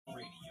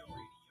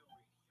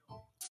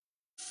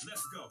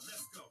Nice comment.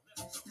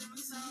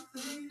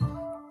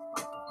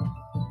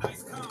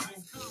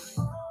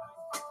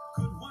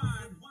 Good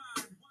wine.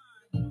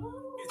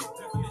 It's the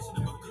definition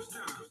of a good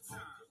time.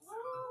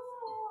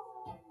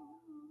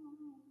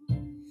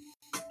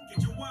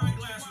 Get your wine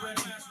glass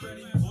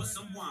ready. Pour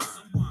some wine.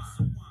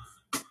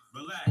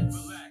 Relax. And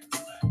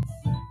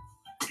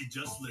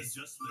just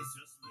listen.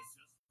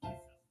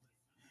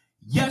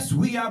 Yes,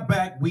 we are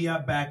back. We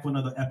are back for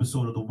another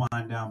episode of the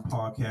Wind Down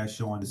Podcast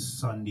Show on this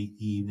Sunday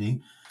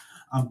evening.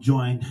 I'm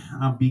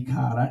B.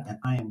 Carter, and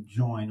I am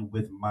joined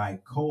with my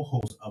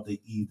co-host of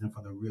the evening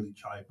for the Really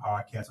Charlie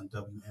Podcast on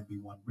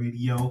WMB1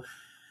 Radio,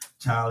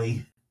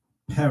 Charlie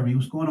Perry.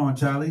 What's going on,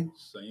 Charlie?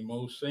 Same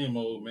old,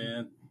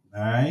 man.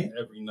 All right.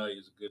 Every night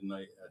is a good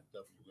night at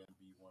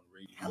WMB1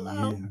 Radio.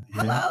 Hello.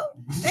 Hello.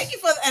 Thank you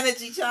for the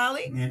energy,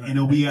 Charlie.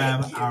 And we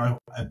have our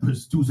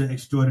producer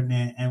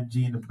extraordinaire,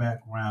 MG, in the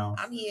background.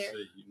 I'm here.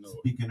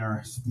 Speaking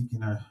her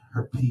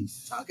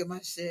piece. Talking my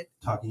shit.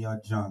 Talking your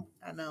junk.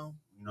 I know.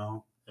 You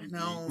know?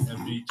 No,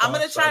 I'm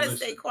gonna try to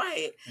stay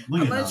quiet.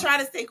 I'm gonna try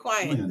to stay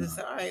quiet. It's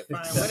all right,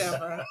 fine,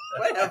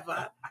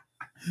 whatever.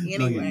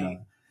 Anyway,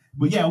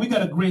 but yeah, we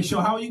got a great show.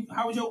 How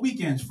was your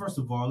weekends? First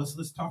of all,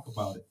 let's talk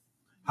about it.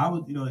 How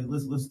was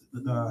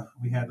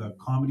we had a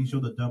comedy show,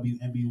 the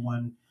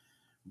WMB1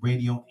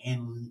 Radio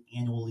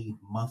annually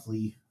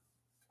monthly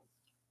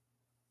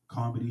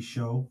comedy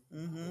show.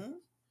 Mm-hmm.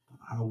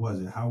 How was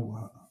it?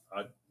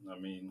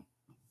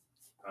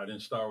 I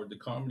didn't start with the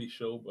comedy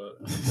show, but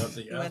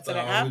you went to the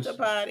after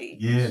party.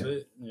 Yeah.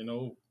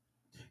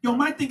 Yo,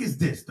 my thing is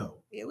this,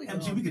 though. Here we go.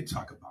 MG, we could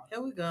talk about it.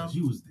 Here we go.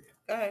 You was there.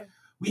 Go ahead.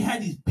 We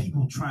had these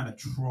people trying to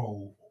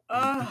troll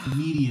the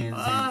comedians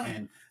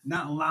and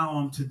not allow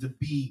them to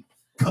be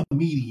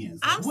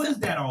comedians. What is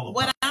that all about?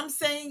 What I'm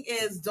saying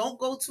is don't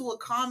go to a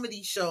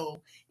comedy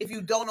show if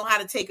you don't know how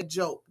to take a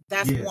joke.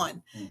 That's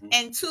one. Mm-hmm.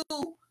 And two,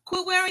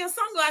 quit wearing your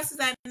sunglasses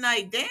at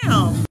night.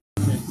 Damn.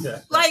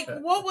 Like,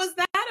 what was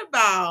that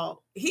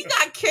about? He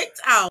got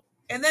kicked out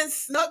and then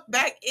snuck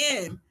back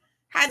in.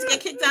 Had to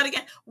get kicked out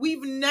again.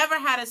 We've never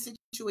had a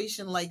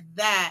situation like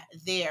that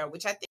there,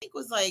 which I think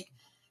was it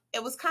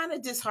was kind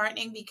of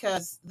disheartening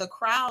because the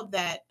crowd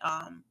that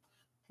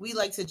we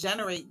like to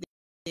generate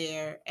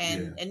there,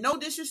 and no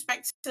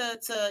disrespect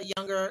to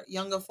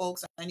younger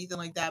folks or anything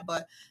like that,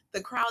 but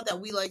the crowd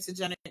that we like to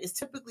generate is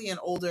typically an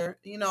older,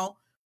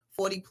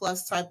 40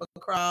 plus type of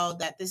crowd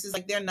that this is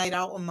like their night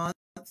out a month.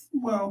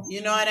 Well,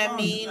 you know what I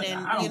mean?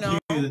 And I don't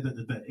care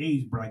the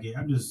age bracket.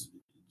 I'm just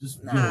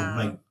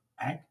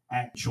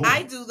act short.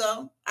 I do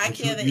though. I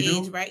care the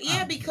age bracket.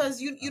 Yeah, because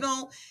you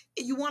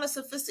want a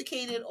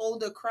sophisticated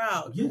older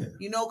crowd. Yeah.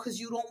 Because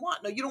you don't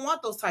want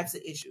those types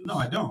of issues. No,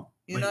 I don't.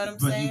 You know what I'm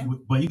saying?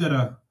 But you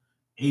gotta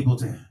able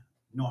to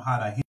know how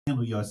to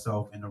handle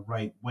yourself in the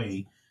right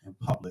way in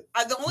public.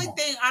 The only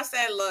thing I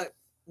said, look,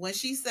 when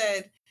she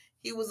said,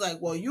 he was like,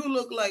 well, you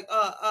look like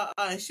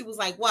and she was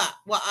like, what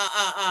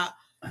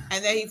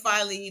and then he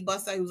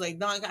busts out, he was like,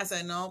 Don. I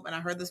said, no, and I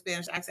heard the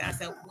Spanish accent. I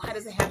said, why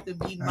does it have to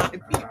be my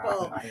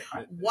people?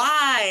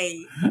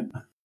 Why?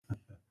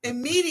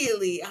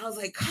 Immediately I was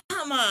like,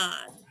 come on,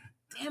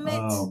 damn it.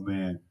 Oh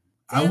man,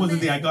 I wasn't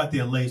there. I got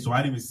there late, so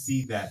I didn't even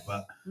see that.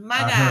 But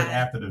I heard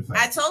after the fact.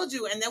 I told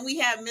you. And then we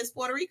had Miss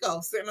Puerto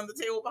Rico sitting on the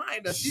table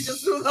behind us. She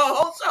just threw the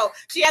whole show.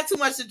 She had too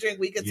much to drink.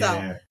 We could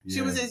tell.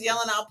 She was just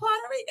yelling out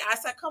Puerto Rico. I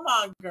said, "Come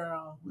on,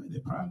 girl."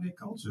 They're proud of their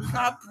culture.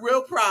 I'm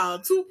real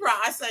proud. Too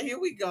proud. I said, "Here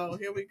we go.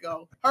 Here we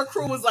go." Her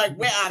crew was like,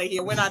 "We're out of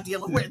here. We're not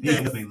dealing with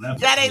this." They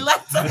left. Yeah, they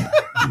left.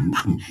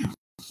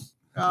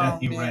 Oh,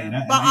 man.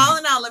 Right. But all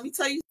in all, let me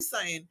tell you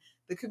something.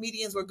 The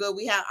comedians were good.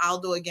 We had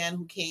Aldo again,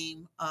 who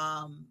came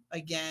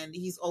again.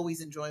 He's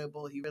always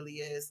enjoyable. He really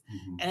is.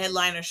 Mm-hmm. And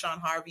headliner Sean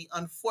Harvey.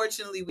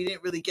 Unfortunately, we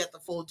didn't really get the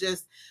full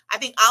gist. I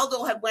think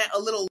Aldo had went a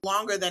little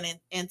longer than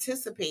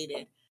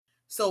anticipated.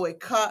 So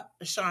it cut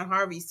Sean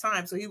Harvey's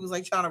time. So he was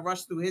like trying to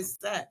rush through his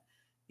set.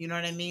 You know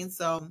what I mean?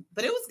 So,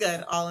 but it was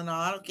good all in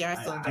all. I don't care.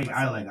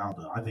 I like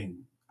Aldo. I think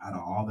out of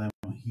all them,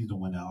 he's the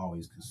one that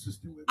always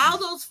consistent with.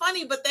 Aldo's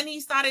funny, but then he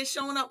started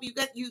showing up.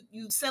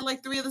 You said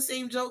like 3 of the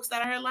same jokes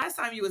that I heard last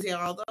time you was here,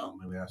 Aldo.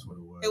 Maybe that's what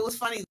it was. It was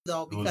funny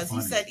though because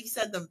he said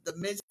the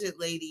midget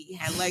lady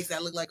had legs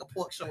that looked like a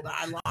pork shoulder.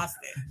 I lost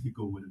it. You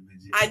go with a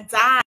midget. I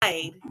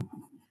died.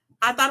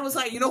 I thought it was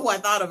like, who I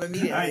thought of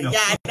immediately. I know.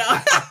 Yeah, I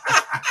know.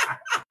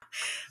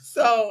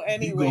 So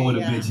anyway, you go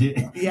with a midget.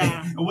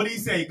 Yeah. And what did he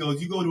say? He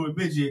goes, you go to a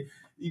midget,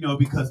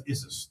 because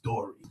it's a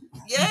story.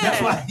 Yeah.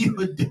 That's why he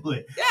would do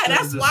it. Yeah,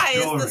 that's why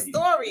it's the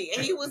story.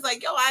 And he was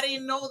like, I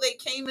didn't know they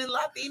came in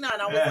Latina.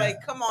 And I was like,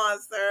 come on,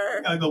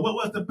 sir. I go, what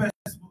was the best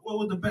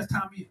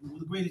time,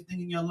 the greatest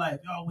thing in your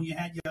life? When you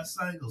had your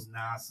son? He goes,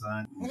 nah,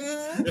 son.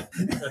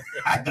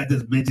 I got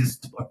this midget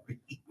story.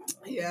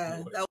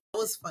 Yeah, that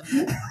was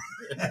funny.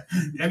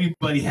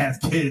 Everybody has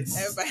kids.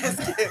 Everybody has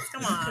kids.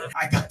 Come on.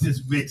 I got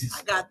this midget.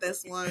 I got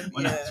this one.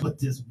 When I was with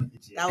this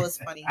midget. That was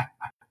funny.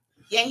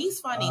 Yeah, he's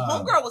funny.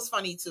 Homegirl was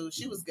funny too.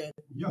 She was good.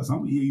 Yo,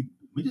 some of you,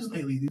 we just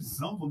lately,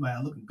 some of them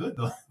are looking good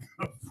though.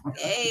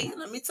 Hey,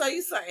 let me tell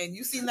you something.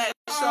 You seen that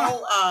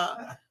show,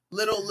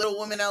 Little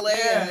Women LA.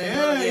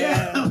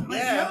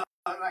 Yeah.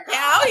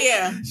 Oh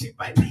yeah. She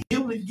might be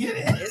able to get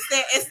it.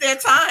 It's their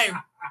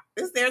time.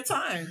 It's their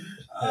time.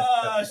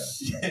 Oh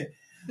shit.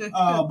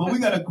 But we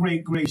got a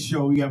great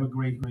show. We have a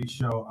great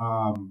show.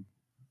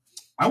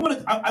 One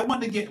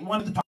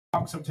of the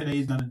topics of today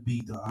is going to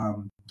be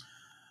the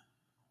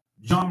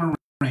John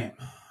Morant,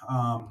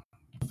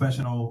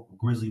 professional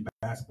Grizzly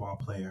basketball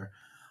player,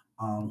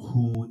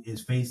 who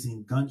is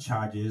facing gun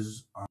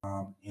charges,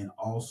 and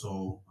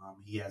also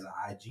he has an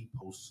IG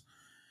post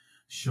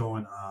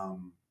showing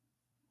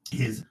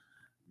his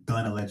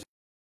gun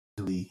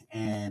allegedly,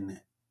 and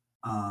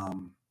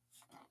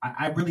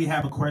I really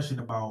have a question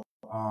about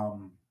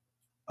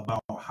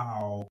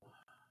how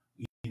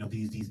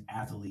these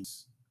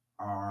athletes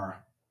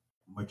are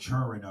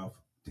mature enough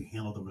to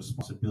handle the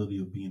responsibility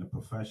of being a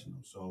professional.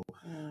 So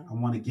I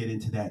want to get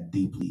into that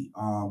deeply.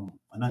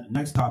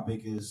 Next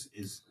topic is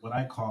what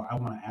I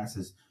want to ask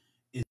is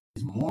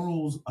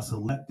morals a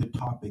selective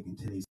topic in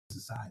today's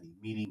society?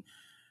 Meaning,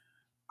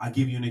 I'll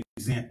give you an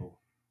example.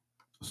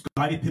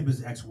 Scottie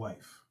Pippen's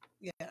ex-wife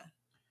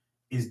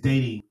is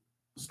dating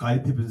Scottie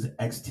Pippen's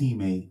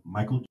ex-teammate,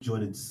 Michael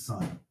Jordan's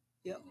son.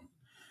 Yep.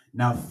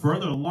 Now,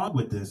 further along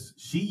with this,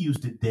 she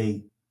used to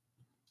date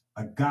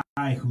a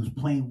guy who's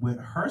playing with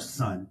her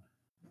son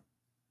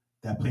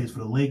that plays for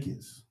the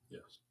Lakers.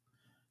 Yes.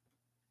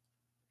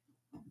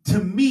 To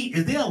me,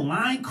 is there a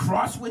line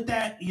crossed with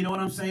that? You know what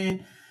I'm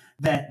saying?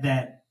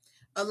 That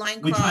a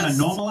line we're trying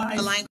to normalize?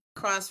 A line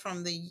cross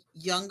from the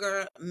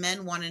younger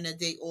men wanting to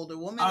date older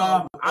women?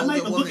 I'm not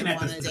even looking at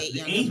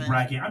the age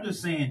bracket. I'm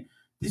just saying,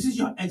 this is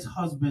your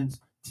ex-husband's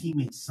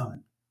teammate's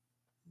son.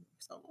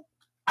 So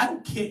I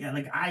don't care.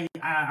 Like, I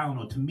don't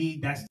know. To me,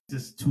 that's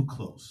just too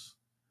close.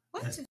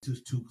 What? That's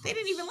just too close. They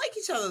didn't even like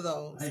each other,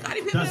 though.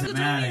 Scottie Pippen doesn't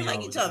matter. Didn't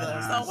like each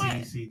other. So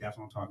what? See, that's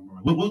what I'm talking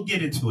about. We'll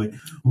get into it.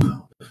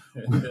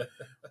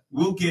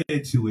 We'll get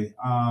into it.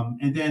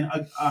 And then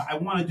I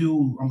want to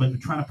do. I'm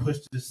trying to push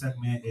this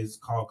segment. Is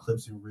called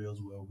Clips and Reels,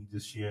 where we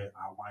just share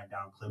our wind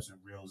down clips and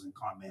reels and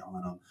comment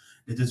on them.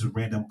 They're just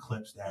random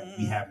clips that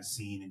we haven't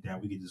seen and that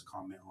we can just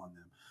comment on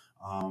them.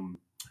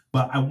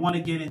 But I want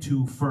to get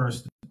into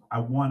first. I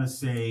want to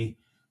say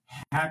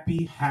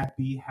happy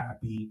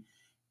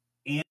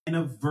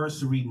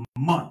anniversary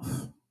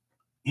month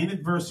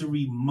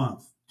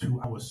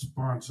to our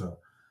sponsor,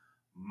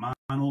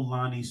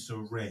 Manolani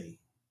Soray,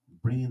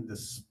 bringing the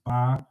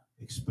spa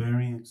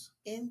experience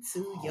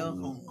into your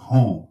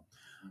home.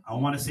 I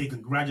want to say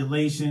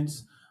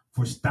congratulations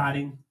for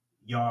starting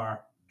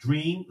your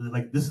dream.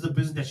 Like, this is a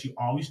business that she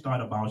always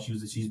thought about.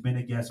 She's been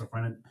a guest, a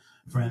friend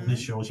of this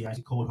show. She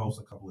actually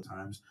co-hosts a couple of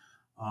times.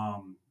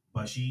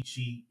 But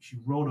she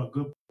wrote a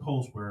good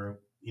post where,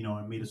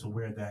 and made us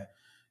aware that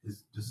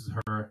this is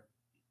her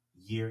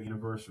year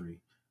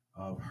anniversary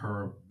of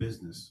her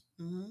business,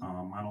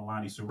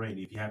 Manolani Soray.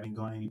 If you haven't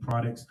gotten any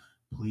products,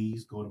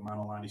 please go to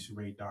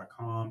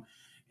manolanisoray.com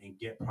and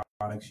get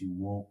products. You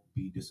won't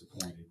be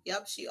disappointed.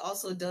 Yep. She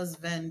also does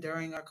vend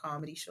during our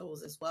comedy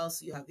shows as well.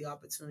 So you have the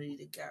opportunity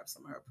to grab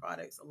some of her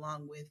products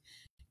along with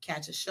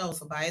catch a show.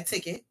 So buy a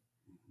ticket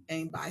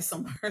and buy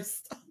some of her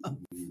stuff.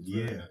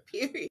 Yeah.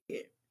 Period.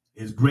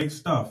 It's great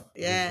stuff.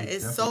 Yeah,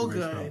 it's so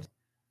good.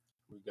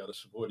 We got to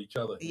support each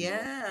other.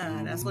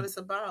 Yeah, that's what it's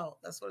about.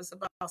 So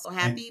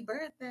happy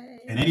birthday.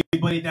 And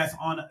anybody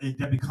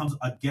that becomes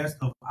a guest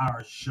of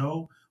our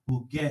show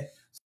will get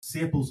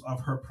samples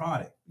of her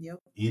product. Yep.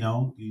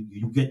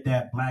 You get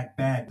that black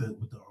bag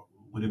with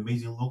the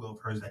amazing logo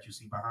of hers that you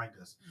see behind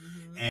us.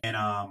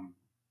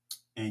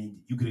 And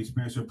you can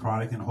experience her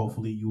product, and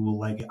hopefully you will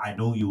like it. I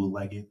know you will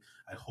like it.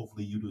 And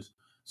hopefully you just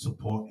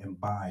support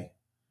and buy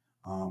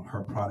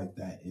her product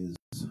that is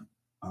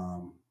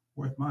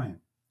worth mine.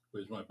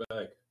 Where's my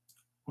bag?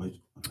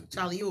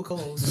 Charlie, you a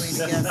co-host. You ain't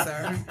a guest,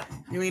 sir.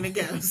 You ain't a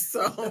guest.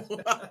 So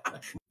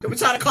don't be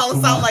trying to call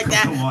us out like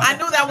that. I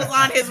knew that was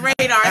on his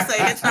radar. So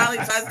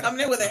Charlie's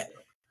coming in with it.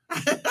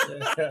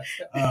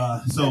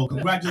 So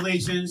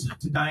congratulations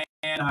to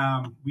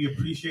Diane. We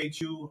appreciate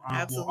you.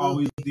 We're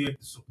always there to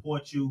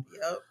support you.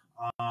 Yep.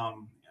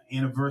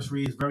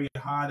 Anniversary is very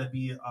hard to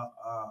be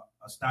a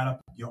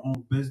startup, your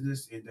own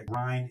business, and the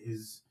grind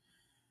is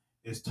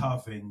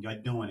tough, and you're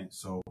doing it.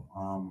 So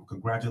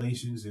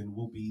congratulations, and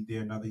we'll be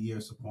there another year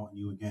supporting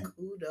you again.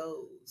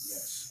 Kudos.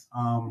 Yes.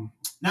 Now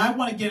I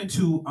want to get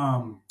into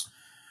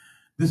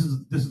this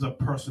is a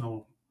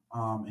personal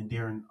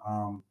endearing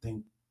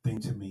thing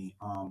to me.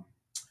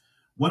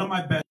 One of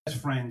my best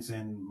friends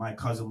and my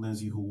cousin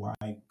Lindsay, who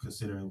we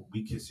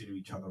consider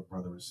each other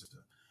brother and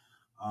sister.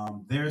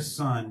 Their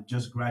son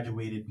just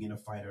graduated being a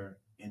fighter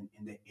in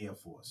the Air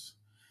Force,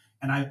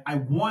 and I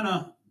want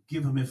to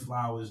give him his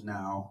flowers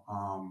now,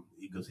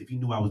 because if he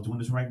knew I was doing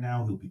this right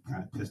now, he'll be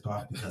kind of pissed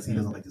off because he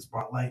doesn't like the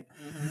spotlight.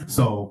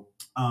 So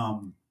I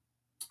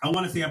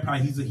want to say I'm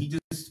proud. He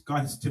just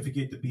got his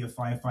certificate to be a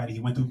firefighter. He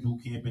went through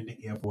boot camp in the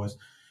Air Force.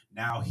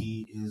 Now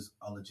he is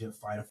a legit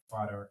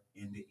fighter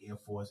in the Air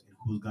Force, and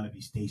who's going to be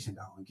stationed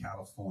out in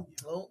California.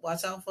 Oh,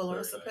 watch out for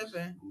Larissa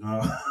Pippen.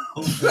 No.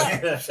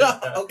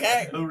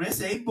 Okay.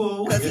 Larissa ain't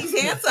boo. Because he's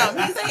handsome.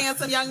 He's a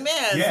handsome young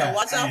man. Yeah. So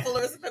watch out for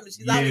Larissa Pippen.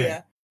 She's out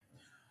here.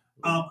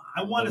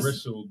 I want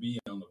Larissa will be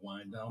on the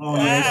wind down. Oh,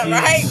 yeah,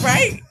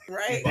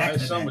 right. By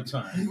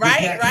summertime.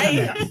 Right.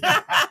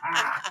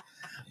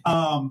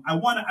 I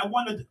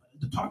wanted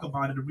to talk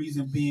about it. The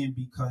reason being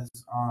because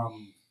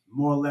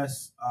more or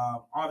less,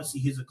 obviously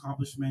his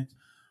accomplishment,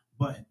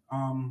 but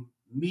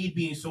me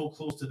being so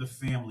close to the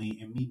family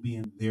and me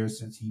being there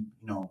since he,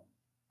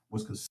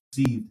 was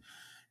conceived,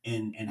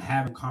 and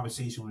having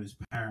conversation with his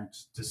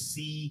parents to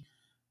see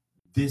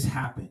this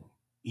happen,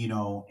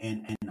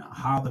 and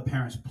how the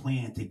parents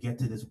planned to get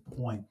to this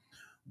point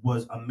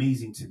was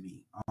amazing to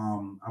me.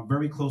 I'm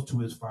very close to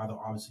his father,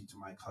 obviously to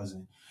my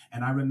cousin,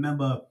 and I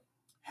remember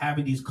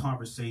having these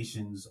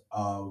conversations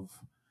of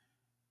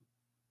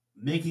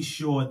making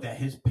sure that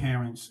his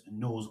parents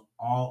knows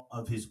all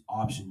of his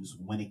options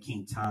when it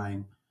came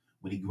time,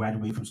 when he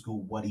graduated from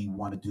school, what he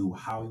want to do,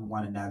 how he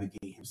want to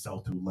navigate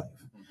himself through life.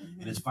 Mm-hmm.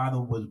 And his father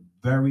was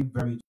very,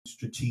 very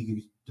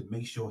strategic to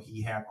make sure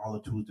he had all the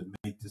tools to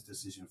make this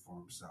decision for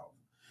himself.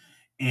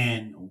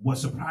 And what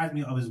surprised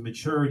me of his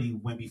maturity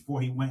when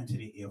before he went into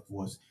the Air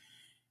Force,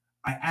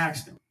 I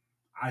asked him,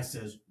 I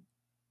says,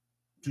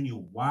 Junior,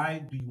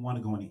 why do you want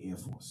to go in the Air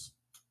Force?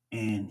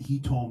 And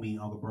he told me,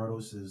 Uncle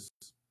Berto says,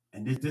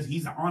 and this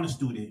he's an honor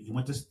student.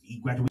 He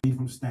graduated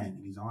from Stang,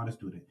 and he's an honor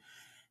student.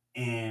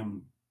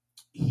 And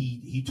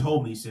he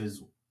told me, he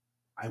says,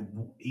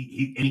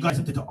 he got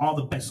accepted to all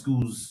the best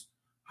schools,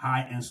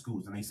 high-end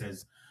schools. And he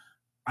says,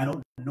 I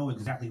don't know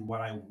exactly what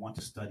I want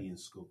to study in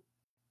school.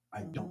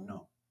 I don't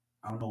know.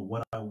 I don't know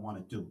what I want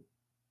to do.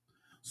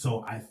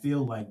 So I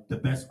feel like the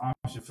best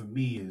option for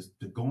me is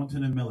to go into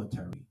the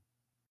military,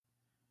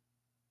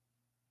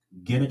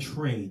 get a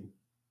trade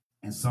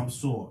in some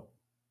sort,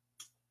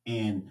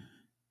 and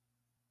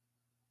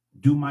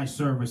do my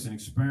service and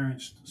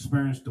experience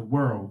the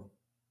world,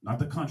 not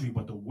the country,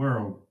 but the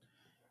world.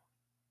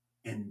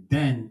 And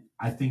then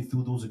I think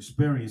through those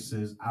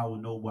experiences, I will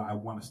know what I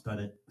want to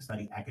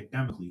study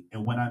academically.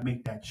 And when I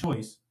make that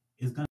choice,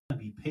 it's going to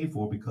be paid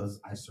for because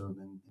I served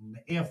in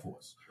the Air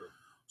Force. Sure.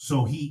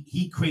 So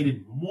he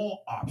created more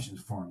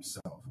options for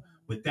himself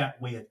with that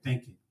way of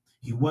thinking.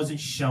 He wasn't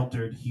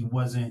sheltered. He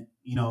wasn't,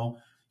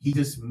 he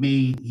just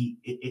made,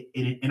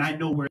 and I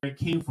know where it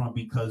came from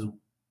because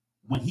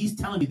when he's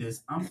telling me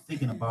this, I'm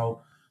thinking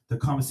about the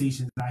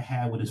conversations I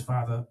had with his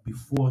father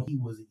before he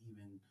was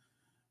even,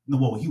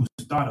 he was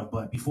a starter,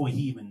 but before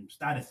he even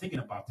started thinking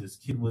about this,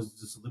 kid was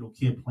just a little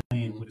kid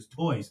playing with his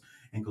toys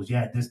and goes,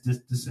 yeah, this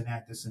and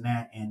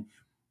that. And,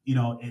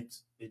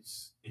 it's,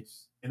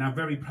 and I'm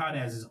very proud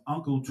as his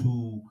uncle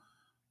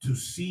to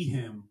see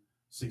him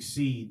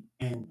succeed.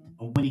 And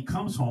when he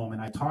comes home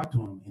and I talk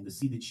to him and to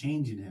see the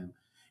change in him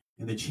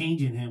and the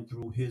change in him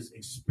through his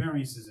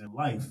experiences in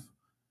life,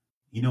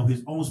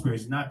 his own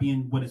experience, not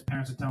being what his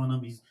parents are telling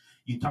him.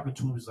 You talking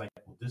to him, he's like,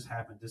 well, this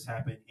happened,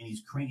 and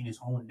he's creating his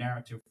own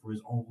narrative for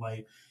his own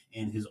life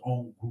and his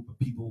own group of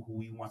people who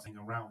he wants to hang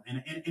around.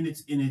 And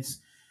it's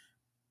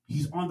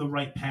he's on the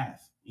right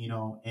path,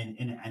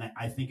 and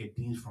I think it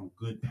deems from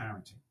good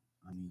parenting.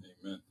 I mean,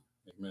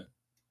 Amen.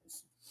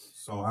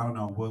 So I don't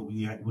know what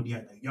you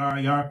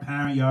you're a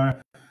parent,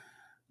 you're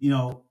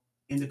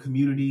in the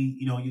community,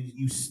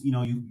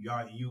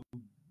 you've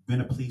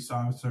been a police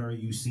officer,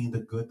 you've seen the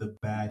good, the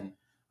bad. Mm-hmm.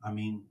 I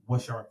mean,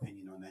 what's your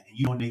opinion on that? And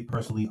you know Nate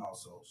personally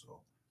also,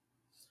 so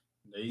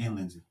Nate and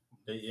Lindsay,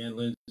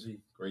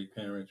 great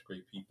parents,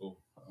 great people.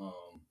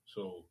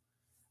 So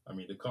I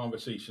mean, the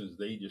conversations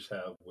they just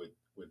have with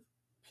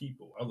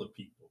people, other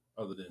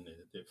than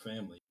their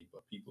family,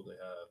 but people they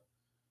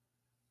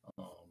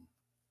have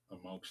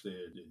amongst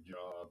their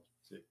jobs,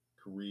 their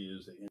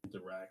careers, their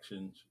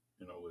interactions,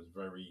 is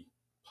very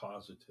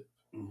positive.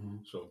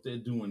 Mm-hmm. So if they're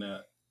doing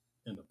that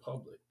in the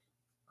public,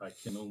 I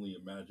can only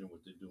imagine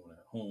what they're doing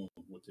at home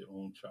with their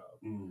own child,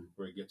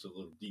 where it gets a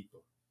little deeper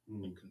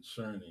and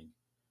concerning.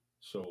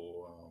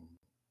 So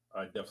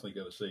I definitely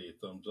got to say a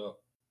thumbs up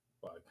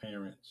by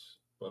parents,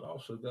 but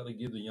also got to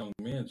give the young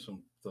man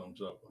some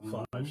thumbs up,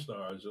 5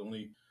 stars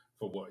only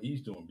for what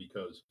he's doing,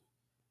 because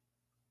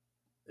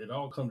it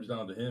all comes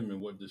down to him and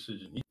what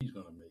decision he's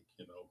going to make,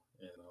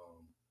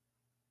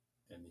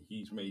 and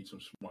he's made some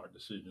smart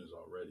decisions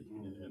already,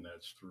 and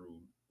that's through,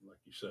 like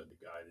you said,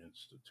 the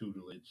guidance, the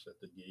tutelage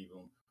that they gave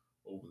him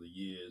over the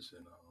years,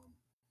 and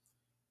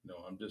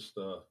I'm just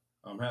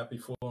I'm happy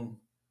for him,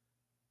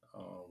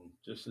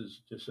 just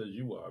as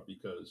you are,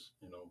 because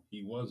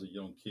he was a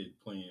young kid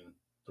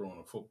throwing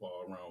a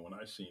football around when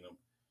I seen him,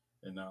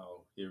 and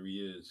now here he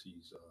is.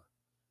 He's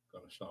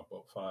going to stomp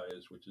up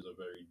fires, which is a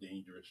very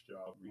dangerous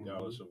job,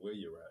 regardless of where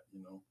you're at,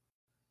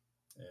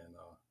 and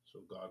so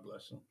God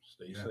bless him.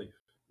 Stay safe.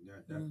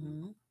 Yeah,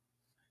 definitely.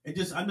 I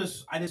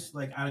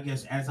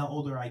guess as the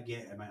older I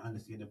get and I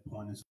understand the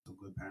importance of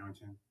good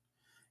parenting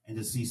and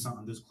to see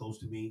something this close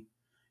to me,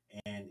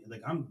 and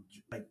I'm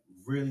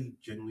really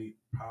genuinely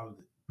proud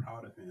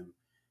of him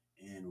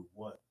and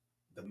what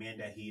the man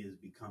that he is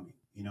becoming,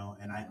 you know,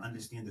 and I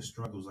understand the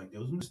struggles. Like,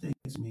 there was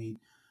mistakes made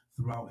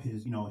throughout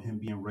his, you know, him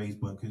being raised,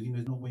 but because, you know,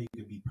 there's no way you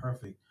could be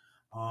perfect.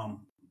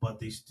 But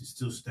they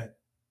still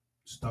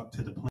stuck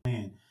to the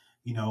plan.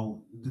 You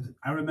know,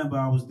 I remember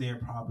I was there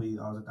probably,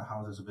 I was at the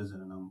house as a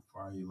visitor, and I'm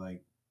probably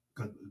like,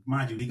 because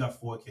mind you, they got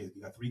 4 kids.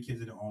 They got 3 kids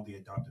that are only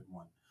adopted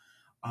one.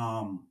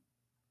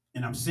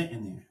 And I'm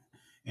sitting there,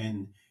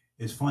 and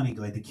it's funny,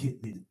 like the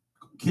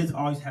kids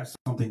always have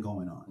something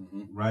going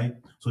on, right?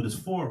 So there's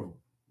 4 of them,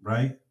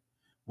 right?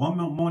 One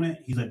morning,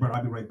 he's like, bro,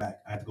 I'll be right back.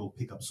 I have to go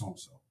pick up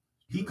so-and-so.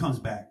 He comes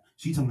back.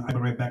 She tells me, I'll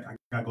be right back. I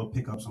got to go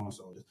pick up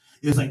so-and-so.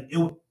 It's like,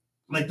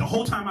 like the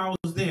whole time I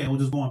was there, it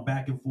was just going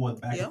back and forth,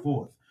 and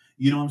forth.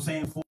 You know what I'm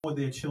saying? For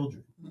their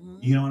children.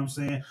 You know what I'm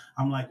saying?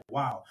 I'm like,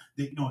 wow.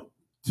 You know,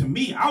 to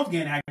me, I was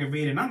getting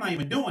aggravated, and I'm not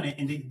even doing it.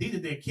 And these are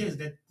their kids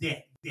that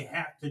they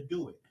have to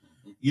do it.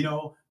 You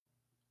know,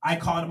 I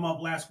called him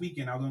up last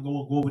weekend. I was going to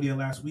go over there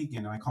last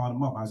weekend, and I called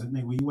him up. I said,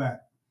 Nate, where you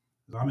at?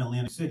 He said, I'm in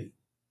Atlantic City.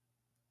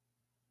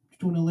 What you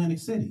doing in Atlantic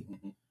City?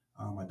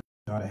 My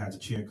daughter has a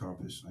chair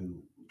conference. I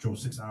drove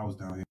 6 hours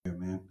down here,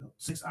 man.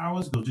 6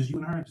 hours? Go just you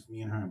and her? Just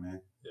me and her,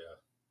 man. Yeah.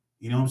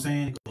 You know what I'm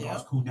saying? I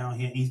was cool down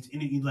here. He's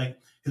like,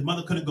 his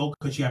mother couldn't go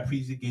because she had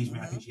previous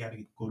engagement. I think she had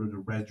to go to the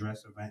red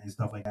dress event and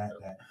stuff like that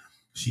that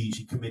she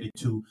committed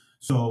to.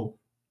 So,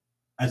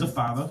 as a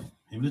father,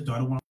 him and his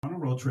daughter went on a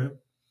road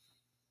trip,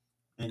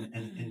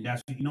 and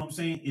that's, you know what I'm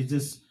saying.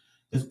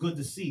 It's good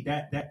to see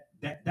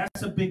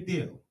that's a big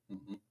deal.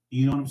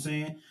 You know what I'm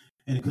saying?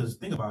 And because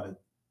think about it,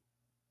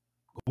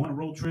 go on a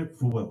road trip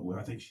for what?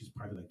 I think she's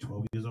probably like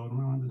 12 years old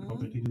around,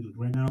 13 years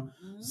right now.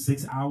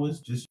 6 hours,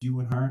 just you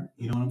and her.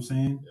 You know what I'm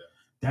saying? Yeah.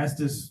 That's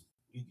just,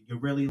 you're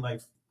really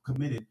like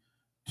committed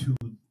to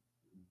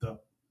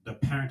the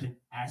parenting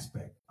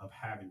aspect of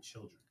having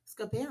children. It's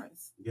good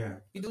parents. Yeah.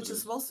 You do what you're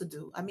supposed to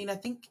do. I mean, I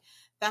think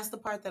that's the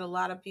part that a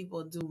lot of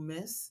people do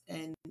miss.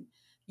 And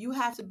you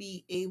have to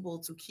be able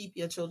to keep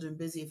your children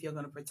busy if you're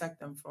going to protect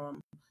them from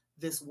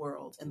this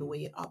world and the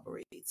way it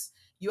operates.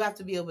 You have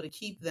to be able to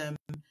keep them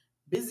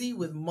busy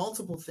with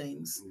multiple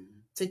things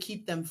to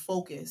keep them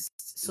focused,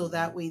 so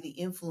that way the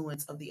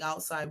influence of the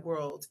outside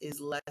world is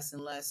less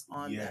and less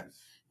on them,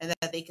 and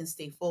that they can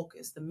stay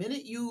focused. The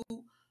minute you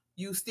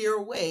steer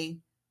away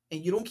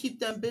and you don't keep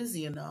them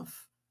busy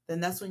enough, then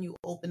that's when you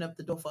open up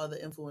the door for other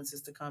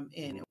influences to come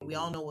in. And we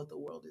all know what the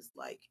world is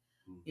like.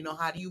 You know,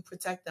 how do you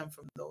protect them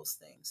from those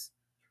things?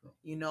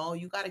 You know,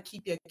 you got to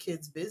keep your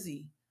kids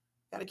busy.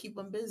 Got to keep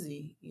them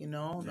busy, you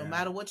know, no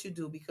matter what you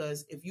do,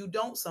 because if you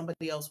don't,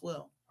 somebody else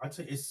will. I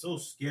tell you, it's so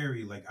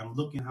scary. Like, I'm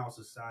looking how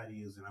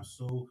society is, and I'm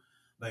so,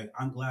 like,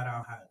 I'm glad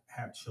I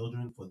have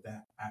children for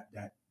that,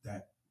 at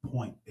that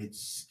point. It's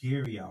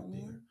scary out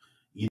there.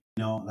 You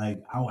know,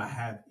 like, I would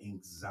have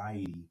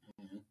anxiety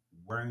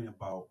worrying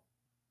about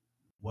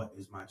what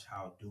is my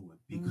child doing,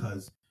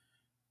 because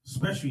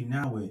especially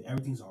now where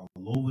everything's all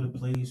over the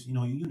place, you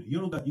know,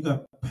 you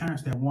got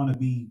parents that want to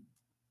be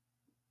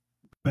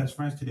best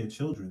friends to their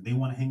children. They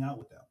want to hang out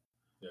with them.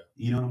 Yeah.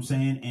 You know what I'm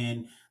saying?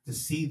 And to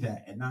see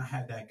that and not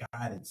have that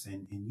guidance,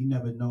 and you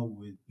never know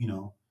with, you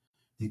know,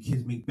 the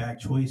kids make bad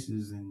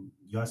choices and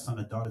your son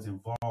or daughter's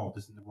involved,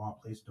 is in the wrong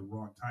place at the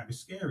wrong time. It's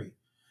scary.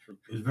 True.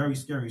 It's very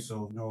scary.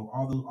 So, you know,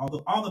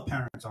 all the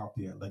parents out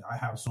there, like, I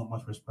have so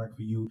much respect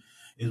for you.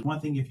 It's one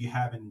thing if you're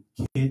having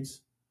kids,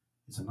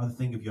 it's another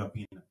thing if you're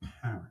being a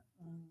parent.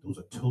 Those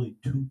are totally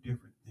 2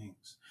 different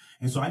things.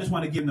 And so I just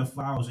want to give them the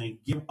flowers and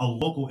give a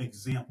local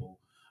example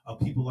of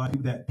people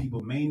that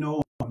people may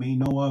know or may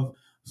know of,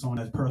 someone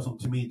that's personal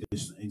to me,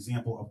 this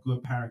example of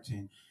good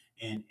parenting,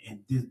 and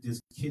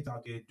there's kids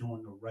out there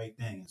doing the right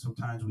thing. And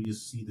sometimes we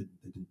just see the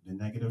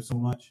negative so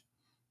much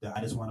that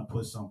I just want to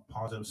put some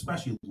positive,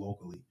 especially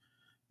locally.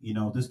 You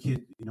know, this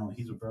kid, you know,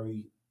 he's a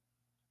very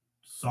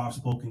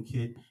soft-spoken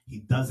kid. He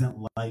doesn't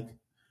like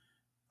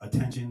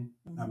attention.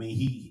 I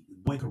mean,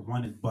 boy could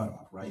run his butt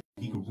off, right?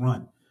 He could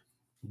run.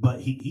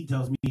 But he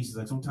tells me, he's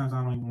like, sometimes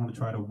I don't even want to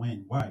try to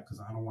win. Why? Because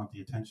I don't want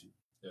the attention.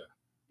 Yeah.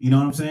 You know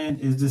what I'm saying?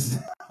 It's just,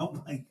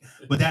 I'm like,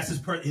 but that's his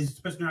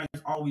personality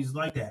is always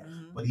like that.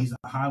 But he's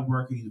a hard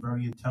worker. He's a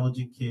very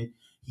intelligent kid.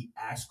 He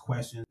asks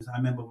questions. I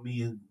remember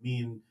me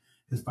and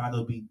his father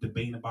would be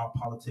debating about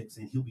politics,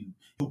 and he'll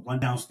run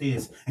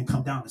downstairs and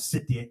come down and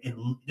sit there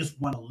and just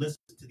want to listen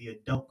to the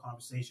adult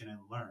conversation and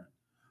learn.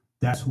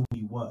 That's who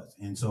he was.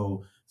 And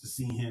so to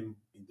see him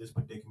in this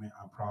predicament,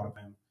 I'm proud of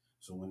him.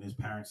 So when his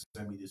parents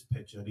sent me this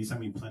picture, they sent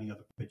me plenty of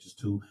other pictures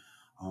too.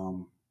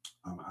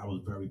 I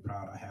was very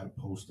proud. I had to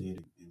post it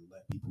and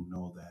let people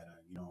know that,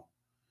 you know,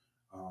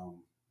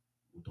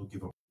 don't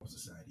give up on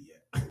society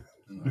yet.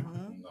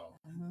 No.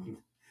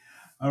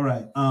 All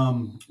right.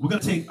 We're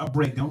going to take a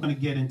break. Then we're going to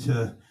get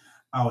into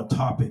our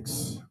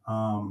topics.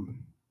 I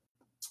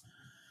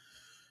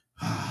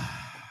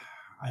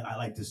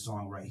like this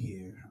song right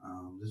here.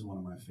 This is one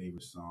of my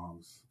favorite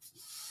songs.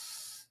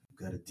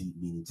 Got a deep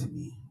meaning to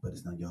me, but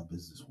it's not your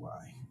business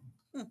why.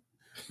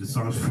 This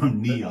song is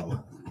from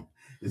Neo.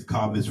 It's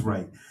called Miss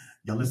Right.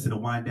 Y'all listen to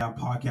Wind Down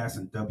Podcast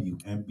and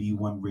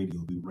WMB1 Radio.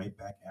 We'll be right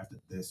back after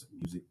this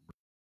music break.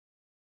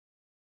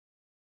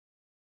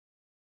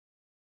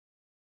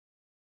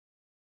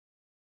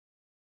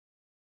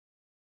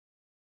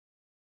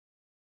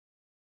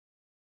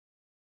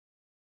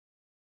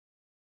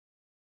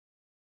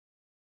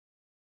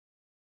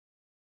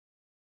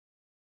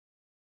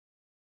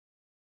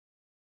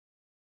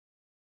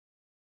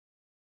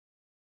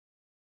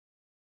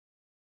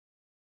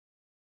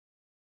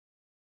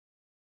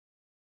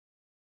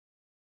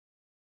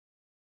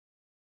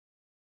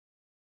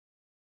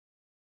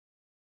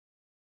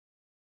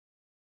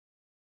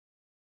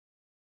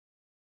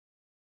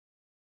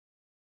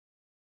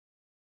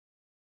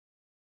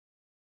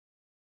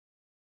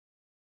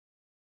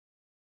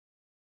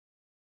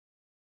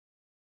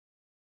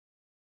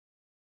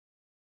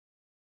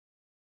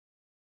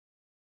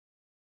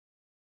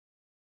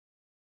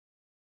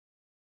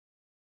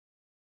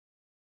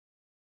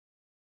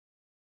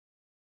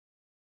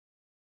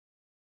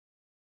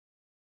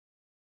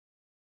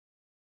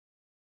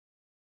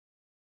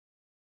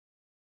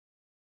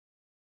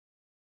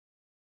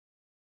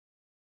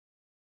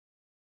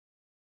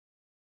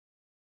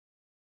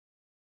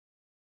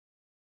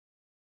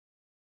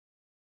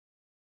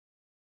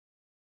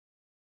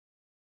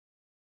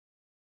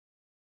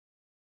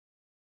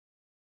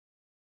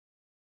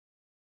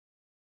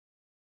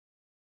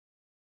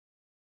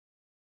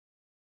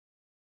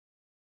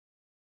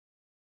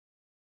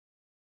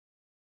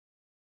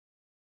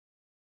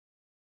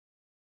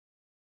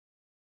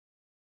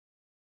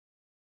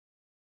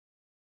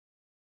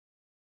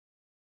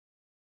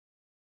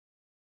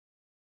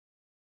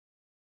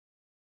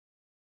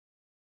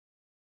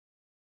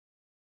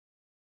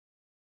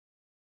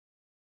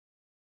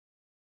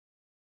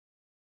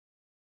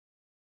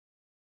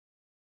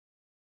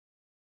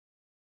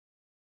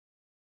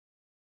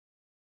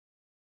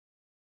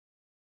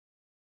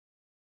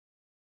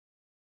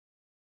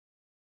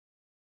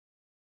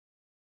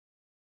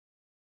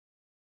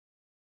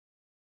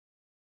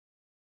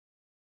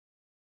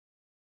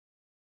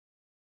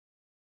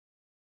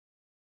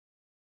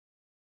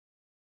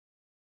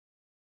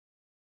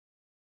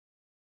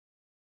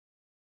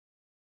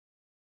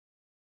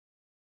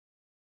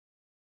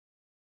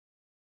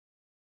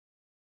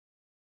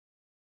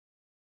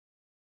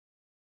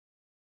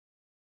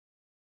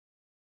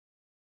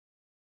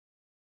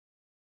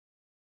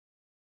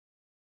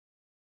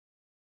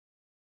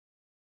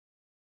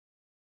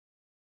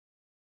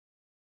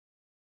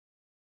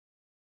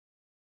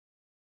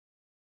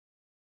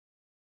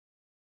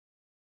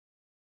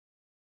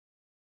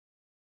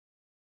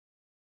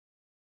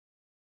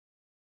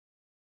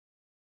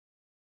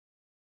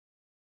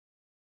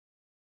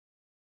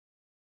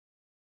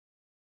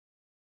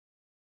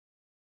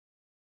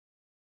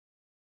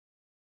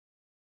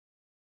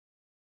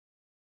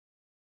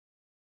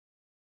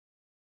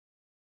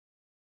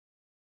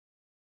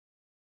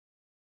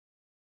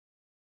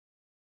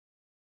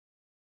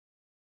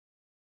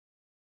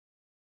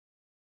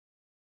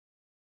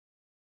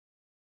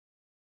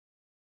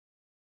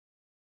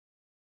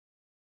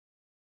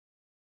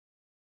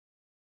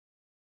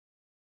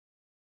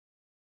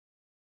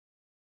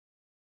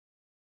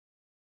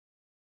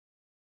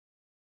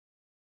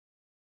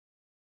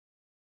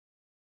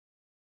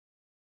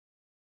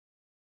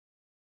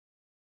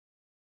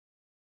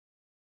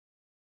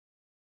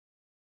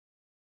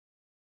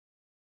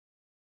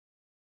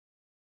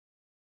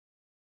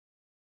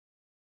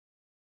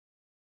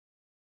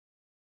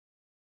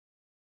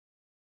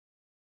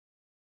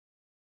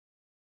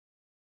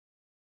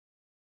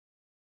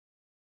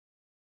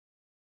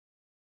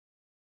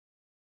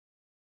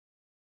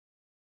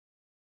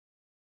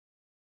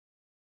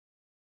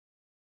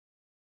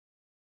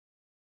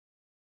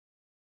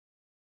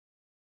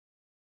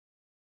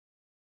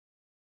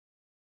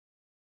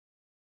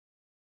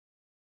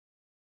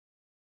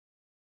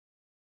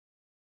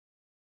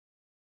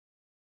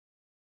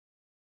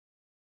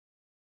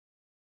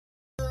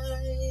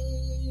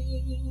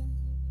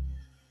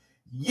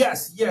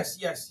 Yes.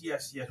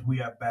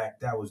 We are back.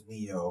 That was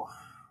Neo,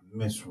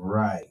 Miss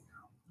Right.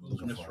 Who's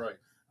Miss Right?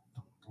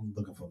 I'm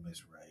looking for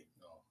Miss Right.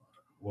 No.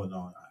 Well,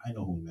 no, I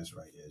know who Miss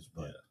Right is,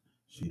 but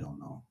she don't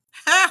know.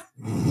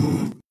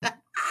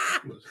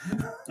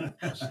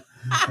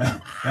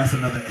 That's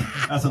another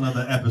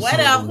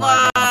episode.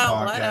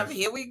 Whatever.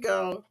 Here we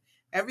go.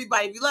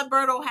 Everybody, if you let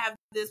Berto have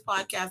this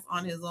podcast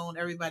on his own,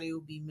 everybody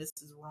will be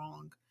Mrs.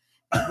 Wrong.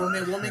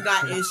 Women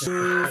got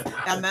issues,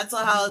 got mental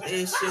health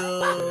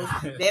issues.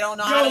 They don't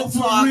know how to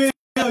talk to people.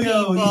 They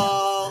don't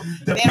know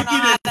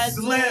how to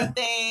do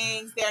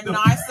things. They're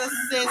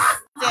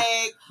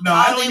narcissistic. No,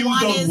 I don't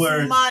use those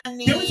words.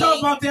 Money. Can we talk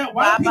about that?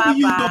 Why do people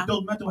use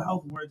those mental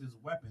health words as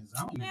weapons?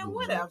 I don't use those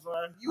whatever.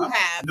 Words. You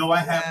have. No, I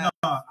have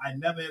not. I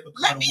never ever.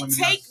 Let me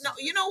take no.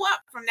 You know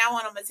what? From now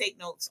on, I'm gonna take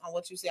notes on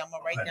what you say. I'm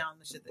gonna write down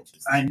the shit that you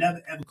say. I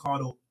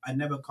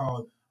never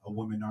called a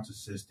woman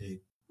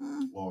narcissistic.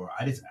 Or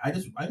I just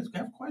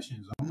have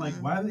questions. I'm like,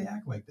 why do they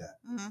act like that?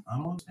 I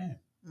don't understand.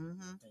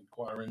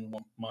 Inquiring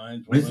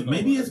minds.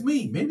 Maybe it's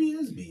me. Maybe it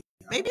is me.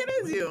 Maybe it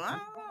is you. I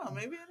don't know.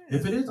 Maybe it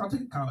is. If it is, I'll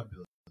take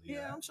accountability.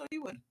 Yeah, I'm sure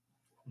you would.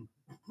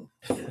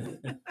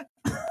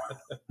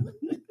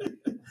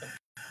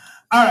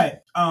 All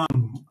right.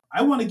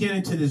 I want to get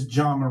into this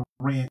John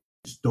Morant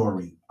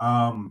story.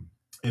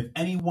 If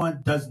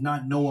anyone does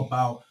not know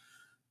about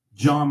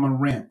John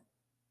Morant,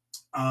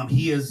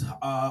 he is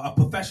a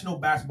professional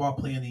basketball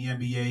player in the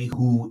NBA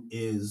who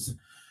is,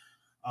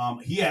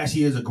 he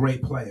actually is a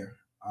great player.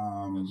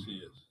 Yes, he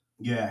is.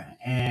 Yeah,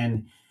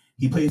 and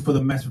he plays for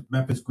the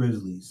Memphis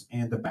Grizzlies.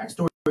 And the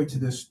backstory to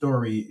this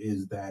story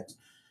is that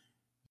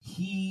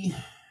I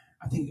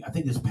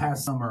think this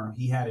past summer,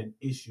 he had an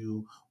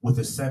issue with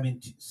a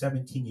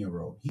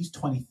 17-year-old. He's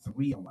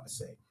 23, I want to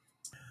say.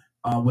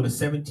 With a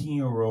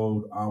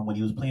 17-year-old, when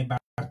he was playing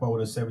basketball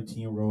with a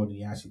 17-year-old, and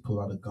he actually pulled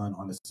out a gun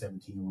on the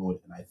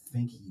 17-year-old, and I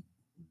think he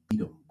beat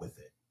him with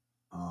it.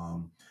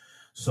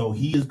 So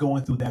he is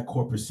going through that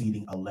court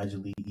proceeding.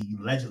 Allegedly, he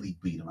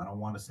beat him. I don't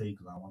want to say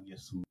because I don't want to get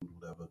sued,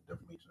 whatever,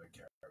 defamation of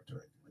character, or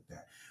anything like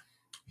that.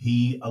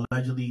 He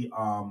allegedly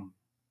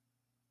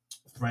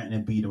threatened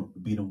and beat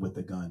him with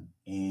a gun,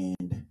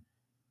 and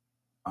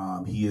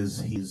he's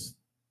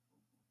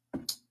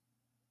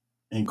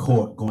in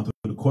court going through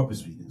the court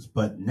proceedings.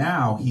 But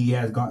now he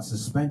has got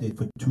suspended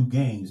for 2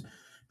 games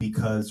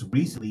because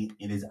recently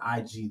in his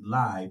IG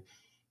live,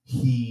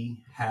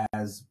 he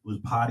was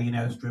partying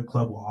at a strip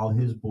club with all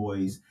his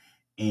boys,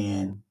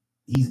 and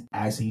he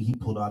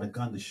pulled out a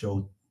gun to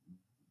show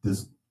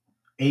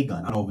a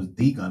gun. I don't know if it's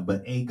the gun,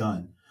 but a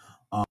gun.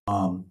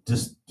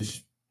 Just to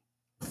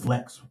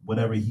flex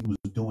whatever he was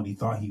doing, he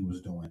thought he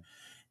was doing.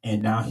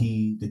 And now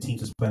the team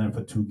suspended him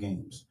for 2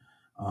 games.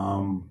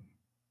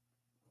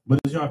 What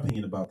is your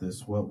opinion about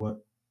this?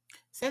 What?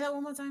 Say that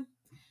one more time.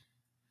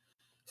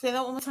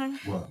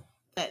 What?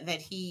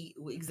 That he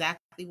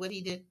exactly what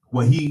he did.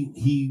 Well,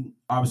 he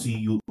obviously,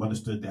 you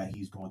understood that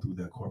he's going through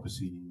that court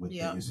proceeding with the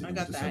incident. I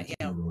got with the that.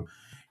 Yeah.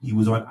 He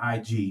was on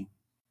IG,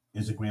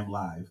 Instagram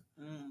Live,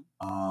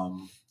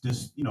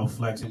 just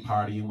flexing,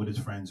 partying with his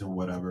friends and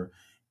whatever,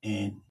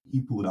 and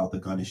he pulled out the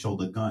gun and showed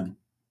the gun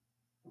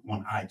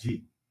on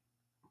IG,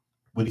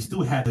 but he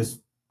still had this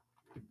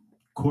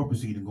court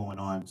proceeding going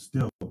on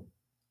still,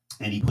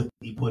 and he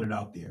put it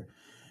out there,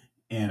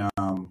 and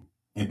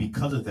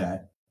because of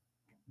that,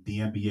 the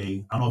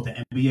NBA, I don't know if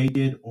the NBA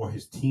did or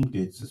his team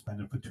did,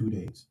 suspend him for 2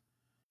 days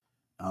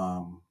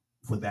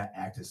for that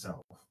act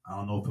itself. I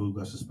don't know if he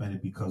got suspended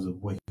because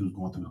of what he was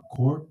going through in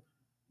court,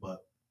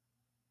 but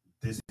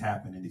this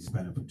happened and he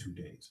suspended for 2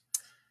 days.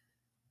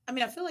 I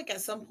mean, I feel like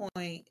at some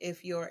point,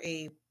 if you're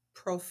a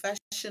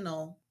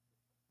professional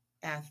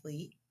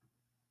athlete,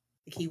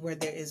 the key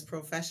word there is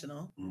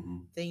professional,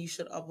 then you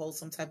should uphold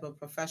some type of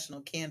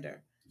professional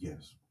candor.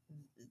 Yes.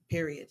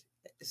 Period.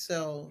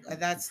 So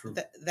that's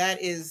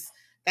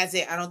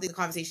it. I don't think the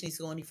conversation needs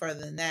to go any further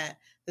than that.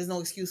 There's no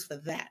excuse for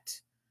that.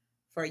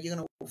 For you're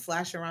gonna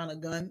flash around a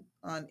gun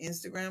on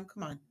Instagram?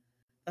 Come on,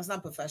 that's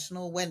not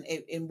professional.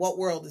 In what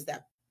world is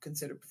that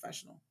considered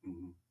professional?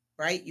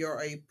 Right?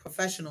 You're a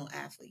professional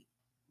athlete,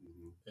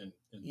 and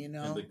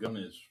the gun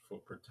is for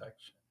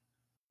protection.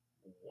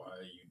 Why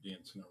are you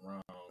dancing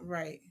around?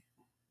 Right.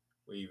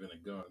 Waving a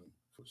gun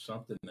for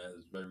something that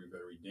is very,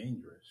 very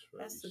dangerous.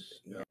 Right? That's the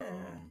thing.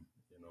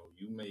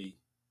 You may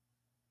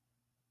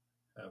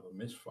have a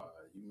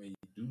misfire. You may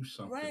do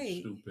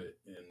something stupid,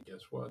 and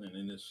guess what? An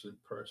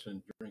innocent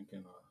person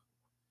drinking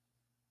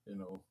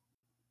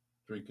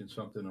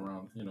something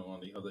around,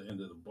 on the other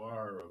end of the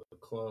bar or the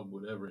club,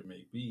 whatever it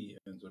may be,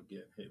 ends up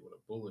getting hit with a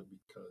bullet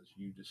because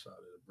you decided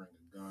to bring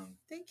a gun.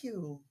 Thank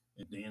you.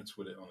 And dance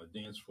with it on a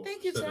dance floor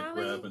instead of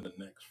grabbing the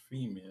next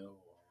female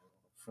or a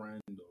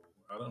friend or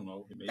I don't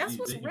know. That's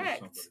what's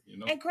wrecked.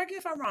 And correct me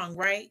if I'm wrong,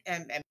 right?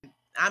 And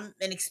I'm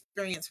an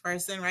experienced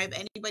person, right?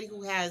 But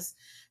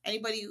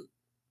anybody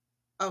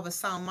of a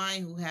sound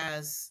mind who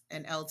has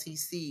an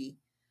LTC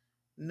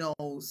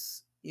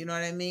knows, you know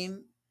what I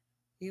mean?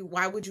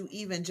 Why would you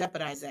even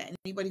jeopardize that?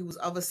 Anybody who's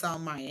of a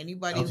sound mind,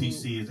 anybody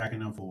LTC is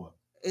acronym for what?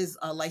 Is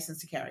a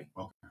license to carry.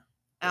 Okay.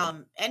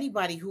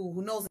 Anybody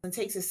who knows and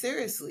takes it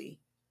seriously,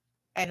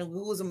 and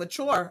who is a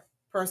mature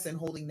person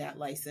holding that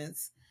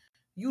license,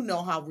 you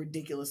know how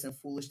ridiculous and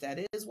foolish that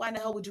is. Why in the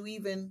hell would you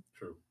even?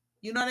 True.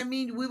 You know what I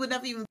mean? We would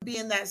never even be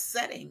in that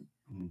setting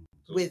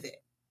with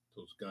it.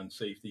 Those gun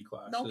safety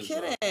classes. No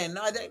kidding.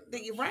 No,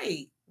 you're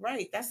right.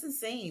 Right. That's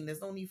insane.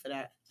 There's no need for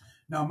that.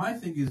 Now, my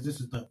thing is, this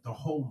is the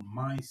whole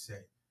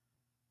mindset.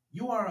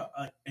 You are,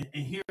 and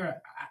here,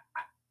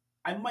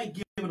 I might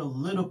give it a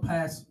little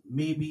pass,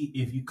 maybe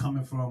if you're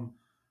coming from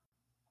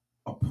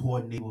a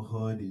poor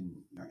neighborhood and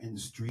you're in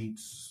the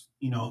streets,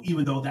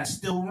 even though that's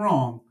still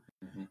wrong.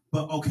 Mm-hmm.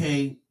 But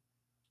okay,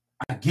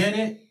 I get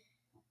it.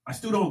 I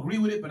still don't agree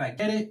with it, but I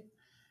get it.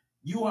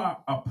 You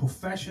are a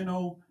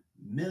professional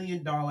 $1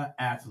 million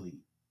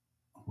athlete.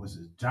 What's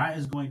this? Jai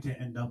is going to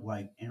end up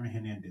like Aaron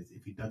Hernandez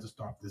if he doesn't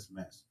stop this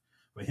mess.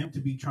 For him to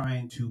be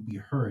trying to be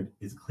heard,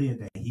 it's clear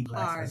that he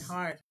lacks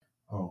hard.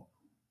 Oh,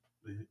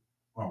 it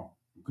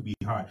could be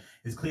hard.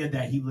 It's clear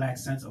that he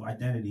lacks sense of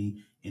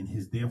identity and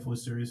is therefore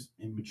seriously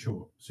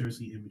immature.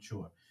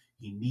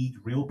 He needs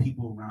real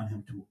people around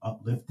him to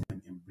uplift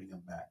him and bring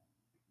him back.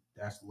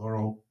 That's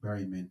Laurel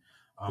Berryman.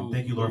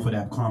 Thank you, Laura, for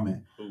that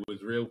comment. Who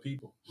was real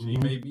people. She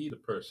may be the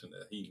person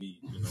that he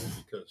needs,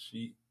 because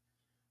she's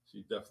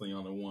definitely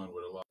on the one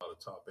with a lot of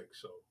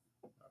topics. So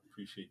I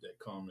appreciate that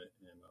comment.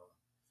 And,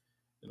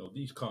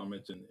 these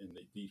comments and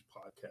these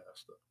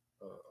podcasts,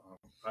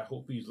 I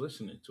hope he's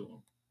listening to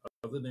them.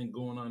 Other than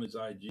going on his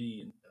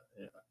IG and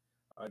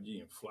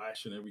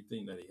flashing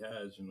everything that he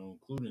has,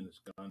 including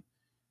his gun,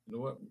 you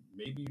know what?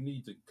 Maybe you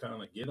need to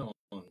kind of get on,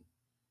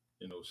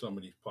 some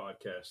of these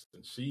podcasts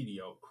and see the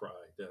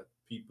outcry that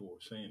people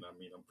are saying. I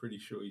mean, I'm pretty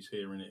sure he's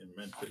hearing it in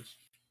Memphis.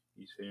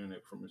 He's hearing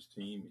it from his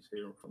team. He's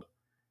hearing from,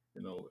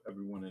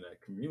 everyone in that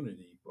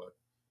community. But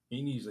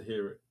he needs to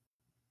hear it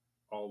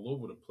all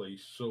over the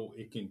place so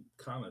it can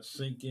kind of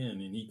sink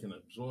in and he can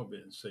absorb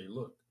it and say,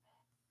 look,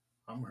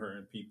 I'm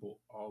hearing people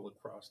all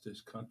across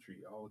this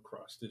country, all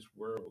across this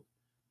world,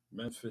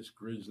 Memphis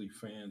Grizzly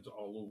fans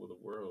all over the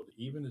world,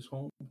 even his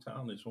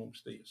hometown, his home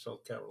state of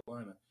South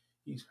Carolina.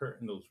 He's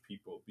hurting those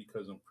people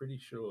because I'm pretty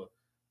sure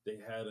they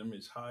had him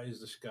as high as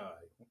the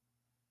sky.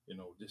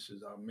 This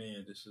is our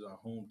man, this is our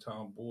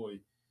hometown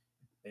boy.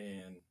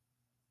 And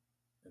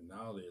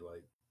now they're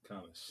like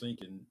kind of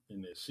sinking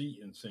in their seat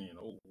and saying,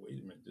 oh, wait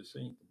a minute, this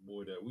ain't the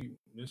boy that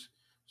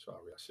sorry,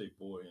 I say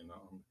boy, and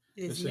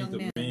this ain't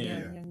the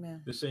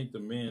man. This ain't the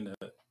man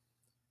that,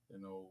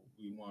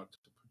 we want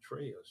to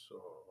portray us,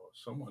 or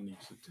someone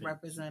needs to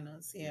represent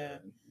us. Yeah.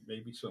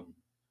 Maybe some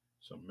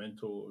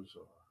mentors,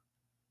 or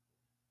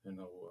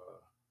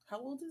how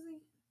old is he?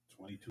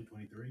 22,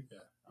 23. Yeah.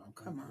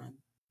 Come on.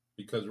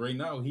 Because right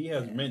now he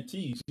has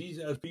mentees. He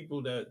has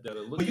people that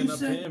are looking up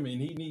to him,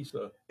 and he needs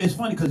to. It's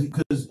funny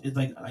because it's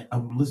like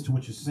I'm listening to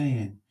what you're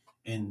saying,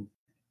 and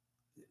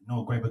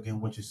grab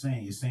again what you're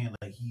saying. You're saying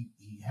like he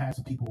has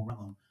people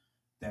around him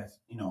that's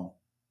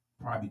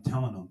probably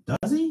telling him.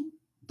 Does he?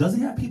 Does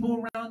he have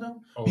people around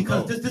him?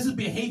 Because this is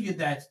behavior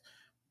that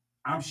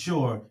I'm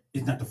sure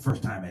is not the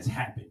first time it's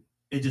happened.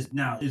 It just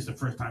now is the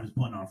first time it's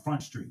put on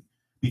Front Street.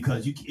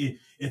 Because if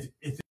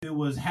it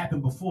was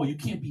happened before, you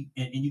can't be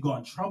and you got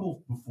in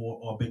trouble before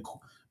or been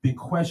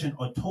questioned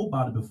or told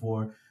about it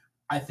before.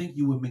 I think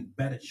you would make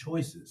better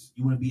choices.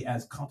 You wouldn't be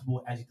as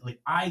comfortable as like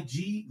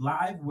IG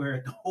Live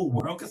where the whole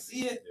world can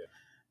see it.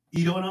 Yeah.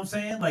 You know what I'm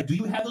saying? Like, do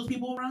you have those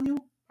people around you?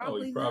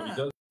 He probably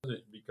does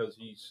it because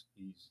he's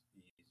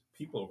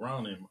people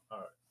around him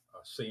are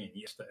saying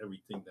yes to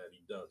everything that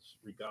he does,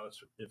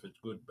 regardless if it's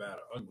good, bad,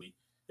 or ugly.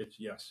 It's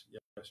yes, Ja,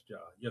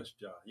 yes,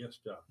 Ja, yes,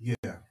 Ja.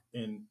 Yeah.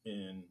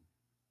 And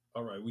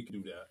all right, we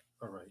can do that.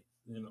 All right,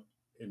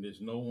 and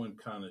there's no one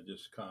kind of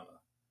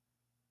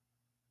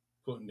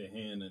putting their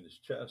hand in his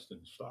chest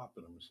and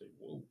stopping him and say,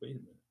 whoa, wait a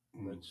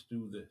minute, let's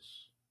do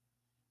this.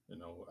 I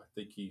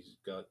think he's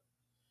got,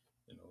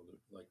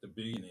 like the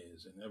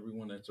billionaires and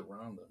everyone that's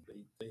around them,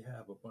 they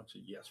have a bunch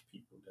of yes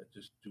people that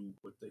just do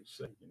what they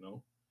say,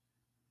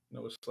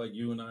 it's like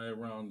you and I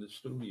around the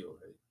studio,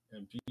 hey.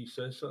 MG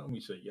says something,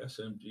 we say, yes,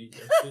 MG.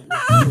 That's it.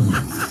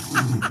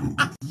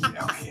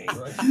 Okay.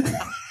 Right?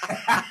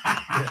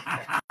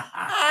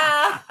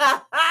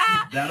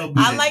 That'll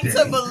be I like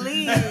to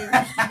believe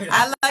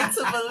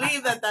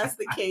that that's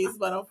the case,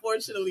 but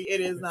unfortunately it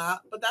is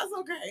not. But that's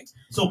okay.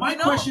 So my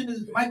question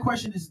is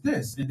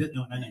this,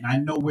 and I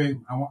know where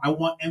I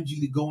want MG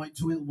to go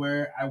into it.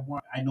 Where I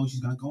know she's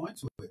going to go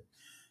into it.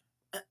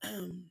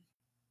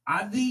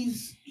 Are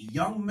these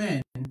young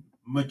men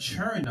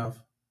mature enough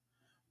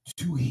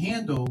to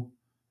handle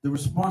the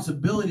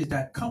responsibilities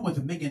that come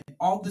with making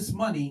all this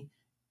money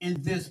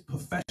in this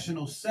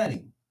professional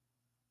setting?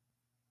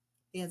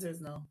 The answer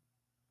is no.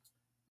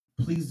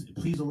 Please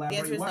elaborate. The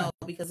answer is why.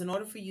 no, because in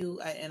order for you,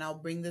 and I'll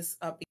bring this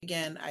up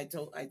again, I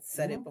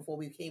said it before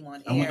we came on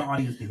air. I want the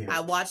audience to hear.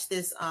 I watched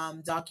this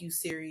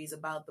docu-series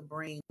about the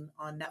brain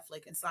on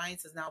Netflix, and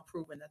science has now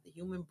proven that the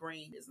human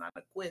brain is not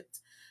equipped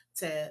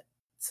to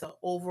to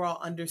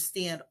overall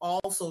understand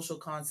all social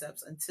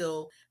concepts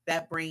until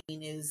that brain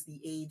is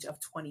the age of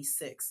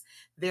 26.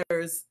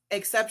 There's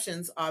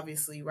exceptions,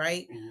 obviously,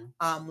 right?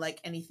 Like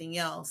anything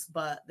else,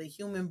 but the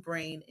human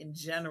brain in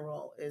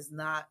general is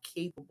not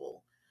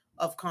capable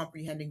of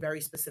comprehending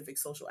very specific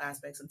social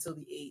aspects until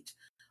the age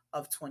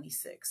of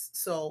 26.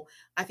 So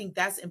I think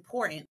that's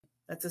important.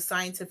 That's a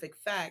scientific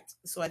fact.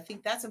 So I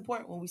think that's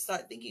important when we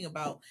start thinking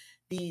about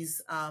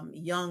these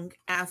young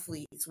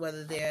athletes,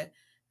 whether they're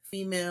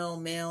female,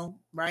 male,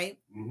 right?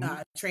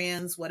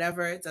 Trans,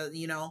 whatever.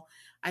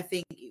 I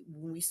think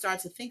when we start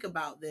to think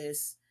about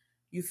this,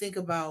 you think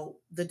about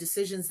the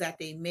decisions that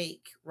they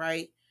make,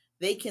 right?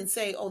 They can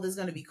say, oh, there's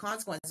going to be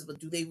consequences, but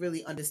do they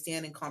really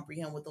understand and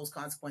comprehend what those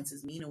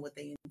consequences mean and what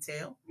they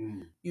entail?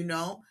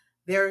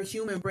 Their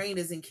human brain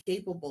is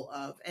incapable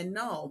of. And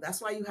no,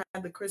 that's why you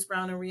had the Chris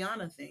Brown and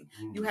Rihanna thing.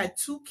 You had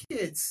two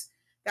kids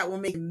that were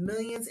making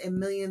millions and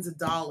millions of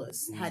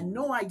dollars, had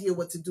no idea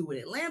what to do with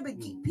it.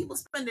 Lamborghini, people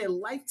spend their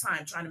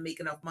lifetime trying to make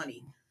enough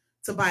money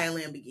to buy a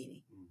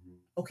Lamborghini.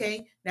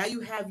 Okay, now you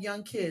have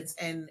young kids,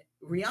 and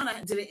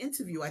Rihanna did an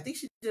interview, I think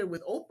she did it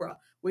with Oprah,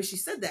 where she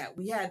said that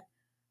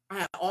I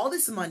have all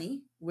this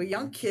money, we're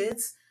young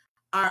kids,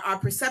 our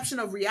perception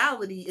of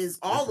reality is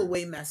all the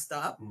way messed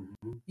up.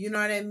 You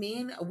know what I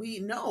mean? We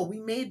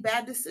made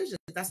bad decisions.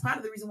 That's part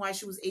of the reason why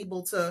she was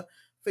able to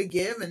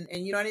forgive and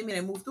you know what I mean,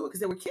 and move through it, because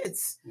they were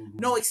kids.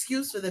 No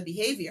excuse for the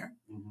behavior.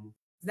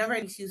 Never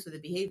an excuse for the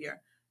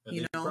behavior.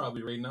 And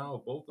probably right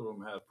now, both of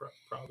them have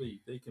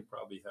they can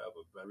probably have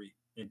a very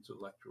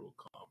intellectual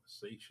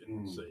conversation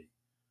and say,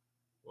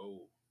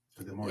 "Whoa,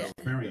 they're more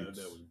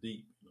experienced. That was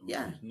deep.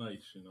 Yeah, it was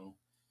nice, and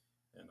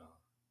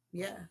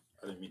yeah."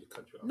 I didn't mean to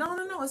cut you off.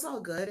 No, it's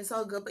all good. It's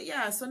all good. But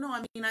yeah, so no,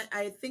 I mean,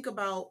 I think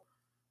about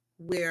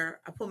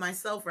where I put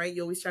myself, right?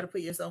 You always try to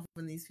put yourself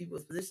in these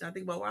people's position. I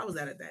think about where I was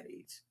at that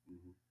age.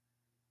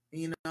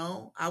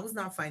 I was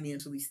not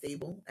financially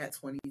stable at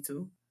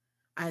 22.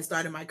 I had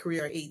started my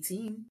career at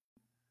 18,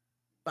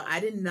 but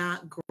I did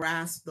not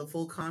grasp the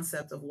full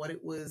concept of what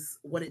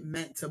it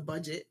meant to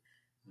budget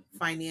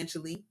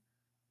financially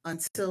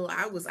until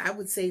I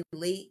would say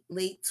late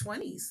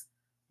 20s.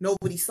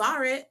 Nobody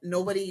saw it.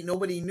 Nobody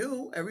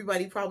knew.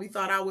 Everybody probably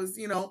thought I was,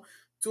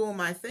 doing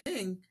my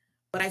thing,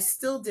 but I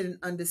still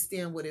didn't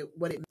understand what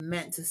it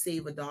meant to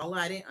save $1.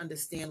 I didn't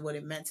understand what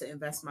it meant to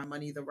invest my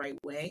money the right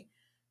way.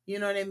 You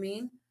know what I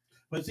mean?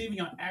 But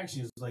saving on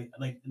actions, like,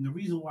 and the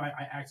reason why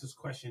I asked this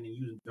question and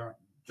using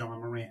John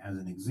Morant as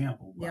an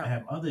example, but I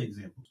have other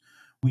examples.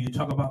 When you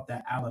talk about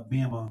that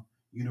Alabama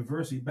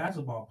University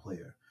basketball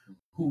player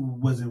who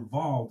was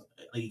involved,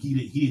 like he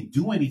didn't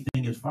do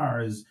anything as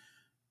far as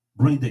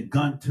bring the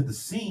gun to the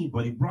scene,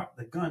 but he brought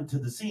the gun to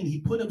the scene. He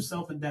put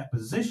himself in that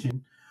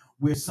position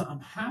where something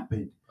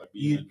happened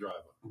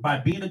by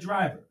being a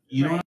driver.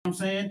 You know what I'm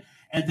saying?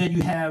 And then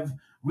you have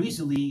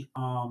recently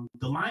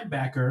the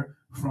linebacker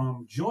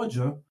from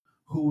Georgia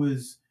who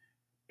was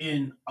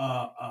in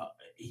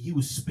he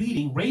was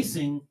speeding,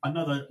 racing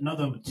another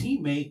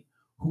teammate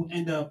who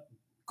ended up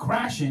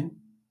crashing,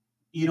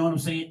 you know what I'm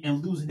saying,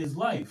 and losing his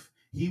life.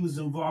 He was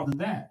involved in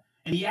that.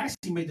 And he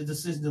actually made the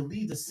decision to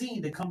leave the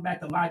scene, to come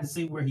back alive, to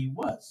say where he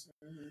was.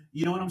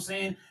 You know what I'm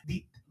saying?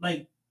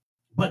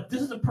 But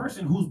this is a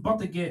person who's about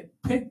to get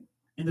picked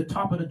in the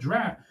top of the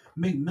draft,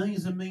 make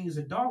millions and millions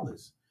of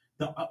dollars.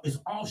 It's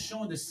all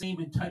showing the same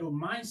entitled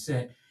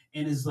mindset.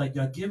 And it's like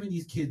you're giving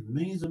these kids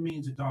millions and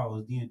millions of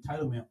dollars, the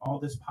entitlement, all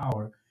this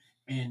power.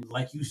 And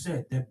like you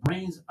said, their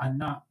brains are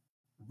not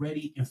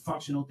ready and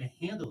functional to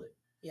handle it.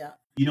 Yeah.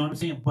 You know what I'm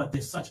saying? But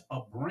there's such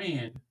a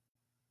brand.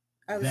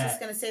 I was just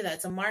going to say that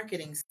it's a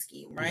marketing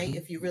scheme, right?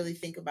 If you really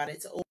think about it,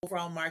 it's an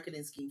overall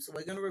marketing scheme. So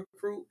we're going to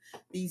recruit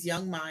these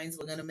young minds.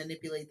 We're going to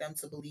manipulate them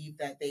to believe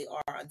that they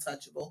are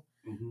untouchable,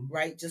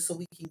 right? Just so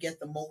we can get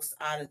the most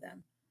out of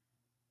them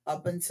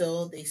up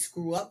until they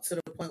screw up to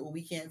the point where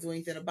we can't do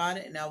anything about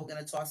it. And now we're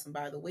going to toss them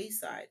by the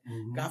wayside.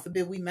 God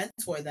forbid we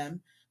mentor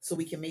them so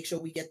we can make sure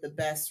we get the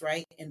best,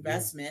 right,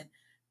 investment.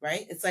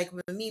 Right? It's like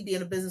with me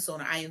being a business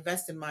owner, I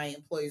invest in my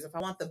employees. If I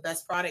want the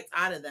best product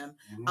out of them,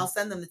 I'll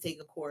send them to take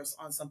a course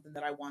on something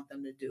that I want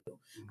them to do.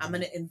 I'm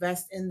going to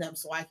invest in them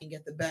so I can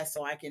get the best,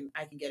 so I can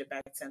get it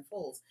back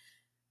tenfold.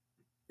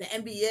 The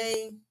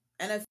NBA,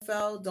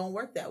 NFL don't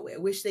work that way. I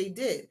wish they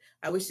did.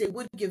 I wish they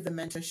would give the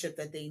mentorship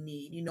that they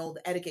need,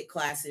 the etiquette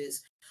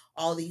classes,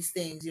 all these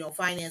things,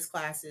 finance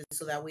classes,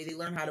 so that way they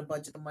learn how to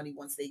budget the money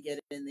once they get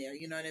it in there.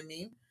 You know what I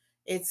mean?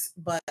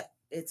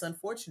 It's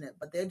unfortunate,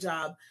 but their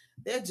job,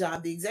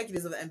 the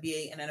executives of the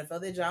NBA and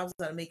NFL, their jobs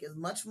are to make as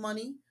much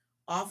money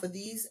off of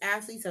these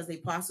athletes as they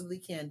possibly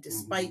can,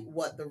 despite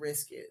what the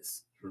risk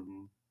is.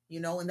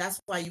 And that's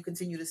why you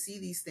continue to see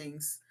these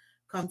things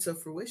come to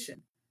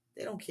fruition.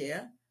 They don't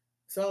care.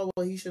 So,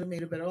 well, he should have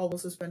made it better. Oh, we'll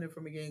suspend him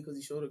from a game because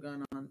he showed a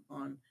gun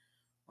on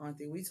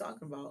thing. What are you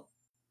talking about?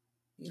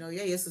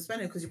 You're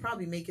suspended because you're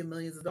probably making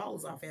millions of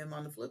dollars off him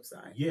on the flip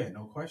side. Yeah,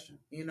 no question.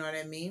 You know what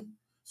I mean?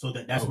 So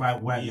that's why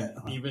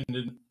even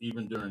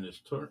during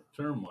this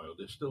turmoil,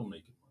 they're still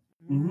making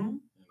money.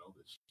 They're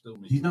Still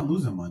making. He's not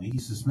losing money.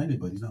 He's suspended,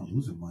 but he's not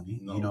losing money.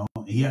 No. You know,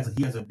 he has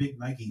a big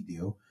Nike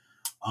deal,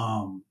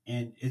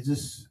 and it's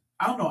just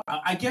I don't know.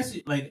 I guess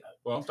it like.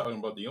 Well, I'm talking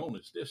about the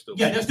owners. They're still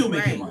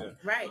making money,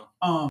 right?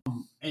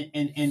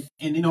 And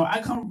you know,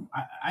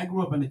 I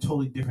grew up in a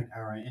totally different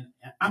era, and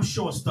I'm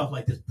sure stuff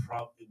like this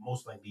probably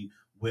most likely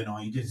went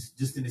on. You just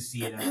didn't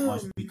see it as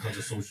much because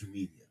of social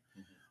media,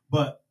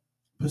 but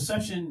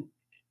perception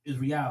is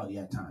reality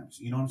at times.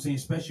 You know what I'm saying?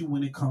 Especially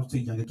when it comes to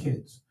younger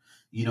kids.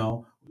 You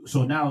know,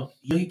 so now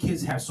younger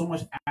kids have so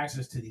much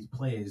access to these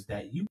players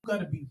that you got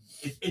to be.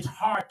 It's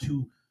hard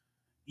to,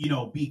 you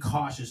know, be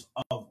cautious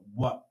of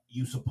what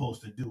you're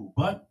supposed to do.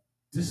 But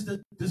this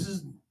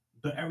is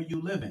the era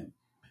you live in,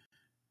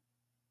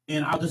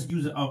 and I'll just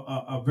use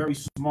a very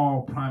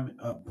small prime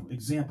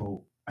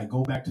example. I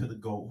go back to the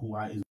GOAT,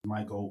 is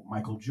my GOAT,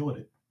 Michael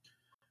Jordan.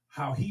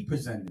 How he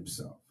presented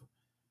himself.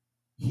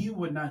 He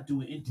would not do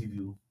an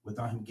interview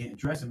without him getting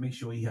dressed and make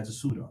sure he has a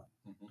suit on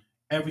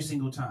every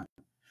single time.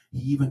 He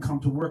even come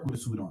to work with a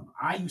suit on.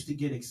 I used to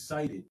get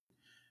excited,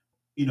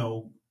 you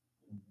know,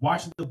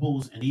 watching the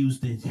Bulls, and he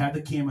used to have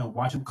the camera and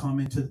watch him come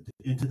into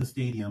the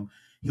stadium.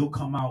 He'll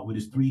come out with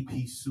his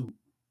 3-piece suit.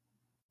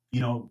 You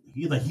know,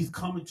 he's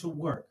coming to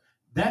work.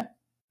 That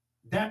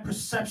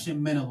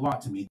perception meant a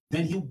lot to me.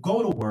 Then he'll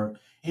go to work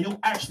and he'll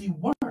actually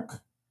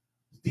work.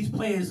 These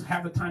players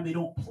have the time they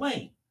don't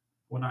play.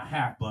 Well, not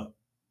half, but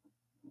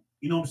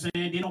you know what I'm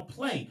saying? They don't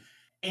play.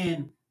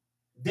 And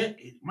that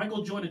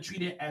Michael Jordan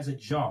treated it as a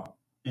job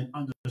and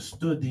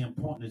understood the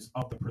importance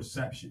of the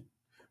perception.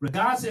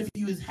 Regardless if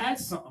he had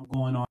something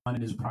going on in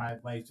his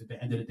private life, at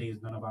the end of the day,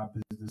 it's none of our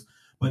business.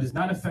 But it's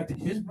not affecting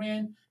his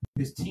brand,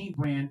 his team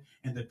brand,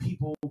 and the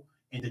people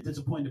and the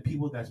disappointed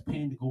people that's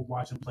paying to go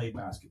watch him play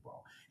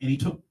basketball. And he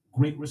took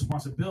great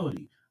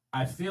responsibility.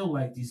 I feel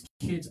like these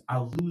kids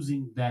are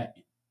losing that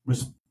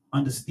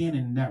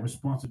understanding and that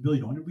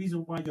responsibility. The only reason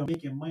why you're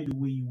making money the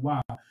way you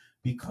are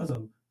because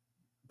of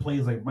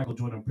players like Michael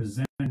Jordan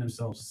presenting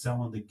themselves,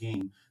 selling the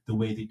game the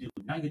way they do.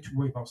 Now you get too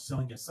worried about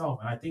selling yourself.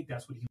 And I think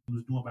that's what he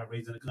was doing by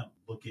raising the gun.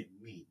 Look at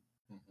me.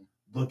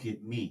 Look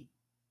at me.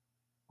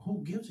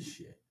 Who gives a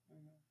shit?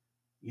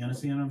 You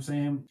understand what I'm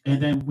saying?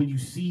 And then when you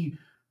see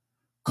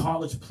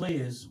college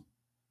players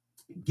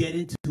get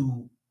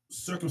into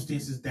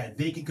circumstances that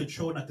they can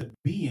control not to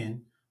be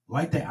in,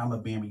 like the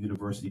Alabama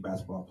University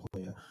basketball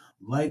player,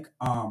 like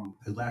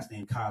his last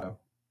name Carter,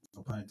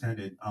 no pun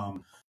intended,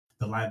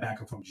 the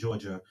linebacker from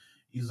Georgia.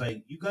 He's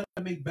like, you got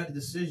to make better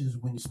decisions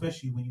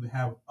especially when you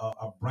have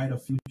a brighter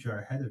future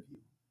ahead of you.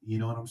 You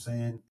know what I'm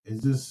saying?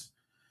 It's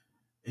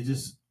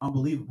just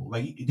unbelievable.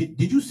 Like,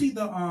 did you see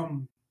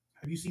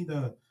have you seen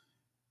the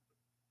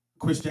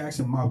Chris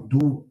Jackson,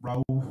 Abdul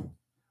Rauf?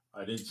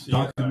 I didn't see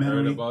it. I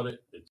heard about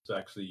it. It's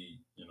actually,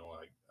 you know,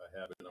 I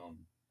have it on.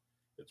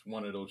 It's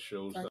one of those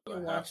shows that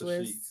I have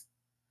to see.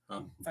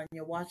 Huh? It's on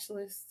your watch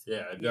list?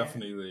 Yeah, it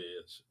definitely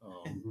is.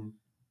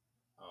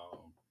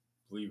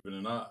 Believe it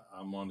or not,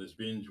 I'm on this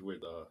binge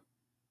with,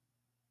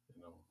 you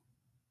know,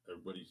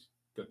 everybody's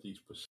got these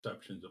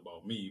perceptions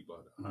about me,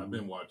 but I've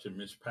been watching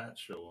Miss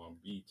Pat's show on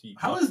BT.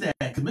 How is that?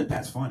 Because Miss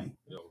Pat's funny.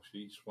 Yo,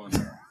 she's funny.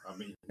 I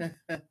mean,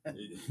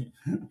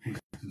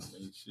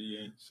 she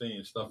ain't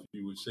saying stuff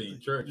you would say in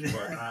church,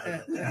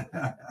 but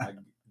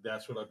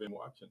that's what I've been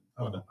watching.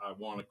 But I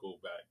want to go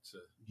back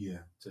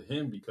to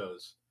him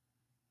because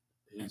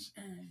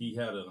he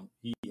has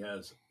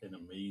an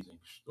amazing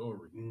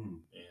story,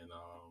 and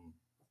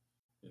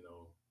you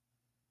know,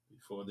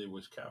 before there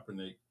was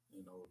Kaepernick,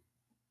 you know,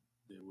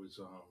 there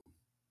was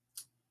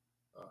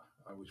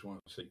I always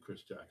want to say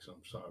Chris Jackson.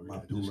 I'm sorry,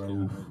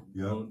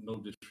 no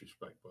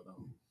disrespect, but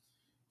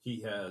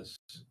he has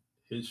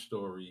his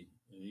story,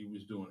 and he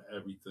was doing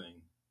everything,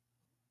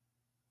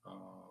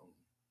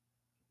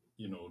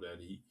 you know, that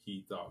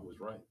he thought was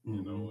right,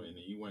 you know, and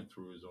he went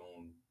through his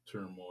own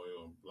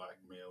turmoil and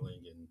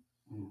blackmailing, and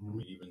I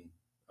mean, even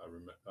I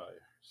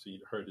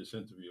heard this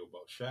interview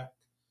about Shaq.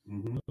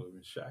 So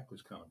Shaq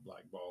was kind of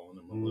blackballing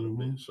him a little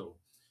bit. So,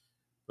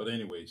 but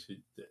anyways,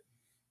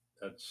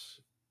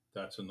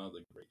 that's another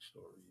great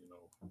story, you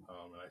know.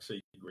 And I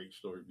say great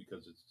story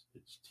because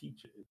it's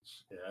teaching.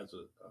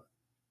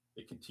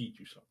 It can teach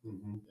you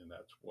something, and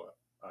that's what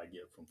I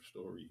get from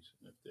stories.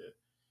 And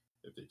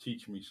if they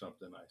teach me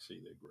something, I say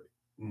they're great.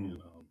 You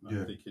know,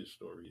 I think his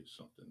story is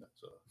something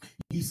that's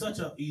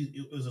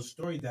it was a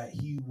story that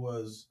he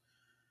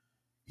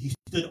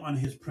stood on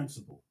his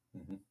principle.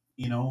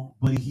 You know,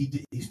 but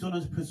he stood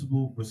on his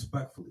principle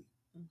respectfully.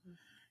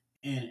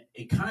 And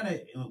it kind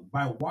of,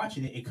 by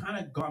watching it, it kind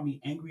of got me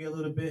angry a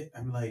little bit.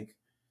 I'm like,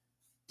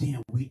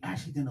 damn, we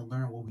actually didn't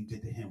learn what we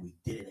did to him. We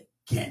did it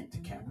again to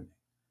Kaepernick.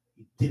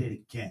 We did it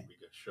again. We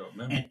got short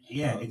memories.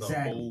 And,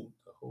 exactly.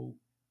 The whole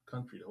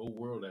country, the whole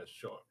world has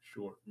short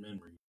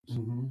memories.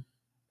 And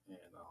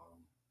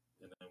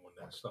then when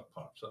that stuff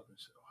pops up and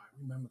say, oh, I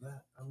remember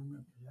that. I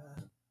remember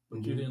that.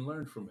 But you didn't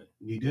learn from it.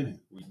 You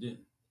didn't. We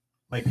didn't.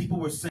 Like, people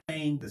were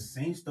saying the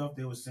same stuff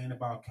they were saying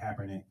about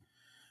Kaepernick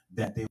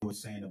that they were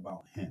saying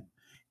about him.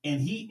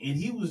 And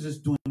he was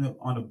just doing it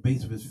on the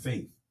base of his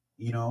faith,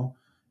 you know.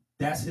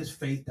 that's his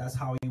faith. That's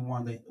how he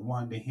wanted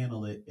to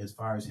handle it as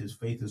far as his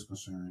faith is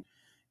concerned.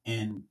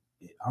 And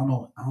I don't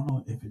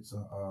know if it's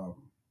not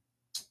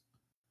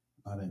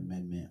an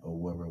amendment or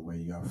whatever, where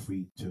you are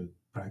free to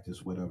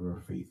practice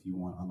whatever faith you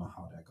want. I don't know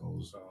how that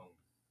goes.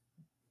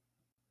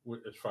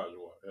 As far as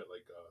what,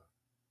 like,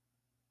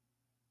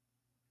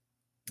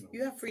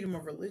 you have freedom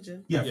of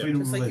religion. Yeah, freedom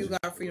just of religion. Like you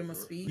got freedom of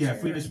speech. Yeah,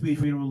 freedom of speech,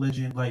 freedom of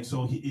religion. Like,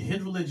 so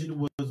his religion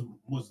was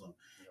Muslim,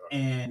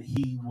 and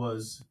he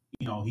was,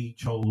 he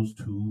chose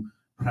to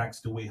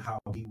practice the way how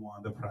he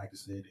wanted to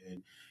practice it,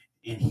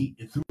 and he,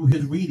 through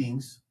his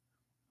readings,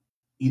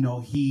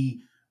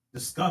 he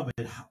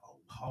discovered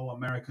how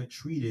America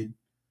treated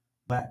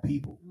Black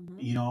people,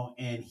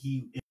 and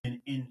he,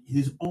 in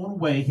his own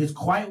way, his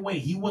quiet way,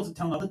 he wasn't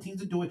telling other teams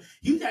to do it.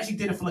 He actually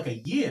did it for like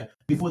a year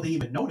before they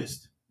even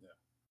noticed.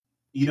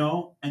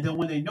 And then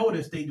when they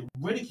noticed, they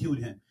ridiculed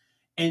him.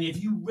 And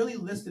if you really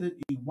listen to it,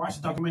 you watch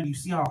the documentary, you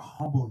see how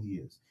humble he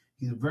is.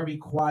 He's very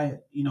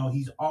quiet.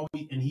 He's always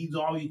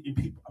in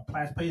people,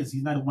 past players.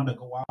 He's not the one to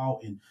go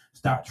out and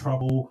start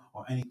trouble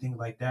or anything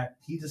like that.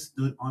 He just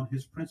stood on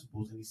his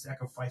principles, and he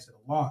sacrificed it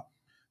a lot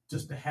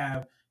just to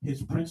have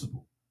his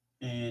principle.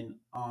 And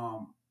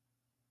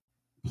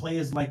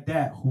players like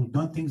that who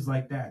done things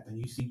like that, then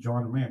you see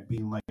John Morant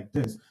being like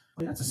this.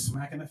 But that's a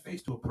smack in the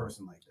face to a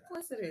person like that. Of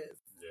course it is.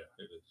 Yeah,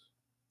 it is.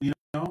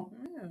 Yeah.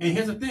 And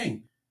here's the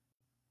thing.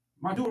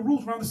 My dude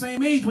Rules around the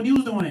same age when he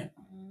was doing it.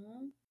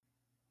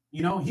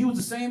 He was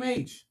the same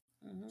age.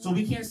 So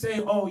we can't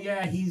say, oh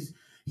yeah, he's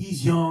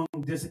young.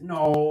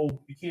 No,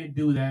 you can't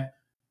do that.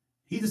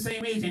 He's the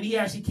same age, and he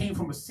actually came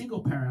from a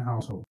single parent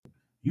household.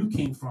 You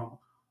came from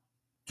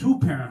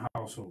 2-parent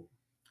household.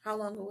 How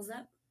long ago was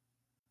that?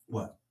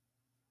 What?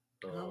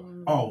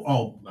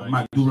 My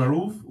my dude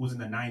Raouf was in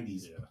the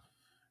 90s. Yeah.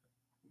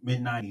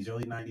 Mid-90s,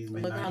 early 90s,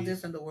 mid-90s. Look how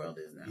different the world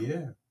is now.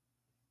 Yeah.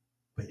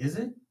 But is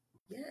it?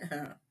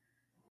 Yeah.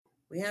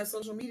 We had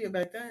social media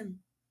back then.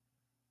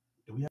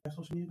 Did we have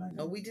social media back then?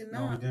 No, we did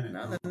not. No, we didn't.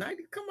 No, the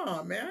 90s. Come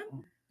on, man.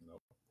 No.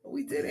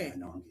 We didn't.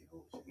 No, I'm getting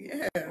old.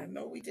 Yeah,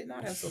 no, we did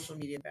not have social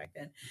media back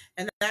then.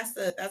 And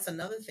that's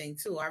another thing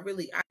too. I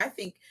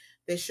think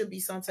there should be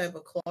some type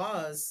of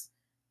clause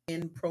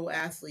in pro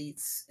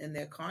athletes in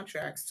their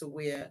contracts to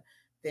where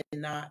they're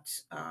not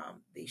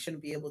they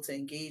shouldn't be able to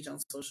engage on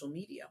social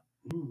media.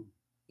 And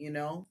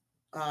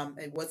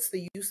what's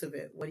the use of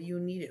it? What do you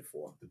need it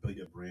for? To build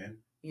your brand.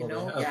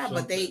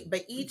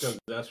 But each, because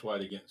that's why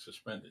they're getting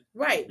suspended,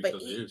 right?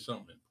 Because there is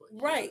something in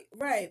place,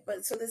 right.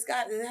 But so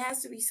there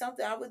has to be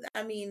something.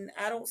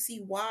 I don't see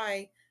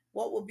why.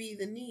 What would be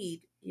the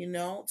need?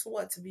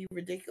 To be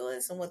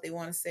ridiculous and what they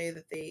want to say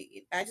that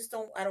they. I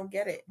don't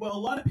get it. Well, a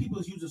lot of people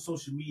is using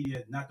social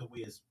media not the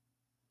way it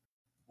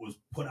was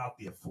put out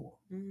there for.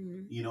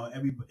 We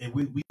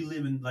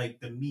live in like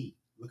the me.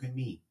 Look at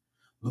me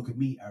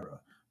era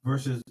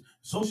versus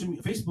social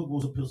media. Facebook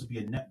was supposed to be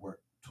a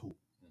network tool.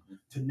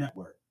 To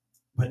network,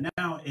 but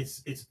now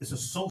it's a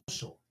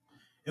social.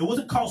 It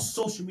wasn't called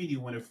social media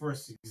when it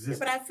first existed.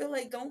 But I feel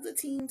like, don't the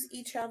teams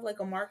each have like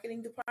a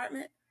marketing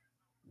department?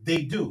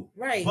 They do,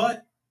 right?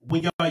 But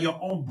when you're your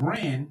own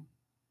brand,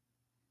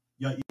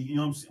 when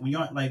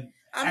you're like,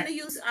 I'm gonna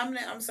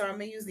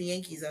use the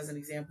Yankees as an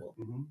example,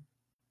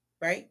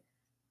 right?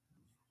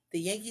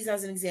 The Yankees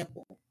as an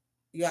example.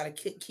 You gotta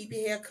keep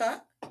your hair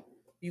cut.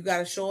 You got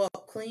to show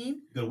up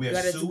clean. You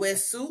got to wear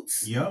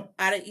suits. Yep.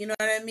 You know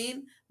what I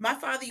mean? My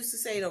father used to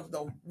say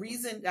the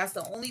reason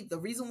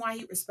why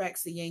he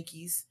respects the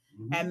Yankees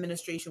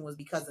administration was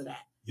because of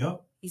that.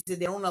 Yep. He said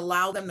they don't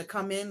allow them to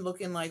come in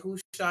looking like who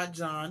shot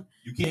John.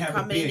 You can't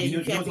have a beard.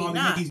 You can't be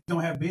not. Yankees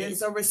don't have beards.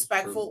 It's a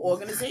respectful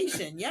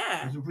organization.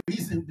 Yeah. There's a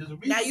reason.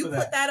 Now you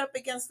put that up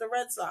against the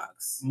Red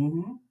Sox.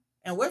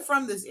 And we're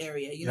from this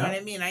area. You know what I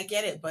mean? I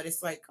get it, but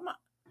it's like, come on.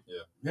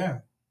 Yeah.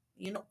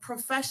 Yeah.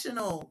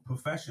 Professional.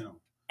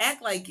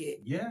 Act like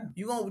it. Yeah.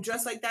 You gonna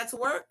dress like that to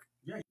work?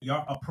 Yeah,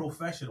 you're a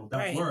professional.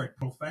 That word,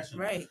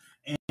 professional. Right.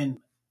 And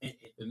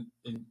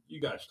you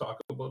guys talk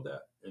about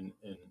that, and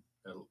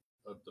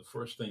the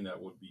first thing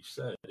that would be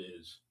said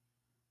is,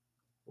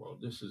 well,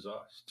 this is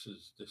us.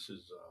 This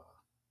is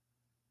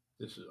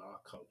our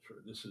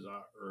culture. This is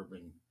our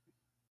urban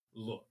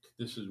look.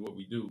 This is what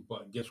we do.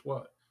 But guess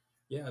what?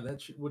 Yeah,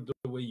 that's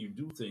the way you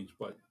do things.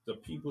 But the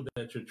people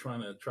that you're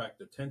trying to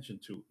attract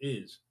attention to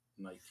is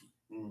Nike.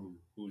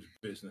 Who's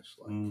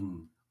business-like,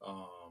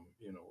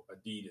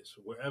 Adidas,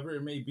 wherever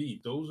it may be.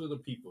 Those are the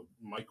people,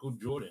 Michael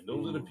Jordan,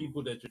 those are the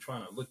people that you're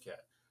trying to look at.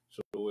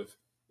 So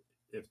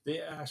if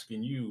they're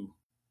asking you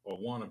or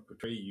want to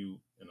portray you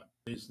in a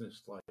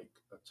business-like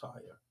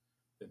attire,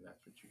 then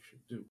that's what you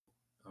should do.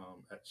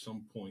 At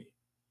some point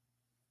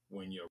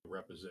when you're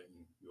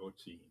representing your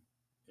team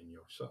and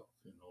yourself,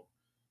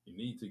 you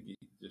need to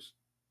just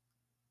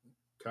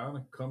kind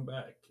of come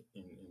back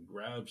and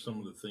grab some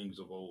of the things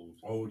of old.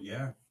 Oh,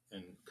 yeah.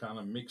 And kind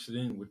of mix it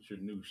in with your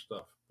new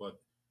stuff. But,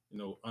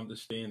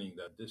 understanding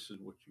that this is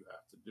what you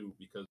have to do,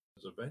 because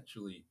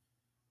eventually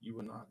you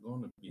are not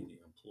going to be the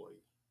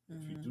employee.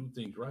 If you do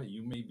things right,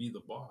 you may be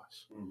the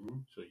boss.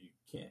 So you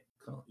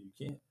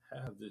can't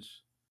have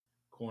this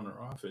corner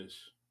office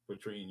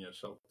portraying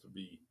yourself to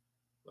be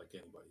like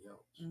anybody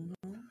else.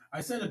 Mm-hmm.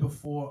 I said it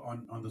before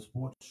on the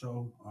sports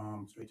show,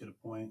 straight to the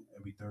point,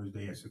 every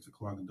Thursday at 6:00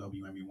 on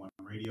WME1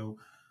 Radio.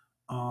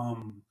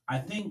 I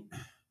think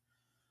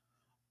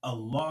a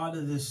lot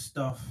of this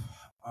stuff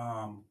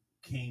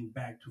came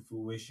back to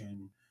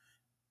fruition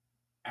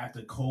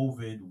after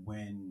COVID,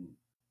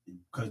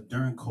 because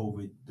during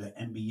COVID the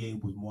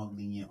NBA was more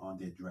lenient on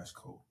their dress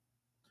code.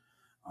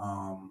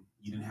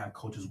 You didn't have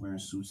coaches wearing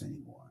suits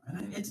anymore,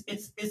 and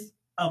it's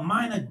a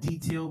minor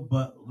detail,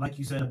 but like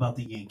you said about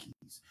the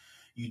Yankees,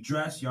 you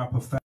dress, you're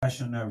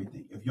professional and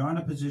everything. If you're in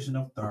a position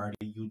of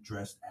authority, you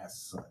dress as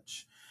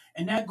such,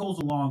 and that goes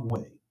a long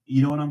way.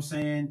 You know what I'm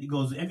saying? It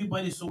goes,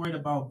 everybody's so worried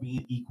about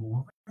being equal.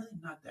 We're really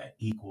not that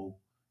equal.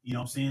 You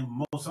know what I'm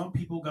saying? Some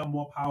people got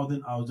more power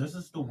than others. That's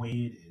just the way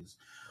it is.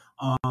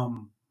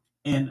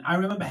 And I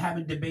remember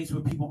having debates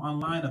with people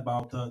online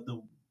about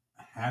the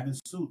having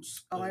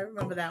suits. Oh, I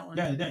remember that one.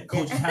 Yeah, that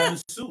coaches having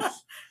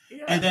suits.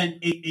 Yeah. And then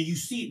you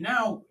see it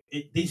now.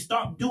 They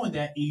stop doing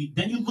that.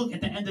 Then you look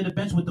at the end of the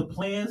bench with the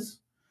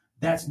players.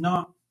 That's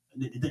not.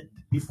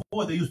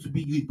 Before there used to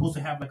be, you supposed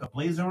to have like a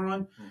blazer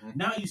on. Mm-hmm.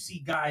 Now you see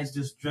guys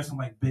just dressing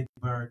like Big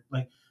Bird,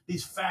 like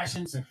these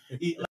fashions,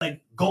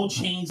 like gold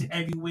chains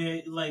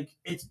everywhere. Like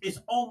it's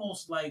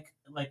almost like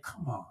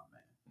come on,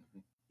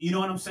 man. You know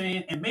what I'm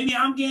saying? And maybe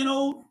I'm getting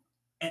old,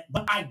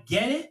 but I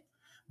get it.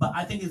 But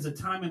I think there's a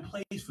time and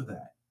place for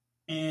that.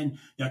 And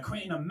you're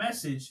creating a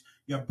message.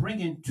 You're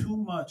bringing too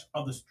much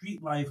of the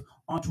street life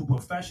onto a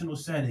professional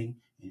setting.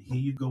 And here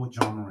you go with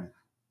John Moran.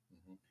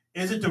 Mm-hmm.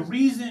 Is it the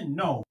reason?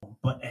 No,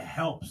 but it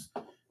helps.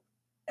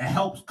 It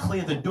helps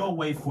clear the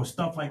doorway for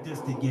stuff like this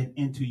to get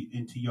into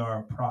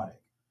your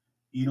product.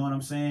 You know what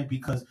I'm saying?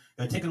 Because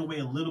you're taking away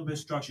a little bit of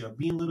structure, you're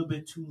being a little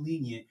bit too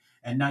lenient,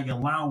 and now you're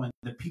allowing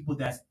the people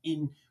that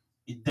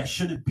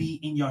shouldn't be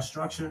in your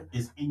structure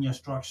is in your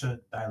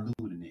structure,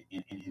 diluting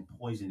it and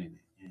poisoning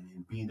it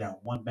and being that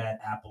one bad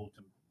apple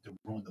to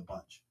ruin the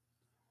bunch.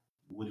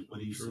 What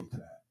do you say to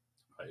that?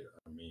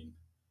 I mean,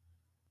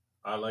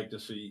 I like to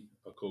see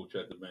a coach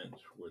at the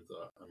bench with,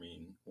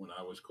 when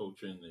I was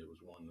coaching, there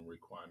was one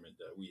requirement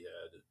that we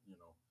had,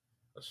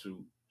 a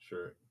suit,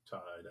 shirt,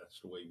 tie.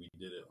 That's the way we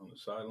did it on the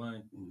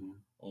sideline, mm-hmm.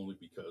 Only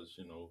because,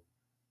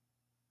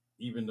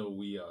 even though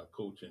we are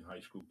coaching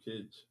high school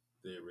kids,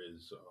 there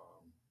is,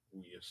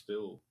 we are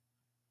still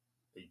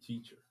a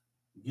teacher.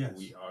 Yes.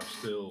 We are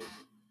still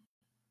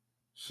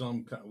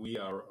we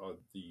are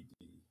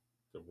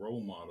the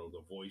role model,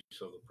 the voice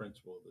of the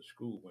principal of the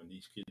school when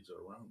these kids are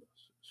around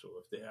us. So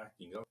if they're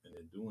acting up and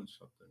they're doing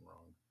something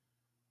wrong,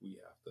 we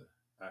have to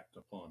act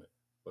upon it.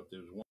 But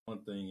there's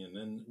one thing, and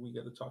then we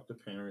got to talk to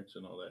parents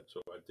and all that.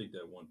 So I think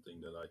that one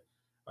thing that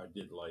I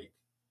did like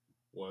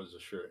was a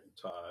shirt and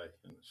tie,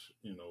 and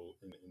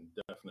and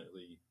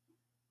definitely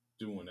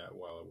doing that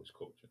while I was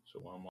coaching.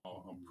 So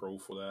I'm pro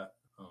for that.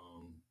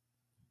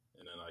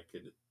 And then I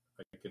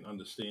can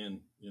understand,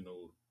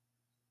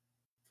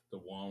 the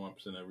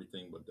warm-ups and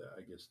everything, but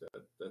I guess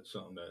that's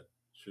something that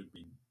should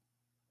be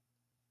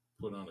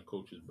put on the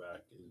coach's back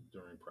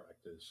during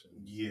practice.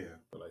 And, yeah.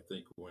 But I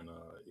think when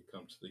it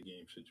comes to the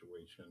game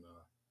situation,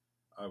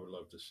 I would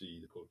love to see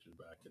the coach's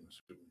back in a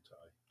suit and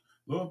tie.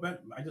 Laura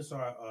I just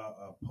saw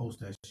a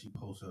post that she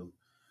posted.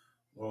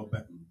 Laura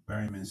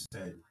Berryman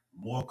said,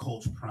 "More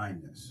coach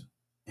primeness,"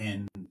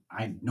 and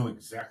I know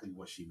exactly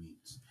what she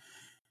means.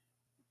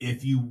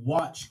 If you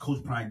watch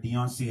Coach Prime,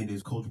 Deion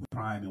Sanders, Coach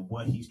Prime, and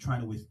what he's trying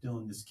to instill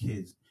in his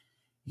kids,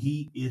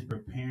 he is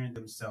preparing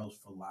themselves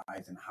for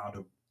life and how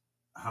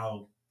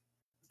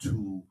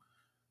to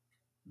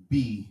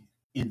be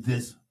in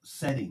this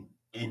setting,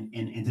 and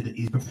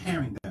he's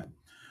preparing them.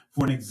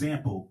 For an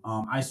example,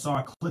 I saw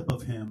a clip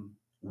of him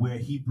where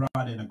he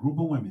brought in a group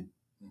of women.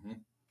 Mm-hmm.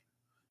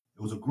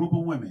 It was a group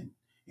of women.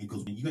 He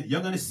goes,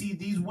 "You're going to see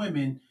these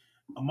women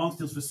amongst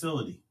this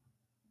facility."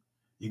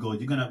 He goes,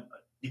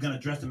 You're gonna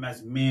dress them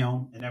as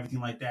male and everything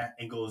like that."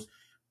 And goes,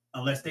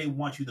 "Unless they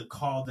want you to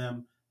call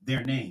them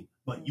their name,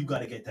 but you got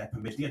to get that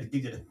permission. You got to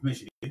give that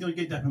permission. If you don't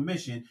get that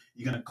permission,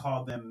 you're gonna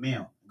call them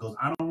male." He goes,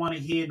 "I don't want to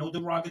hear no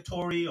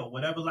derogatory or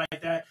whatever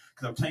like that,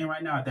 because I'm telling you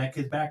right now, if that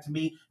kid's back to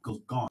me, it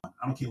goes gone.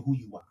 I don't care who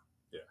you are."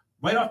 Yeah.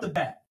 Right off the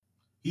bat,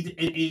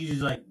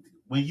 he's like,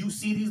 "When you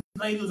see these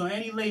ladies or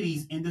any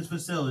ladies in this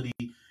facility,"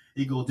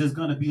 he goes, "there's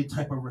gonna be a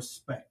type of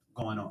respect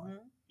going on."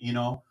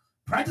 Mm-hmm.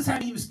 Practice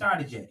hadn't even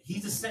started yet.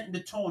 He's just setting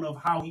the tone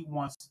of how he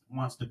wants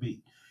to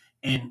be,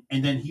 and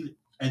then he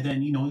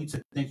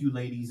said, "Thank you,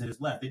 ladies," and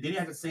just left. They didn't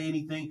have to say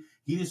anything.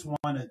 He just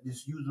wanted to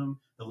just use them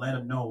to let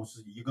them know,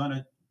 so you're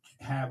gonna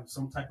have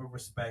some type of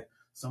respect,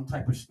 some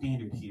type of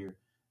standard here.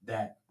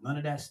 That none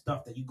of that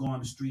stuff that you go on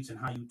the streets and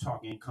how you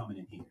talk ain't coming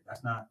in here.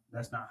 That's not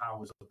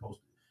how it's supposed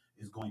to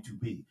is going to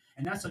be.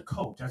 And that's a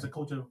coach. That's a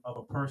coach of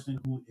a person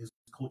who is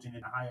coaching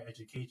in higher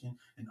education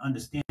and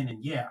understanding.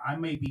 Yeah, I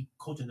may be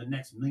coaching the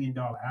next $1 million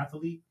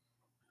athlete,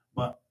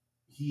 but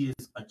he's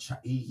a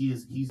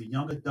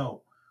young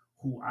adult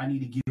who I need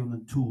to give him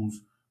the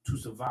tools to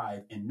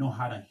survive and know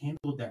how to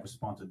handle that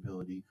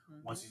responsibility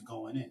once he's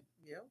going in.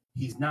 Yep.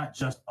 He's not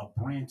just a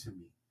brand to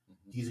me.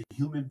 Mm-hmm. He's a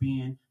human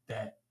being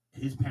that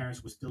his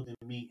parents were still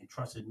in me and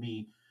trusted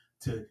me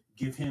to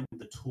give him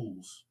the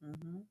tools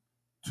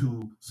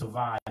to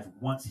survive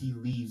once he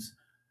leaves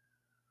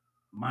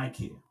my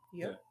care.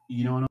 Yep.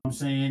 You know what I'm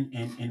saying?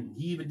 And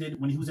he even did,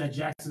 when he was at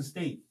Jackson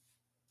State,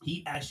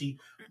 he actually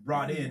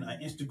brought in an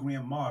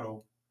Instagram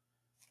model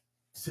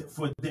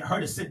for her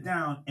to sit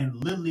down and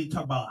literally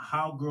talk about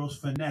how girls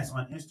finesse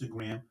on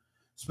Instagram,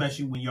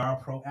 especially when you're a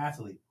pro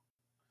athlete,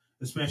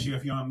 especially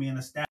if you're a man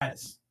of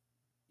status.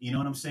 You know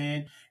what I'm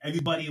saying?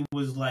 Everybody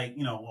was like,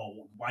 you know,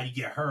 well, why you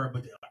get her?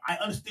 But I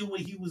understood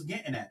what he was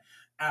getting at.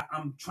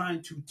 I'm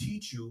trying to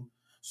teach you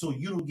so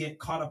you don't get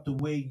caught up the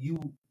way you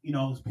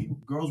know,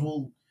 girls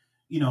will,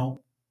 you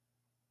know,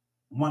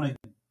 want to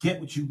get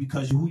with you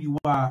because of who you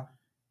are,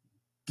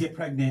 get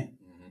pregnant.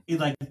 It's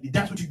like,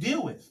 that's what you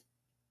deal with.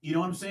 You know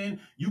what I'm saying?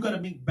 You got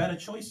to make better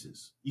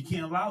choices. You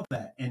can't allow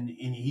that. And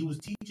he was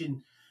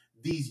teaching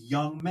these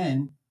young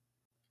men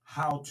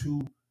how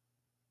to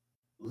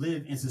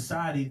live in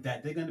society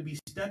that they're going to be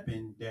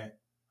stepping, that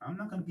I'm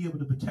not going to be able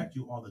to protect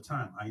you all the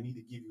time. I need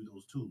to give you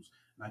those tools.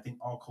 And I think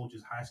all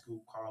coaches, high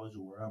school, college,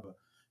 or wherever,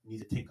 need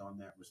to take on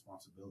that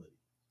responsibility.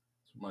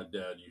 So my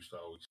dad used to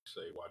always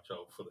say, watch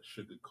out for the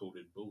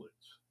sugar-coated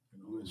bullets. You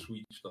know, the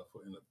sweet stuff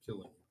will end up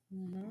killing you.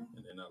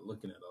 And they're not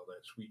looking at all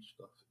that sweet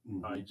stuff.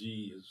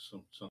 IG is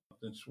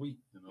something sweet,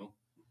 you know.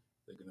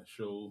 They're going to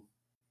show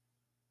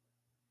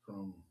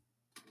from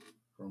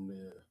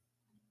their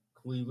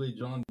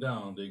cleavage on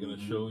down, they're going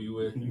to show you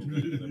it,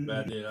 and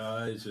bat their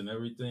eyes and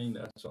everything.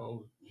 That's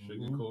all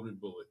sugar-coated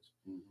bullets.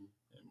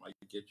 It might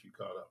get you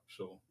caught up.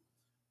 So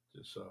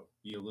just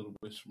be a little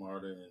bit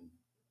smarter. And,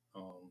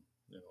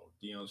 you know,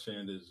 Deion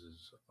Sanders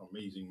is an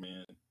amazing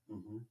man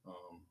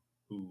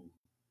who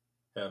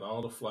had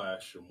all the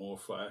flash, or more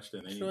flash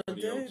than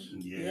anybody else.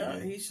 Yeah,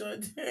 he sure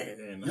did.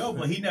 And,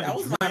 but he never. That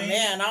was my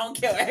man. I don't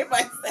care what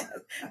everybody says.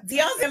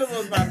 Deion Sanders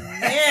was my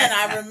man.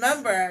 I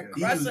remember.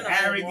 He was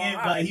arrogant,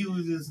 but he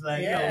was just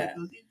like,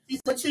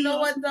 But you know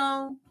what,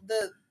 though?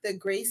 The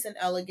grace and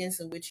elegance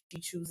in which he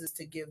chooses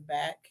to give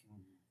back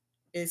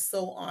is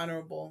so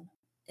honorable,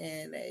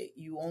 and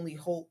you only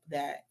hope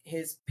that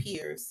his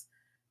peers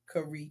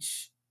could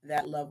reach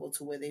that level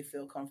to where they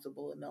feel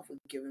comfortable enough with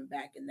giving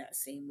back in that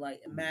same light.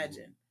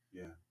 Imagine.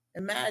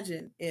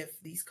 Imagine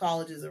if these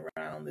colleges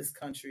around this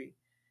country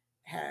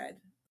had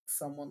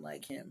someone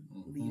like him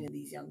leading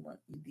these young men.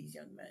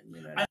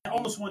 You know, I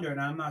almost wonder, and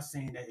I'm not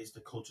saying that it's the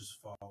coach's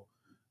fault,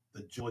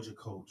 the Georgia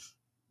coach.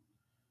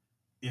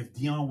 If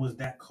Deion was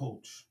that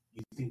coach,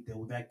 you think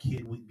that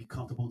kid would be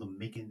comfortable to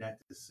making that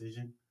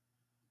decision?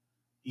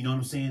 You know what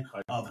I'm saying?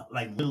 Of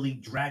like literally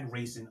drag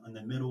racing in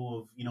the middle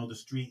of, you know, the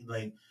street.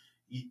 Like,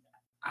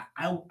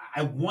 I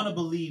want to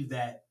believe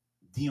that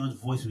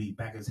Deion's voice would be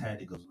back in his head.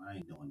 He goes, I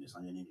ain't doing this.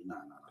 No.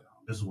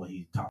 This is what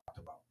he talked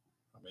about.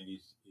 I mean, he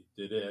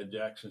did it at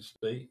Jackson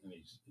State, and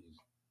he's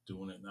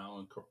doing it now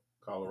in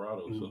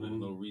Colorado. So there's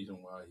no reason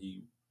why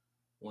he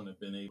wouldn't have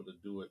been able to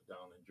do it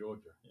down in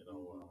Georgia. You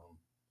know,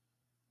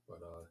 but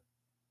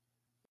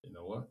you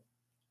know what?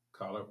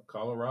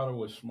 Colorado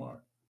was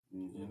smart.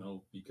 You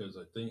know, because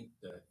I think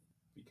that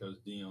because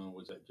Deion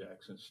was at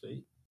Jackson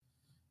State,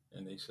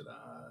 and they said,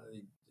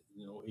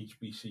 you know,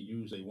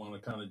 HBCUs, they want to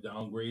kind of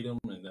downgrade them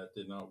and that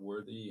they're not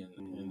worthy.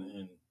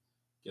 And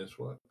guess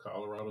what?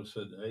 Colorado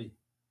said, hey,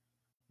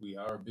 we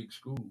are a big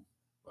school,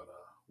 but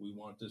we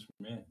want this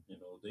man. You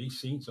know, they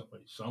seen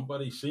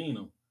somebody seen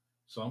him,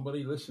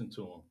 somebody listened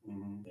to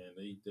him, and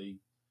they,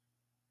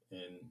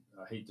 and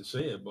I hate to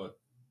say it, but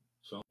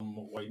some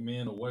white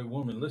man or white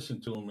woman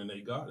listened to him and they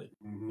got it,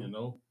 you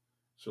know?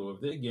 So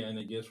if they're getting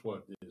it, guess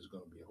what? There's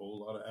going to be a whole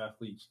lot of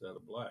athletes that are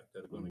black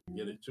that are going to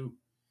get it too.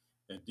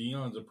 And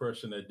Deion's a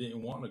person that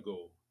didn't want to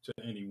go to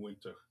any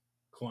winter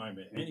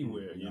climate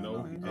anywhere, you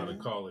know, out of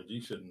college. He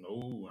said,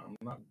 no, I'm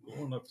not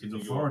going up to New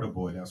York. He's a Florida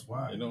boy, that's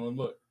why. You know, and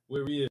look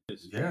where he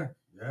is. Yeah.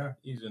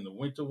 He's in the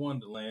winter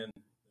wonderland,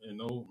 you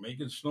know,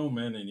 making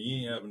snowmen, and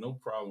he ain't having no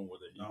problem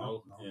with it, you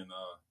know. And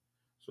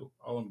so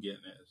all I'm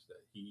getting at is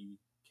that he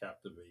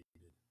captivated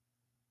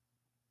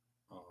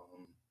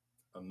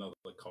another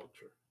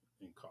culture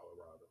in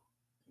Colorado,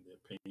 and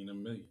they're paying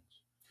him millions.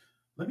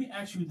 Let me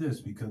ask you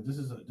this, because this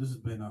has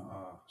been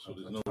so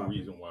there's no topic.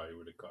 Reason why he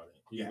would have caught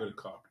it. He would have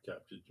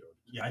captured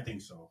Georgia. Yeah, I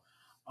think so.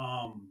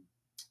 I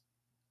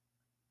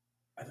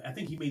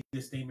think he made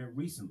this statement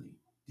recently.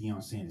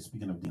 Deion Sanders.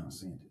 Speaking of Deion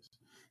Sanders,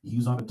 he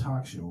was on a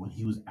talk show and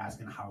he was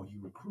asking how he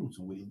recruits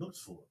and what he looks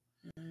for.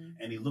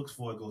 And he looks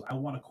for, goes, I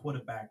want a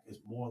quarterback is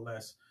more or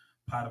less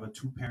part of a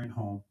 2-parent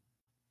home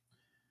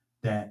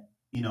that,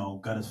 you know,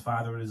 got his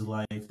father in his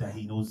life, that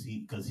he knows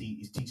because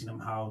he's teaching him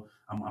how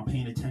I'm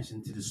paying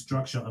attention to the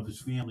structure of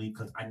his family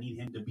because I need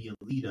him to be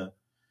a leader.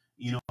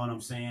 You know what I'm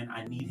saying?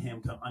 I need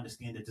him to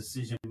understand the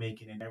decision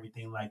making and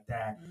everything like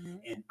that.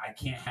 And I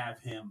can't have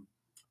him.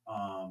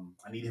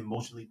 I need him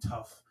emotionally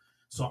tough.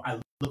 So I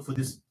look for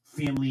this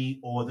family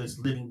or this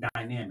living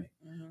dynamic.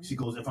 She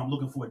goes, if I'm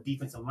looking for a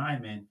defensive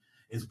lineman,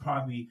 it's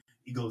probably,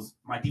 he goes,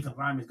 my defensive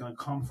lineman is going to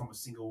come from a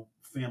single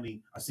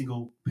family, a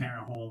single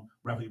parent home,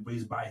 roughly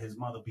raised by his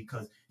mother,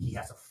 because he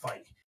has to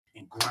fight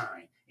and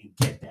grind and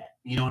get that.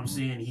 You know what I'm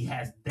saying? He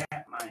has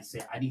that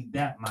mindset. I need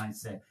that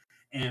mindset.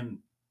 And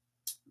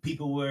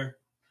people were,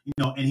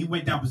 and he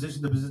went down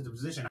position to position to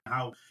position.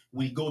 How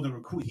when he goes to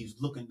recruit, he's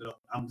looking to.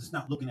 I'm just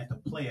not looking at the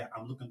player.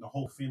 I'm looking at the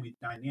whole family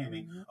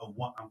dynamic of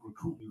what I'm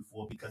recruiting you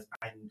for, because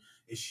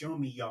it's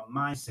showing me your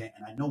mindset,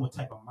 and I know what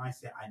type of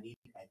mindset I need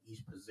at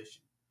each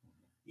position.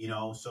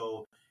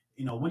 So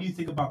what do you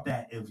think about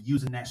that? If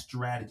using that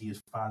strategy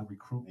as far as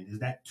recruitment, is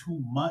that too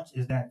much?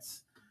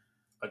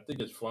 I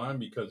think it's fine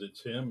because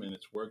it's him and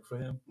it's worked for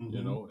him.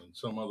 And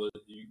some other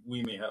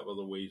we may have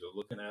other ways of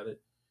looking at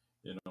it.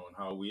 And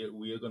how we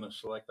are going to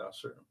select our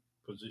certain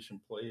position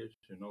players.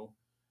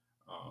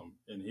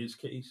 In his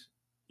case,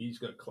 he's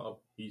got clout.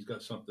 He's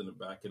got something to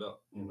back it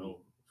up.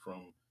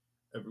 From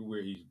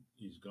everywhere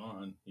he's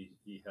gone,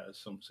 he has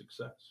some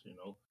success.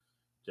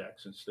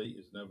 Jackson State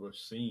has never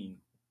seen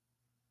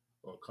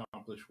or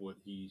accomplished what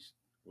he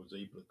was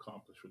able to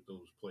accomplish with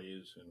those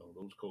players,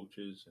 those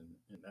coaches, and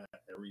in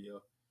that area,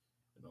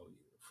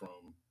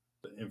 from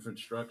the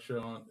infrastructure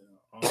on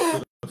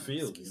to the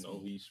field.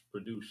 He's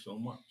produced so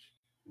much.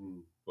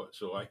 But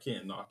so I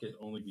can't knock it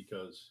only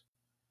because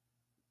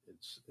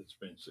it's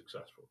been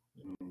successful,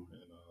 and you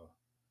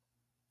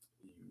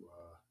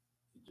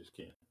just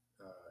can't.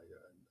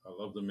 I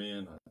love the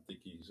man. I think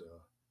he's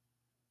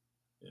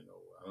I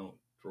don't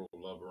throw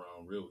love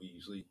around real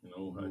easily.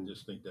 I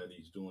just think that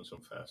he's doing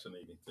some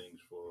fascinating things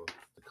for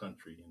the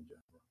country in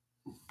general.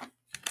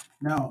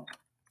 Now,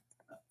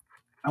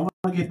 I want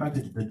to get back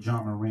to the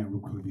Ja Morant real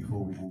quick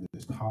before we end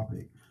this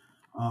topic.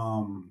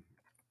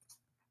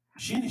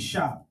 Shannon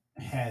Sharpe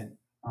had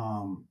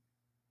an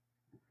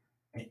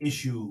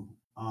issue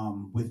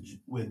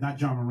with not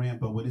Ja Morant,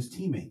 but with his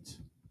teammates,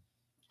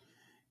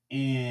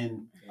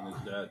 and his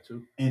dad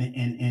too,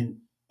 and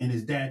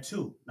his dad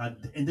too. Now,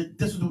 and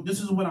this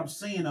is what I'm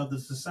saying of the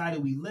society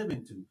we live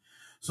into.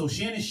 So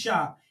Shannon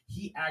Sharpe,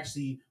 he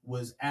actually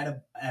was at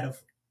a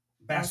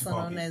basketball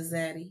also known game. as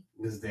Zaddy.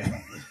 His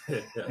dad.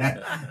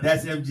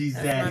 That's MG's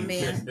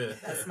daddy.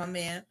 That's my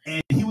man.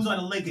 And he was on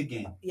a Laker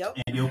game. Yep.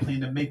 And they were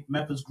playing the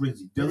Memphis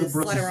Grizzlies. With his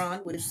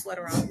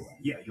sweater on.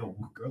 Yeah,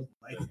 girls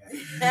like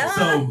that.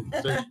 So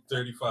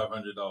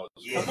 $3,500.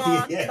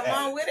 Yeah. Come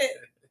on with it.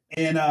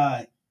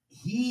 And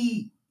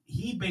he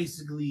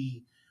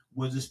basically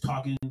was just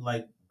talking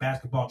like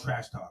basketball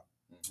trash talk.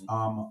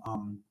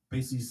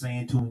 Basically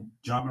saying to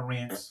Ja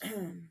Morant's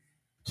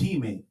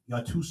teammate,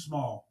 "You're too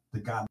small." The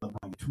guy LeBron,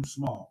 "You're too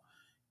small,"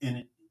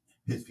 and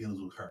his feelings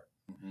was hurt.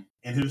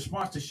 And his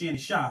response to Shannon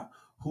Sharpe,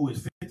 who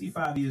is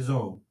 55 years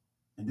old,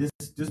 and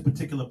this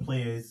particular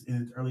player is in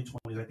his early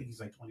 20s. I think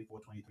he's like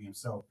 24, 23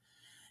 himself,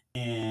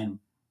 and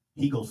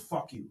he goes,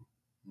 "Fuck you."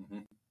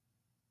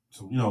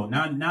 So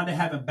now they're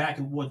having back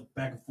and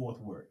forth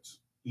words.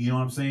 You know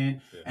what I'm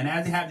saying? Yeah. And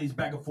as they have these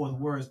back and forth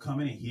words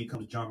coming in, here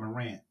comes Ja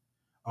Morant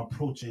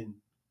approaching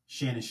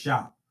Shannon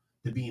Sharpe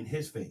to be in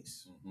his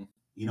face.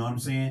 You know what I'm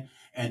saying?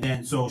 And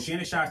then so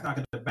Shannon Sharpe's not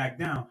going to back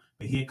down,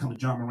 but here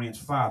comes Ja Morant's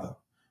father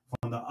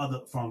from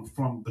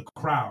the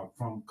crowd,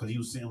 because he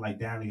was sitting like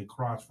directly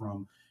across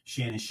from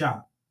Shannon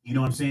Sharpe. You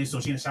know what I'm saying? So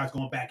Shannon Sharpe's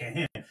going back at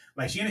him.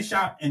 Like Shannon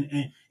Sharpe,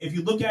 and if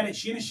you look at it,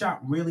 Shannon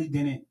Sharpe really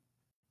didn't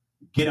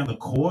get on the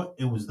court.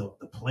 It was the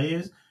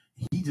players.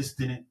 He just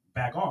didn't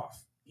back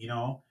off,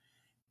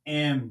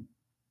 and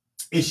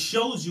it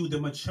shows you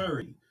the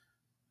maturity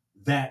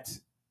that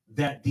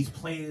these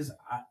players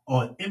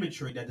or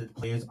immaturity that the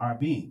players are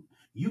being.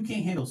 You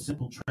can't handle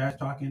simple trash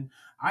talking.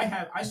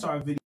 I saw a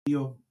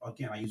video,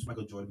 again, I use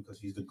Michael Jordan because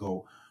he's the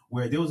GOAT,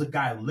 where there was a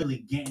guy literally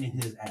getting in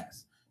his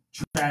ass,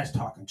 trash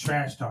talking.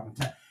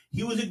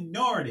 He was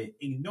ignored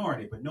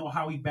it, but know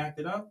how he backed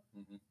it up?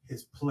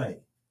 His play.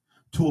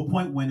 To a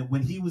point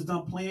when he was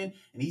done playing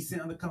and he's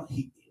sitting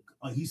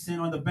on he's sitting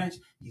on the bench,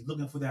 he's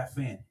looking for that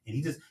fan. And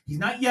he's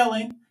not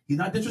yelling, he's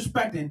not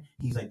disrespecting,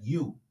 he's like,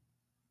 "You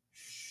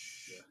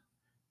shh.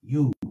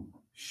 You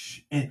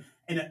shh." And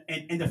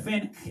the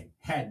fan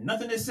had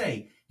nothing to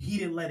say. He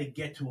didn't let it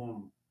get to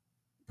him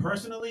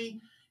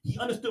personally. He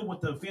understood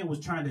what the fan was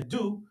trying to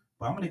do,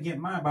 but I'm gonna get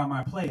mine by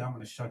my play, I'm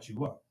gonna shut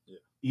you up. Yeah.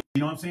 You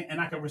know what I'm saying?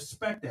 And I can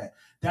respect that.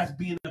 That's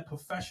being a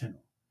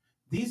professional.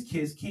 These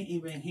kids can't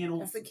even handle.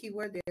 That's the key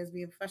word there, is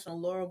being professional.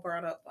 Laurel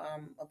brought up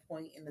a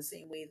point in the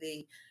same way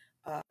they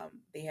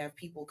have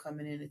people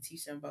coming in and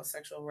teach them about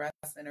sexual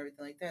harassment and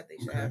everything like that. They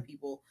should have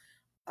people,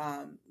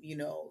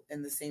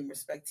 in the same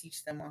respect,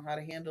 teach them on how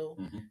to handle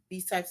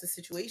these types of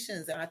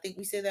situations. And I think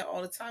we say that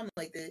all the time.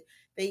 Like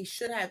they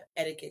should have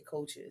etiquette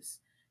coaches.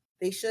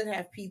 They should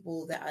have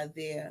people that are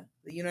there.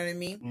 You know what I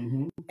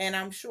mean? And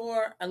I'm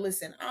sure, I'm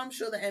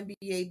sure the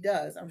NBA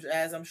does. I'm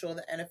sure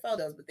the NFL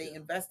does, but they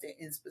invest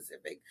in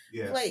specific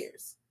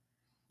players.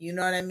 You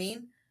know what I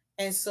mean?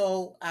 And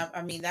so,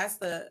 I mean,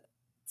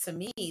 to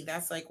me,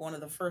 that's like one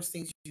of the first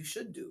things you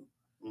should do.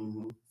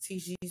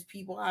 Teach these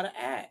people how to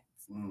act.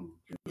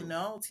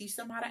 Teach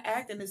them how to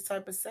act in this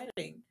type of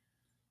setting.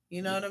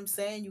 You know what I'm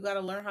saying? You got to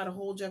learn how to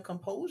hold your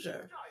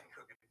composure.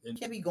 You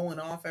can't be going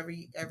off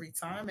every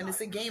time, and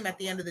it's a game. At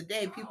the end of the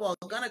day, people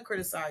are gonna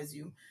criticize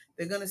you.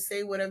 They're gonna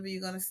say whatever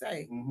you're gonna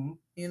say. Mm-hmm.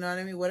 You know what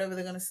I mean? Whatever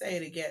they're gonna say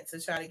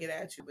to try to get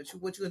at you. But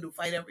what you gonna do?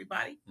 Fight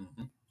everybody?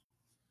 Mm-hmm.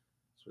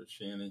 That's what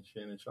Shannon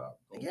Sharpe.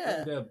 Don't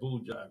Yeah. bring that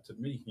bull jive to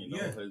me. You know,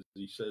 Yeah. as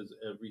he says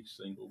every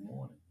single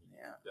morning.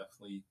 Yeah.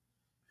 Definitely.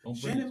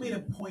 Shannon made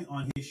a point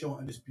on his show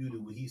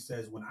Undisputed where he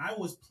says, when I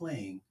was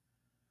playing,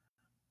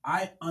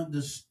 I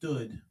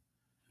understood.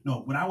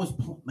 No, when I was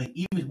like,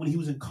 even when he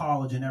was in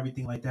college and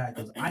everything like that,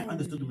 because I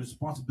understood the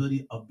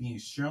responsibility of being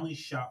Sterling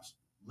Sharpe's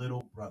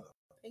little brother.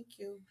 Thank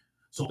you.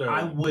 So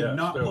I would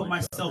not put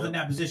myself in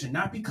that position,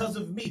 not because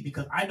of me,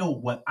 because I know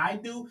what I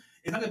do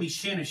is not going to be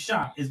Shannon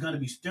Sharpe. It's going to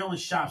be Sterling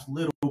Sharpe's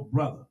little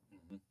brother.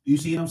 Mm-hmm. You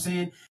see what I'm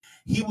saying?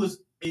 He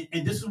was,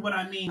 and this is what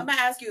I mean. I'm gonna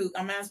ask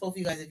both of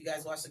you guys if you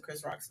guys watched the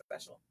Chris Rock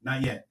special.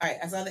 Not yet. All right,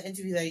 I saw the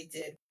interview that he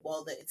did.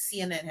 Well, the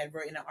CNN had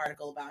written an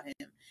article about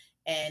him.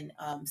 And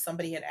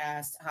somebody had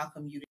asked, how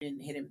come you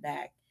didn't hit him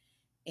back?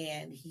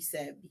 And he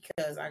said,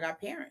 because I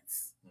got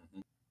parents.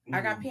 Mm-hmm.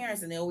 I got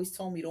parents, and they always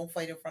told me, don't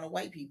fight in front of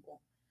white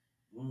people.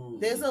 Mm-hmm.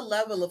 There's a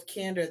level of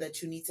candor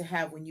that you need to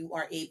have when you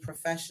are a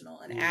professional,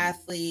 an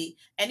athlete.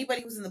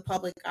 Anybody who's in the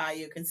public eye,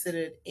 you're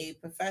considered a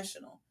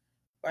professional.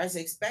 Or I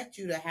expect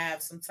you to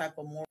have some type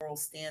of moral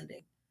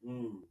standing.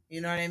 You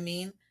know what I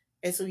mean?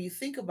 And so you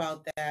think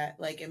about that,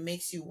 like, it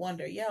makes you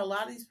wonder, a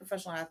lot of these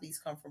professional athletes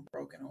come from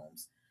broken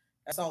homes.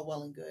 That's all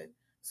well and good.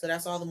 So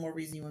that's all the more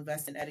reason you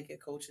invest in etiquette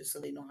coaches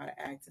so they know how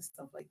to act and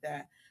stuff like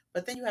that.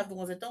 But then you have the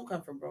ones that don't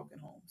come from broken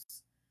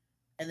homes.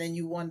 And then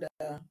you wonder,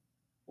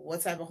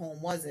 what type of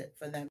home was it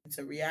for them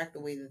to react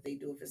the way that they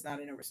do if it's not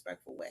in a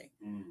respectful way?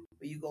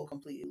 But you go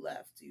completely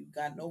left. You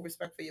got no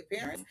respect for your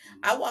parents.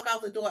 I walk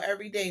out the door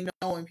every day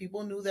knowing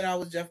people knew that I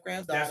was Jeff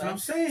Graham's daughter. That's what I'm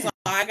saying. So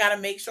I got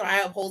to make sure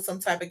I uphold some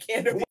type of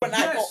candor when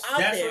I go out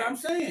there. That's what I'm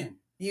saying.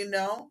 You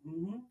know,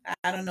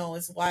 I don't know.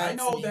 It's wild. I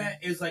know that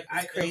it's like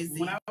crazy.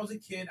 When I was a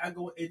kid, I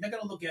go. They're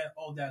gonna look at,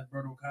 that's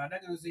Bert Okada.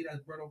 They're gonna say that's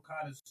Bert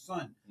Okada's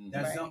son.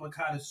 That's Zelma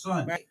Okada's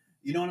son. Right.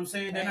 You know what I'm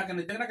saying? They're not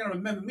gonna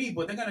remember me,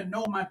 but they're gonna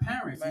know my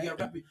parents. Right.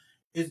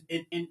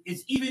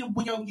 It's even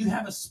when you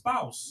have a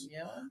spouse.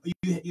 Yeah.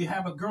 You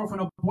have a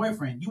girlfriend or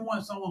boyfriend. You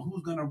want someone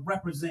who's gonna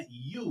represent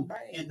you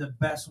in the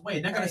best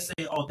way. They're gonna say,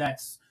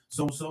 that's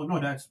so. No,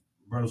 that's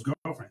Berto's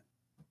girlfriend.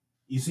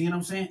 You see what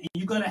I'm saying? And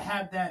you gotta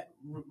have that,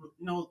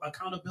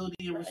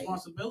 accountability and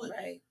responsibility.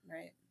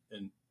 Right.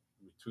 And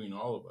between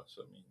all of us,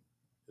 I mean,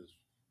 because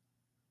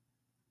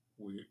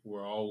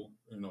we're all,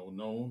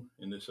 known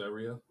in this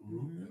area,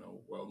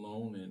 well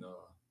known, and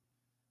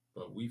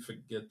but we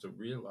forget to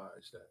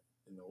realize that,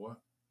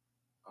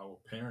 our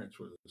parents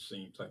were the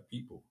same type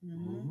people.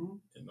 You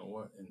know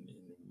what? And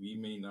we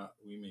may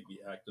be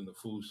acting the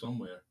fool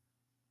somewhere.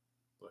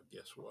 But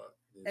guess what?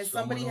 And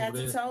somebody had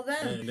to tell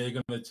them. And they're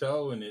going to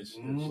tell, and it's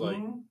like,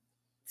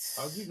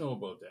 how'd you know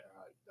about that?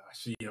 I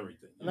see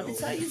everything. Let me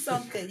tell you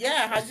something.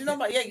 Yeah, how'd you know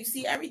about you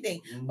see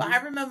everything. But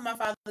I remember my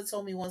father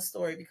told me one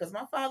story, because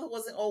my father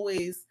wasn't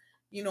always,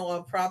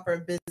 a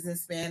proper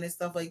businessman and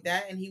stuff like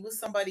that. And he was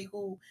somebody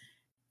who,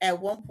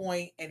 at one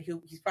point, and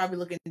he's probably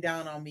looking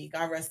down on me.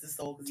 God rest his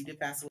soul, because he did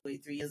pass away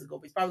 3 years ago.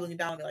 But he's probably looking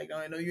down on me like, no,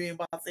 I know you ain't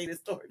about to say this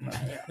story.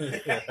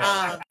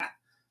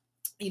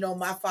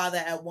 My father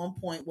at one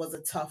point was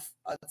a tough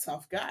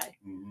guy,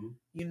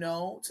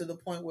 to the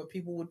point where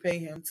people would pay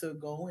him to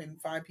go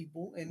and find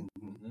people and,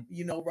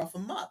 rough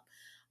them up.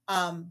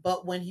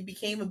 But when he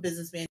became a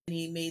businessman,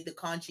 he made the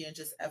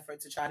conscientious effort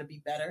to try to be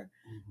better.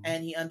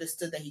 And he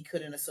understood that he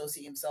couldn't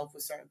associate himself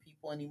with certain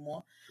people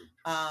anymore.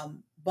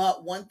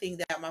 But one thing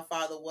that my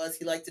father was,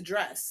 he liked to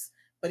dress,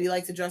 but he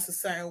liked to dress a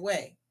certain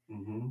way.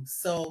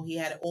 So he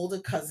had an older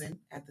cousin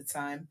at the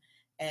time.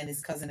 And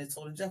his cousin had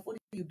told him, Jeff, what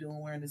are you doing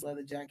wearing this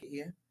leather jacket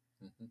here?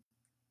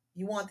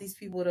 You want these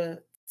people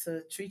to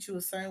treat you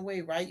a certain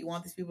way, right? You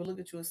want these people to look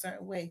at you a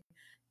certain way.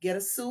 Get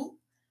a suit,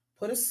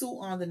 put a suit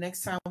on the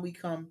next time we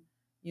come,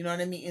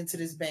 into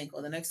this bank,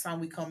 or the next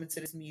time we come into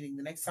this meeting,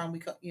 the next time we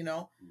come,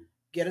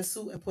 get a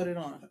suit and put it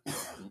on.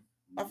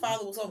 My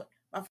father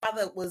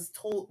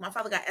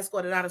got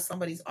escorted out of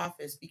somebody's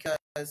office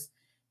because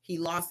he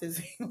lost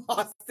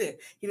it.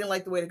 He didn't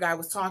like the way the guy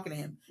was talking to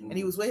him. And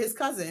he was with his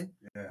cousin.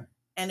 Yeah.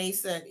 And he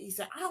said,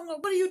 I don't know,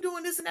 what are you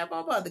doing, this and that,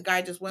 blah, blah. The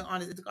guy just went on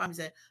his intercom. He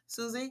said,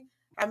 Susie,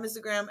 have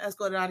Mr. Graham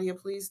escorted out of here,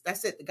 please.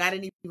 That's it. The guy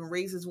didn't even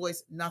raise his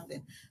voice,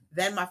 nothing.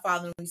 Then my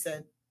father, he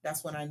said,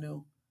 that's when I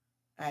knew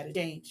I had to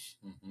change.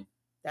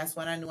 That's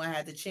when I knew I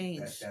had to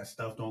change. That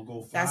stuff don't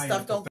go fly. That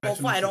stuff don't go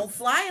fly. It don't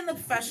fly in the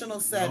professional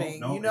setting,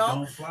 No, it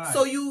don't fly.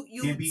 So you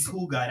can't be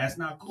cool guy. That's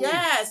not cool.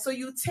 Yeah, so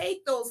you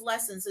take those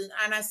lessons,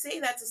 and I say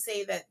that to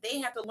say that they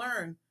had to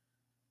learn.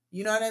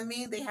 You know what I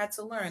mean? They had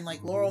to learn.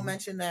 Like Laurel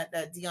mentioned that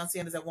Deion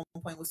Sanders at one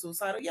point was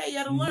suicidal. Yeah, you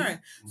had to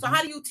learn. So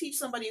how do you teach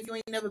somebody if you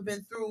ain't never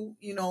been through,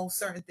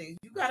 certain things?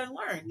 You got to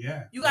learn.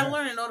 Yeah. You got to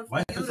learn in order for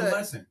you to.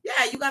 Lesson.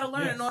 Yeah, you got to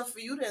learn in order for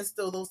you to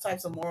instill those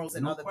types of morals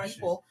in other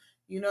people.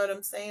 You know what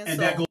I'm saying? And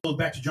that goes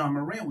back to John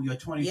Moran when you're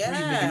 23,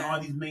 making all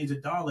these millions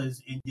of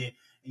dollars, and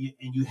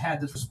you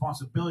have this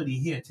responsibility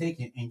here, take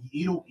it, and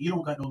you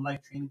don't got no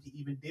life training to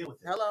even deal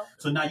with it. Hello.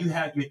 So now you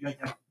have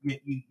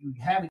you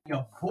having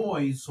your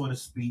boys, so to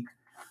speak,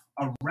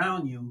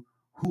 around you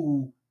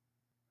who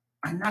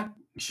are not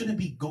shouldn't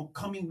be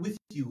coming with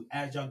you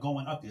as y'all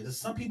going up there. There's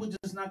some people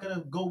just not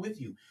gonna go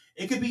with you.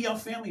 It could be your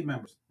family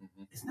members.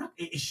 Mm-hmm. It's not.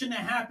 It shouldn't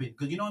have happened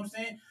because you know what I'm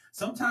saying.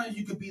 Sometimes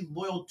you could be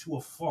loyal to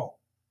a fault.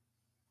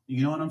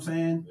 You know what I'm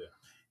saying?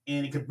 Yeah.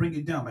 And it could bring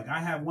you down. Like I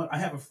have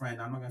a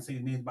friend. I'm not gonna say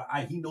his name, but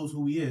he knows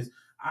who he is.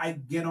 I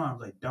get on. I'm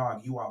like,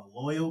 dog, you are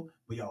loyal,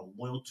 but you're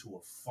loyal to a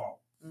fault.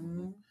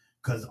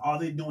 Because all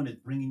they're doing is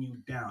bringing you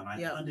down.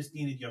 I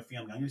understand that your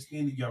family. I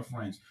understand that your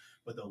friends,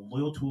 but they're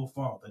loyal to a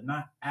fault. They're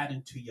not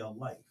adding to your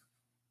life.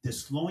 They're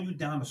slowing you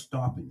down or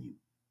stopping you.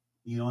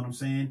 You know what I'm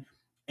saying?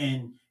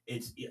 And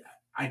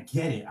I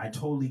get it. I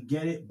totally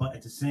get it. But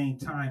at the same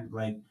time,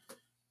 like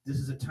this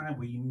is a time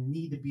where you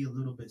need to be a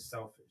little bit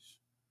selfish.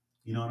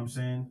 You know what I'm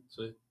saying?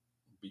 So,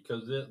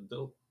 because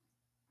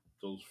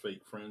those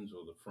fake friends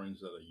or the friends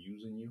that are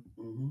using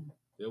you,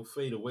 they'll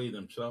fade away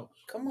themselves.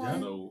 Come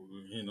on,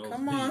 you know.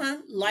 Come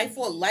on, life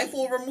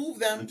will remove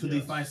them until they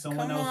find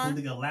someone else who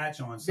they can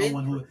latch on.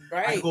 Someone who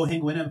I can go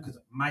hang with them because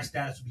my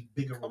status will be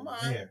bigger over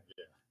there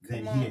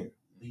than here.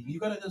 You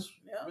gotta just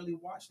really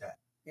watch that.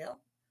 Yeah.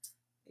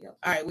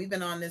 All right, we've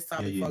been on this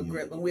topic for a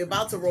grip, and we're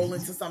about to roll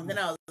into something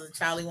else.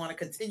 Charlie want to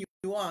continue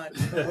on.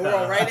 We'll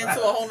roll right into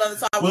a whole nother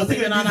topic. We'll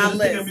take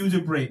a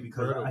music break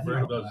because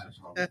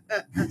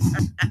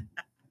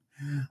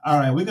all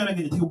right, we're gonna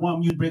take one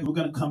music break. We're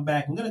gonna come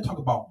back. We're gonna talk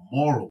about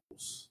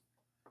morals.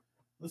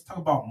 Let's talk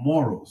about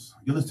morals.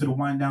 You listen to the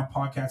Wind Down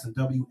Podcast on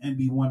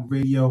WNB1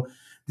 Radio.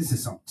 This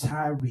is some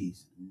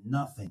Tyrese.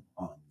 Nothing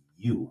on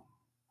you.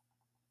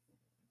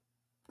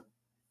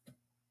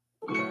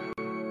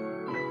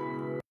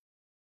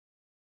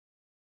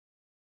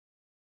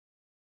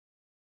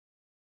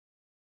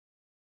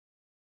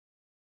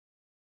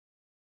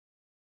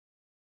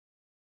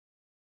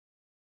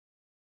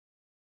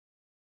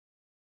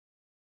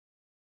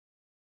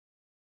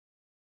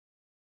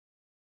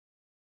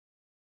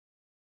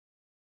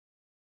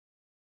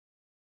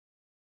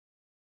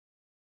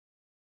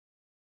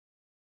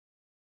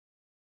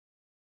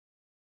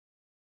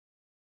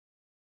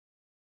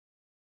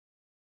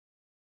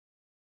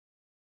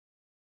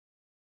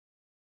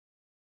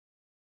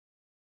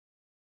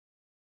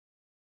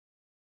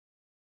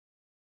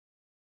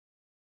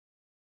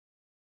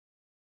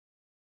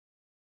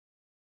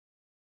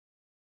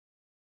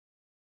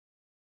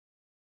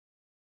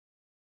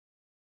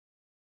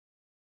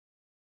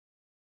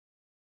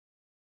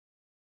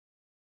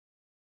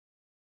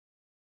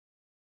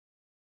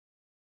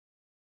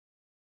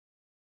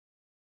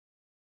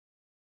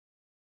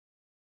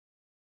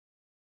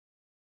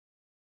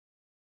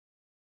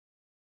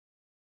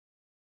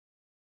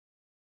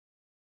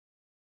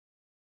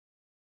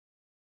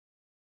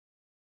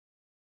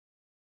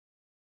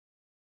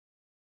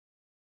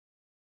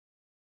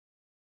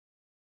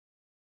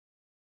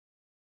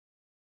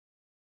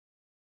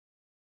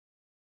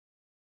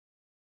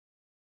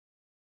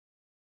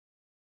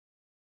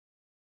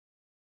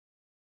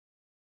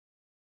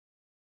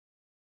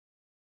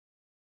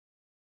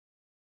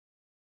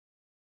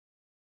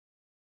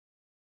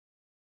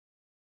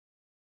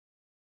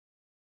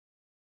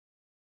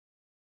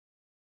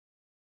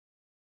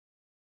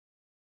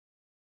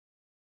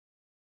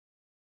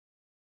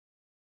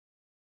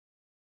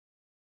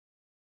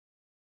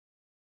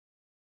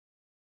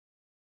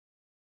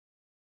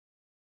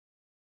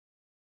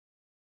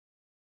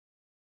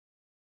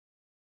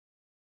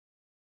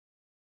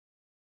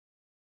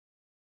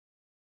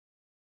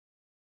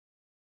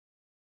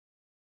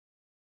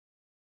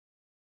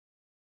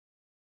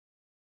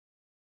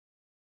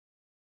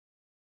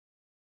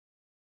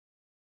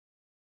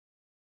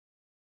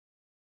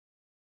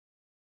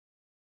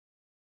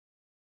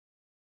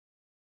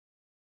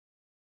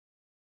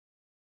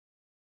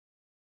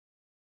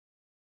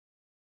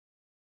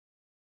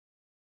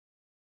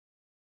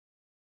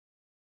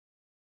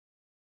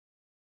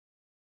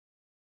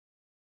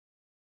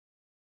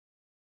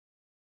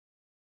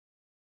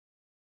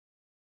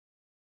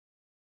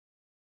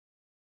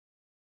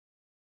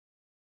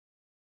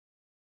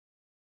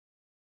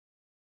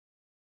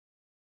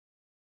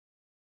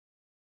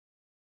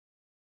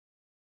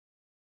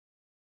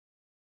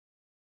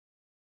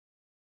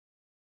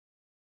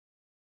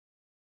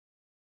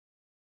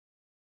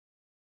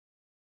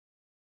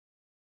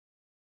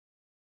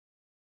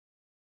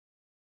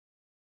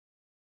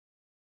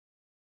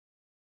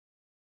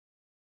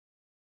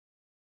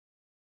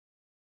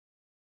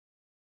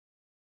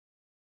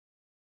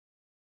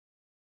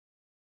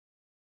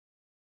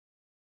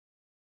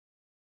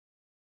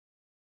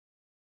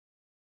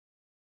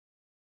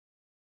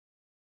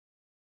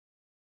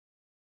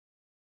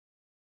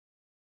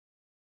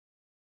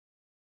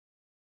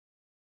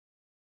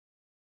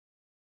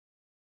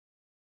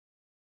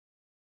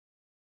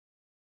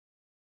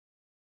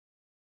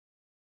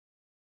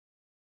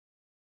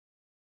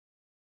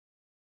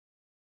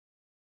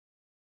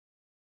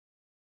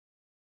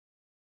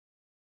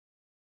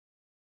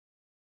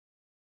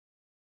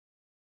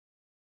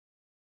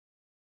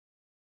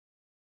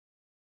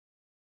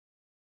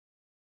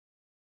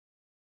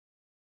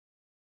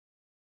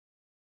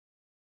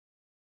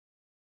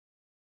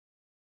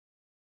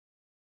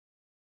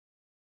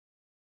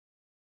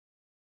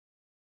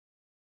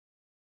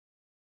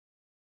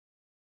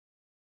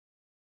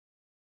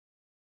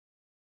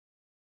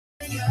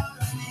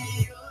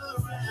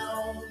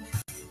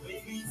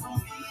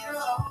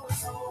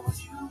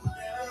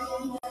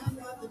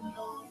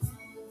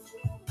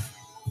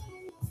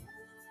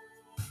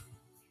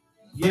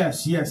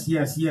 Yes.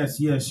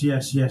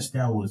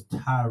 That was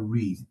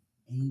Tyrese.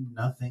 Ain't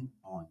Nothing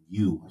on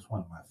You. That's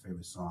one of my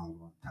favorite songs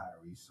on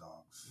Tyrese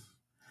songs.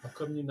 How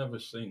come you never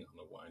sing on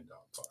the Wind Down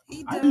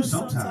Podcast? I do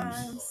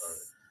sometimes.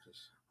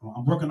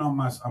 I'm working on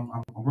my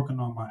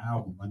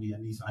album. I need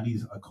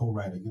a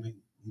co-writer. You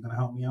gonna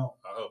help me out?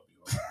 I'll help you.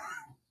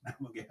 I'm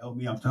gonna help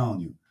me. I'm telling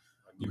you.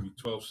 I'll give you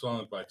 12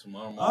 songs by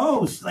tomorrow morning.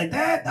 Oh, like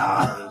that?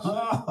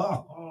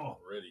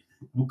 Ready.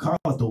 We'll call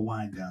it the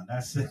Wind Down.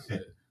 That's it.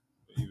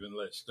 Even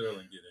let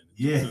Sterling get in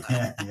it.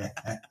 Yeah.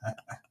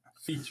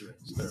 Featuring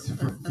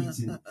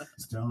Sterling.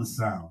 Sterling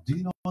Sound. Do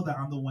you know that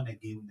I'm the one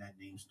that gave him that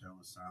name,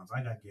 Sterling Sounds?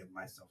 I gotta give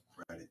myself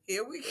credit.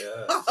 Here we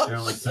go. Yeah.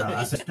 Sterling Sound.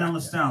 I said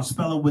Sterling Sound.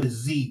 Spell it with a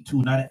Z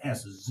too, not an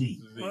S. A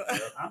Z.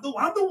 I'm the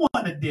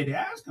one that did it.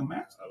 Ask him. I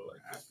like it.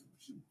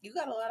 You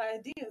got a lot of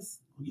ideas.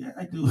 Yeah,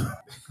 I do.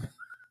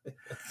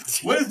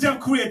 What is Jeff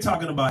Korea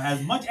talking about?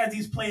 As much as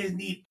these players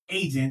need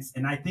agents,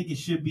 and I think it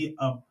should be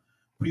a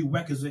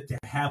prerequisite to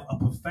have a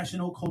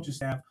professional coaching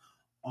staff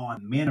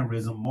on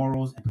mannerism,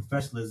 morals, and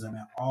professionalism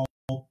at all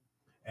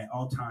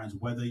times,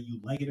 whether you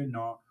like it or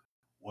not,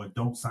 or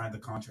don't sign the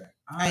contract.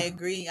 I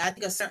agree. I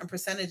think a certain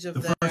percentage of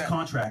the first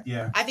contract,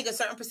 yeah. I think a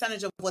certain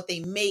percentage of what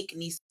they make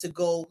needs to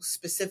go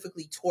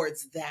specifically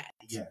towards that.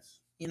 Yes.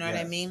 You know what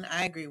I mean?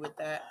 I agree with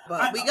that.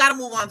 But we got to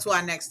move on to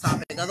our next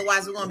topic.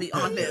 Otherwise, we're going to be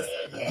on this.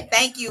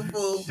 Thank you,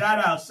 Foo.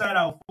 Shout out,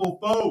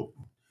 Foo.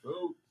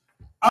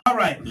 All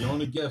right. The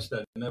only guest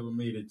that never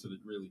made it to the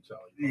Really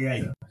Charlie.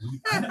 Yeah.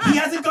 He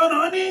hasn't gone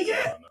on there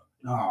yet?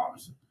 No. Oh,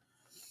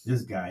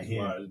 this guy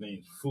here. His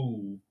name's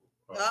Foo.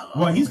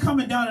 Well, he's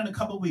coming down in a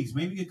couple of weeks.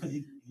 Maybe you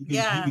can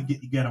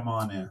get him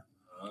on there.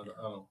 I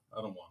don't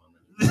want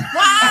him.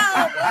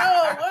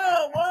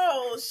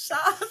 Whoa.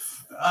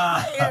 Shots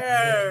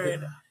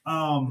fired.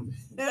 I'm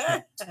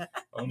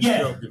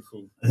joking,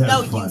 Foo.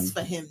 No use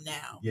for him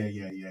now. Yeah.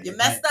 You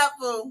messed up,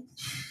 Foo.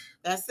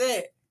 That's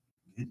it.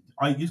 You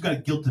just gotta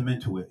guilt him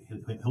into it.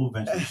 He'll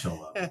eventually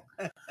show up.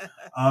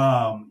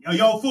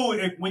 Yo, Foo,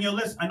 when you're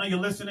listening, I know you're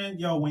listening.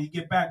 Yo, when you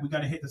get back, we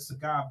gotta hit the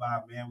cigar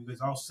bar, man. We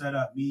was all set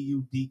up. Me,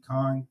 you,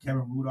 D-Con,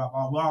 Kevin Rudolph,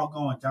 we're all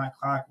going. John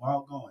Clark, we're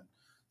all going.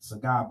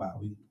 Cigar bar.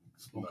 We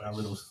spoke our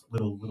little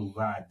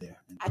vibe there.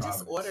 I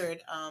just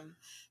ordered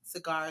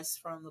cigars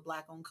from the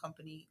Black-owned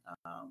company,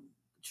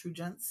 True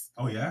Gents.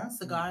 Oh yeah,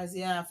 cigars.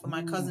 Yeah, for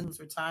my cousin who's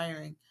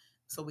retiring,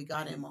 so we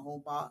got him a whole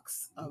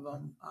box of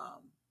them.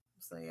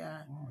 So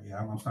yeah. Oh yeah,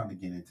 I'm starting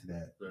to get into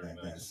that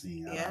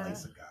scene. Yeah. I like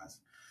cigars.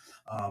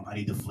 I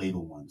need the flavor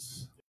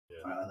ones.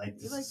 Yeah. I like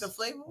this. You like the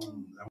flavor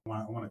ones? I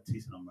want to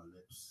taste it on my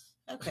lips.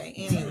 Okay.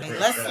 Anyway,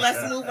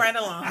 let's move right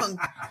along.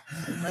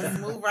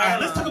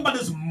 Let's talk about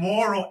this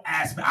moral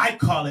aspect. I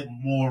call it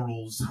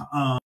morals.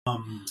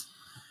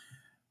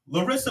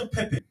 Larissa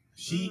Pippen.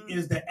 She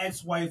is the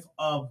ex-wife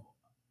of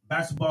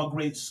basketball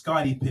great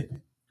Scottie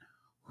Pippen,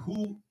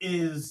 who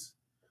is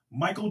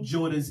Michael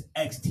Jordan's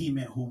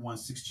ex-teammate who won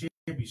 6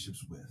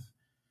 championships with.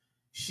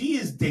 She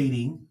is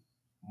dating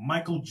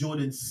Michael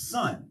Jordan's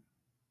son.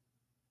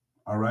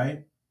 All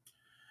right.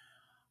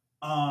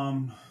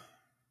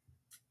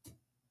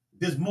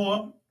 There's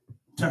more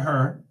to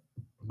her,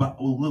 but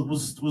we'll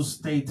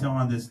stay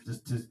on this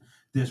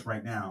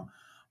right now.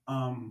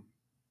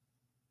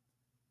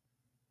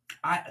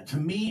 To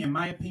me, in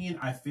my opinion,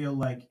 I feel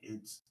like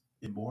it's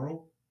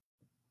immoral.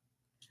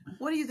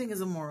 What do you think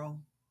is immoral?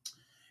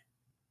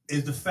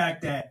 Is the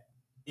fact that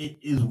it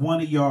is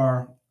one of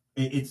your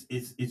it's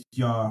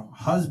your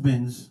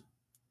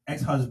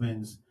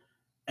ex-husband's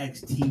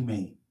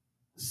ex-teammate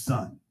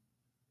son.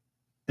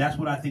 That's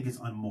what I think is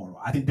unmoral.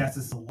 I think that's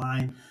just a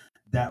line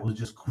that was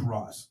just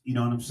crossed. You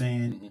know what I'm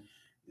saying? Mm-hmm.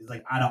 It's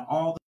like out of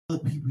all the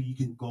people you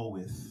can go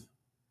with,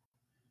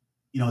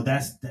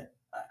 that's that.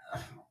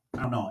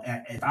 I don't know.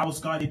 If I was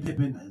Scottie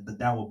Pippen,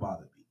 that would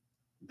bother me.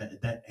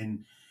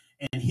 And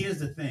here's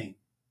the thing.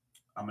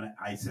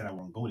 I said I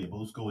won't go there, but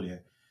let's go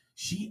there.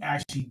 She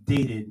actually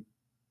dated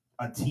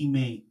a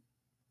teammate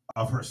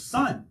of her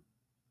son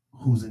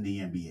who's in the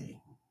NBA.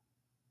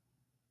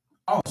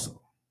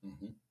 Also.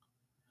 Mm-hmm.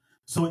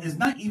 So it's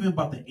not even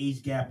about the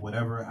age gap,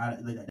 whatever.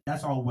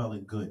 That's all well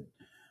and good.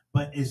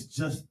 But it's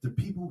just the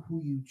people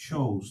who you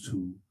chose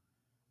to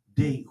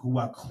date who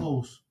are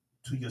close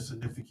to your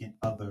significant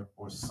other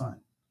or son.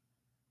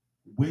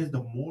 Where's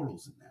the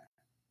morals in that?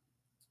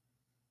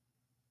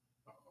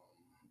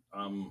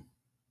 I'm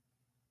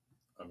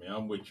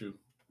with you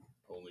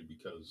only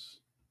because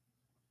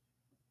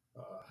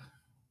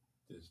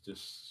there's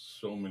just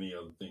so many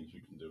other things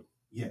you can do.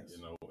 Yes.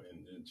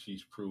 And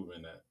she's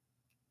proven that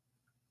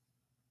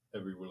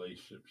every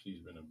relationship she's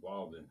been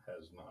involved in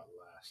has not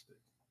lasted.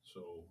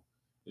 So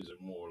is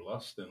it more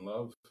lust than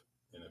love?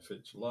 And if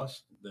it's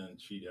lust, then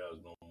she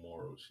has no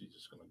morals. She's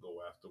just going to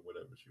go after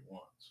whatever she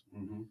wants.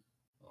 Mm-hmm.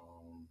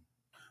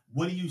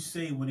 What do you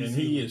say when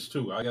he is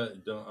too? I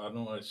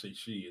don't want to say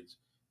she. It's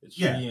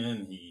she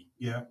and he.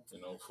 Yeah.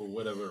 For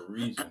whatever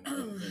reason.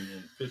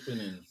 and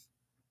Pippen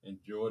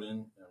and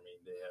Jordan,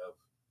 they have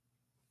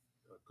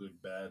a good,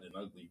 bad, and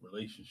ugly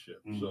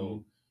relationship. Mm-hmm.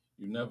 So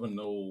you never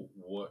know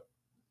what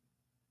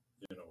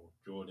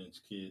Jordan's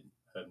kid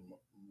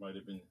might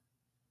have been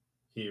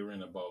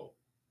hearing about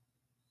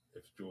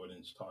if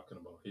Jordan's talking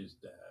about his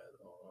dad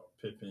or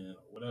Pippen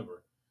or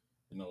whatever,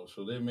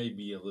 so there may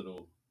be a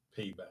little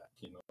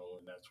payback, and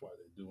that's why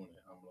they're doing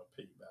it. I'm going to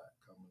pay back.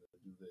 I'm going to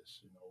do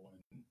this, and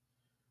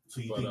so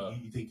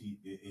you think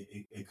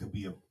it could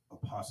be a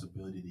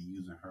possibility to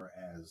using her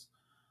as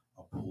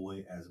a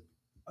ploy, as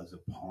a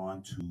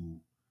pawn to.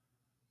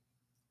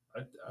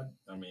 I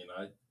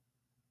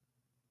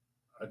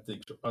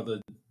think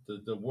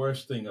the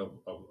worst thing of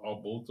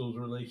all both those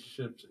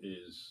relationships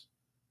is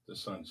the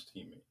son's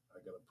teammate. I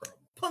got a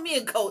problem. Put me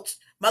in, coach.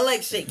 My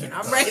leg's shaking.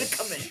 I'm ready to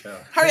come in.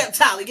 Hurry up,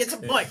 Tyler. Get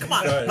your point. Come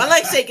on. My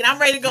leg's shaking. I'm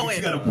ready to go in.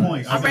 You got a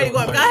point. I'm ready to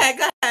go in. Go ahead.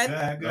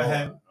 Go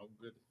ahead. I'm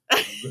good.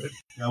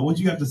 Now, what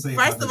you have to say?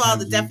 First of all,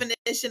 the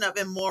definition of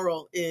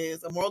immoral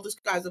is: immoral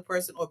describes a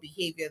person or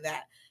behavior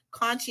that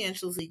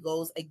conscientiously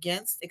goes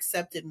against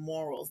accepted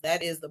morals.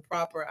 That is, the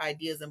proper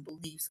ideas and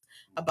beliefs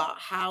about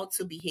how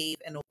to behave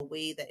in a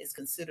way that is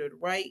considered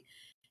right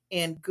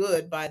and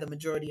good by the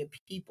majority of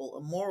people.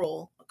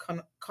 Immoral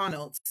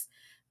connotes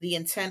the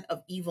intent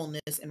of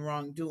evilness and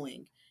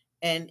wrongdoing,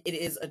 and it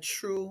is a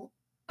true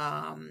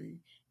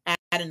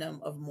adonym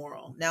of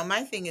moral. Now,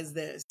 my thing is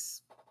this.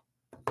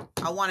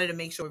 I wanted to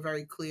make sure we're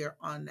very clear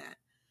on that.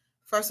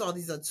 First of all,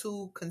 these are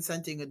two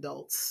consenting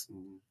adults.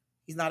 Mm-hmm.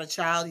 He's not a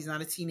child. He's not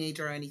a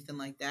teenager or anything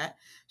like that.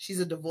 She's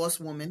a divorced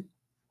woman.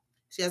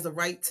 She has the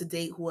right to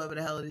date whoever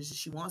the hell it is that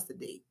she wants to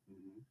date.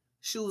 Mm-hmm.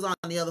 Shoes on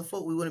the other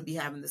foot, we wouldn't be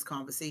having this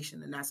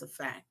conversation, and that's a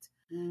fact.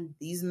 Mm.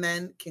 These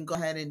men can go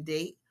ahead and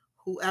date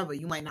whoever.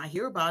 You might not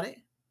hear about it.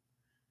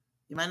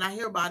 You might not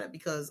hear about it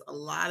because a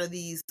lot of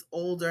these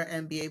older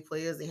NBA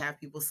players, they have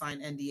people sign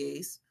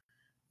NDAs.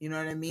 You know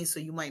what I mean? So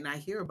you might not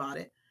hear about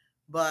it,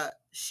 but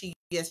she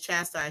gets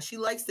chastised. She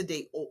likes to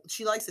date.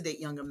 She likes to date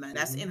younger men.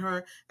 That's in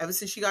her ever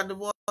since she got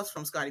divorced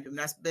from Scottie Pippen.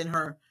 That's been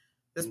her.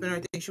 That's been her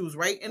thing. She was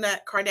right in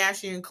that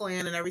Kardashian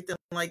clan and everything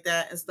like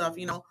that and stuff.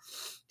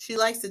 She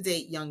likes to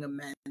date younger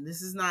men.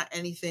 This is not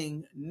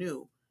anything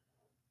new.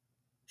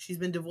 She's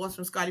been divorced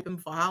from Scottie Pippen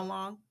for how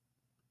long?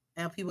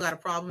 And people got a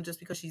problem just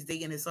because she's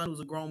dating his son, who's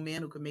a grown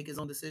man who can make his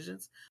own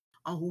decisions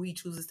on who he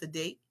chooses to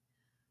date.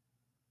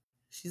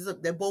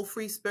 They're both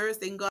free spirits.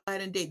 They can go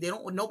ahead and date.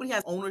 Nobody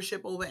has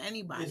ownership over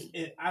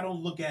anybody. I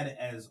don't look at it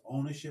as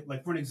ownership.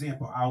 Like, for an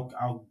example,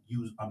 I'll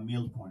use a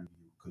male point of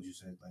view because you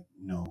said, like,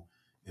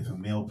 if a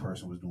male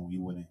person was doing, we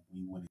wouldn't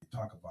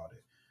talk about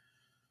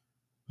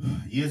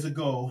it. Years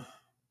ago,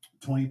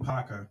 Tony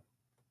Parker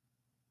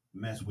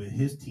messed with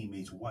his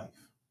teammate's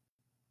wife.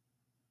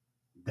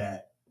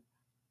 That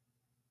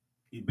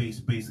it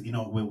basically, I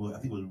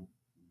think it was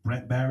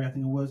Brett Barry. I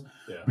think it was.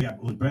 Yeah,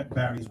 it was Brett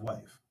Barry's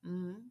wife.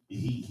 Mm-hmm.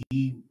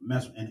 He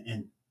messed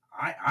and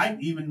I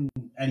even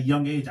at a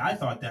young age I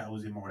thought that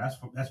was immoral.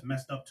 That's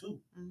messed up too.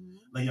 Mm-hmm.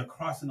 Like, you're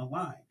crossing the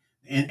line,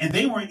 and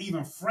they weren't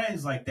even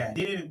friends like that.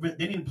 They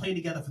didn't play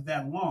together for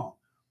that long.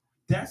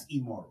 That's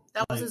immoral.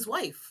 That was his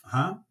wife.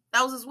 Huh?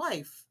 That was his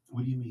wife.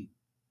 What do you mean?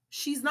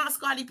 She's not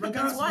Scottie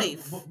Pippen's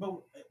wife.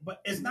 But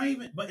it's not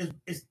even. But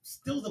it's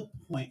still the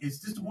point.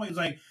 It's just the point. It's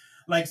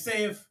like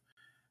say if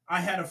I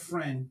had a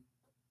friend,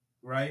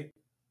 right?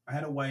 I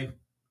had a wife.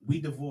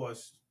 We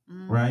divorced,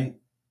 right?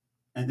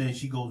 And then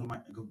she goes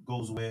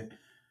with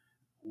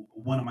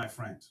one of my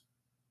friends.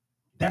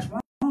 That's wrong.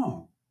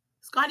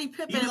 Scottie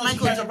Pippen and Michael.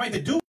 She has a right to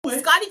do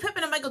it. Scottie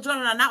Pippen and Michael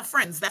Jordan are not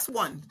friends. That's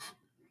one.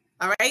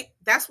 All right,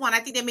 that's one.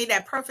 I think they made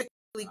that perfectly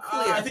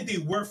clear. I think they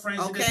were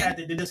friends.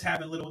 Okay. They're just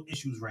having little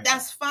issues right now.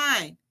 That's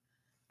fine.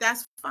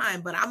 That's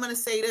fine. But I'm gonna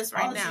say this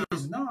right now.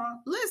 Is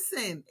not.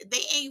 Listen,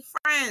 they ain't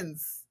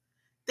friends.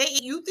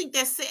 You think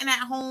they're sitting at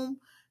home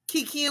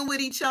kikiing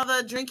with each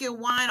other, drinking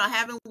wine or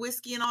having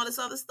whiskey and all this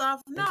other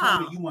stuff?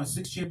 No. You won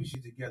 6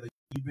 championships together.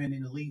 You've been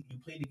in the league. You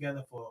played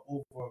together for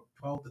over 12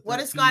 to 13 What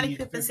does Scottie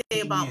Pippen say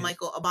about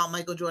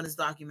Michael Jordan's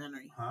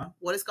documentary? Huh?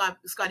 What does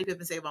Scottie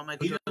Pippen say about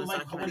Michael Jordan's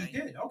documentary? What he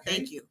did. Okay.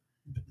 Thank you.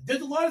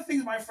 There's a lot of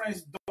things my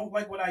friends don't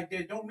like what I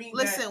did. Don't mean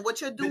Listen, that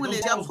what you're doing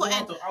is you're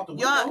putting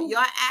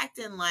you're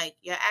acting like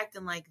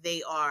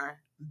they are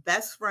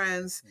best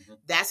friends. Mm-hmm.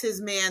 That's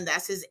his man.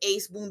 That's his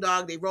ace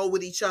boondog. They roll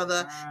with each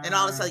other and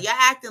all this stuff. You're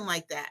acting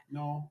like that.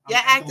 No, you're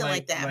acting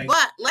like that.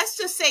 But let's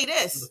just say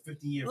this.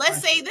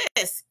 Let's say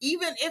this.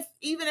 Even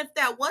if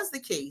that was the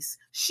case,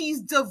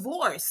 she's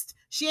divorced.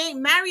 She ain't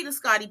married to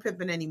Scottie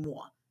Pippen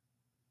anymore.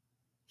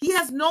 He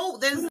has no.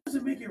 That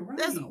doesn't make it right.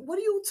 What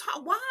are you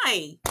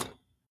why?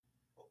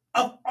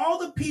 Of all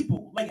the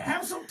people, like,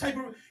 have some type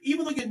of,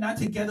 even though you're not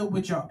together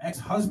with your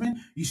ex-husband,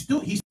 he's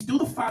still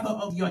the father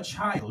of your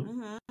child,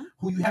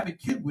 who you have a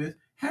kid with.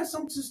 Have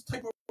some just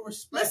type of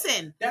respect.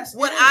 Listen,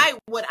 would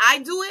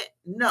I do it?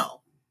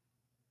 No.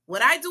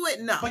 Would I do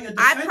it? No.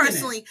 I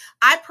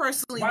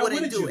personally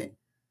wouldn't do it.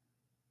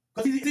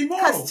 Because he's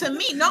immoral. Because to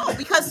me, no.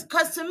 Because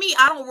to me,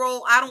 I don't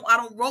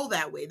roll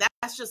that way.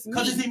 That's just me.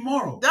 Because it's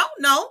immoral.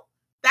 No.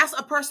 That's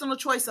a personal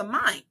choice of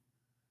mine.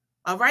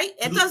 All right.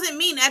 It doesn't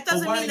mean that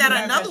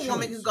another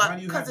woman can go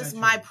because it's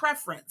my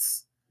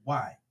preference.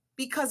 Why?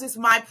 Because it's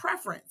my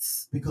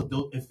preference. Because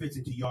it fits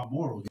into your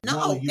morals.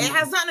 No, it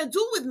has nothing to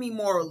do with me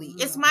morally.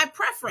 It's my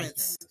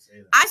preference.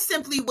 I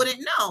simply wouldn't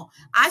know.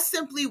 I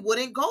simply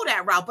wouldn't go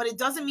that route. But it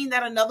doesn't mean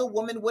that another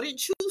woman wouldn't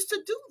choose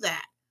to do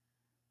that.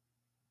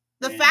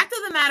 The fact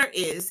of the matter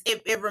is,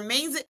 it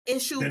remains an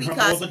issue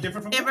because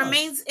it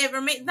remains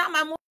not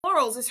my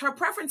morals. It's her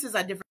preferences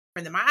are different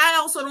than mine. I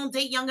also don't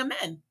date younger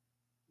men.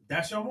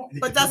 That's your moral.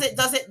 But does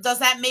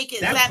that make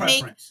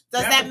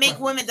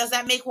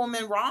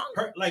women wrong?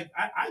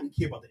 I didn't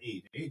care about the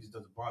age. The age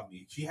doesn't bother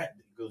me. You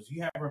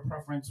have her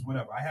preference,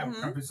 whatever. I have a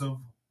preference of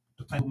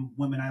the type of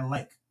women I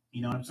like.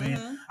 You know what I'm saying?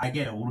 Mm-hmm. I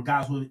get it.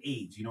 Regardless of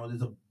age,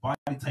 there's a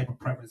body type of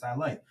preference I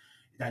like.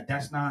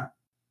 That's not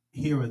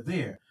here or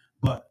there,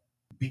 but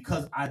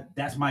because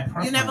that's my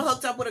preference. You never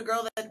hooked up with a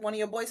girl that one of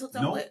your boys hooked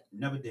up with?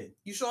 Never did.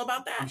 You sure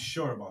about that? I'm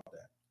sure about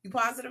that. You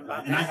positive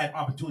about that? And I had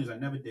opportunities. I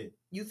never did.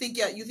 You think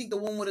the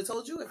woman would have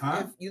told you? If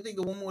you think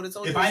the woman would have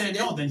told you? If I didn't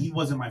know, then he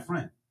wasn't my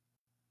friend.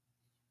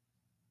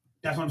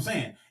 That's what I'm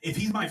saying. If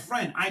he's my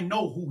friend, I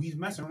know who he's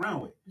messing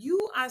around with. You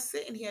are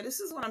sitting here. This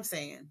is what I'm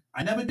saying.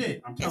 I never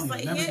did. I'm telling you,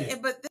 I never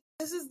did. But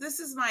this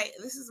is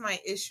my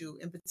issue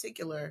in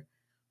particular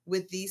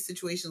with these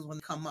situations when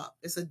they come up.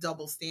 It's a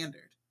double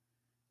standard.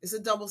 It's a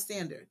double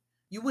standard.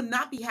 You would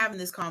not be having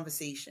this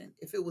conversation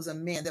if it was a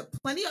man. There are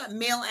plenty of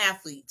male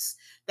athletes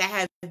that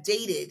have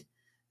dated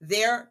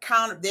their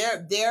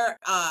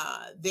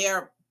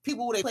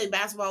people who they play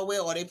basketball with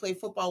or they play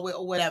football with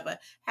or whatever,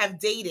 have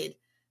dated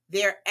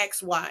their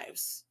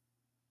ex-wives.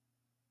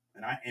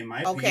 And in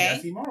my opinion,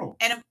 that's immoral.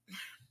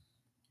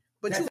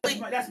 That's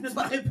just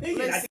my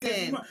opinion.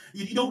 Listen,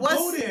 you don't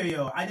go there,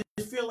 yo. I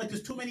just feel like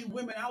there's too many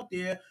women out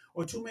there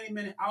or too many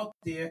men out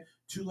there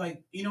to,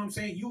 like, you know what I'm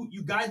saying?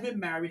 You guys been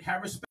married,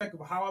 have respect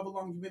of however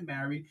long you've been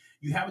married.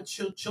 You have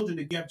children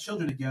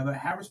together.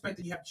 Have respect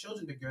that you have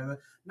children together.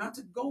 Not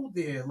to go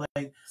there,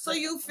 like. So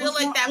you feel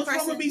like that person. What's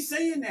wrong with me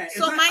saying that?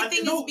 So my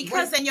thing is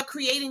because then you're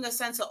creating a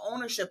sense of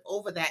ownership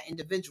over that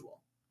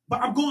individual.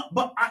 But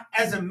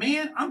as a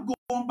man, I'm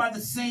going by the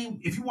same.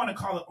 If you want to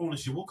call it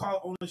ownership, we'll call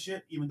it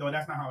ownership, even though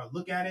that's not how I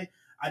look at it.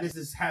 I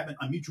just having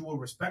a mutual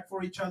respect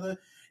for each other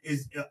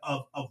is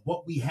of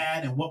what we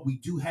had and what we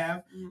do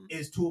have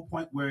is to a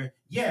point where,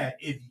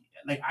 if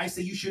like I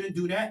say you shouldn't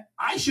do that,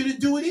 I shouldn't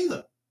do it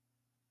either.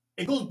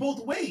 It goes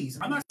both ways.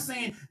 I'm not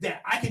saying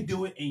that I can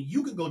do it and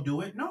you can go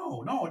do it.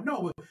 No.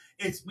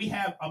 We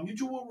have a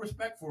mutual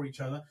respect for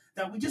each other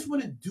that we just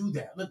want to do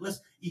that.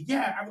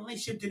 Our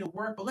relationship didn't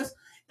work, but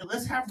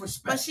let's have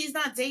respect. But she's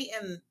not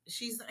dating.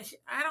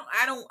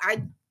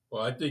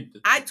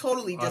 I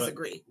totally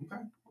disagree.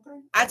 Okay.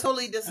 I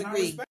totally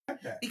disagree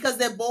because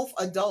they're both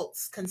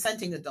adults,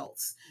 consenting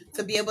adults,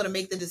 to be able to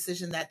make the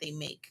decision that they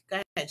make.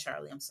 Go ahead,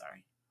 Charlie. I'm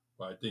sorry.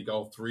 Well, I think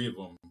all three of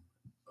them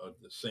are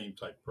the same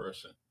type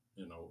person.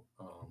 And I'm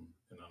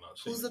not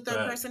saying who's the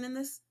third person in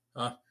this?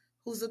 Huh?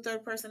 Who's the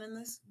third person in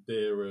this?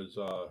 There is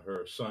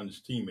her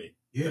son's teammate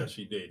that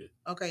she dated.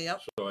 Okay, yep.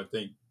 So I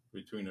think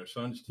between her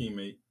son's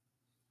teammate,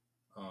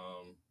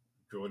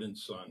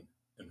 Jordan's son,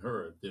 and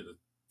her, they're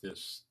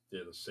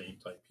the same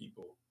type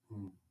people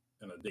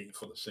and are dating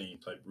for the same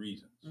type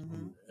reasons.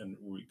 Mm-hmm. And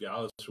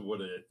regardless of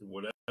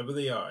whatever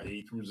they are,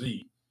 A through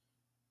Z,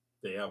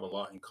 they have a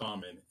lot in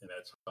common, and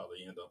that's how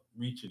they end up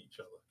reaching each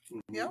other.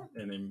 Yeah.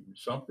 And then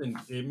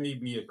it may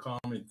be a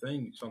common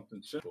thing,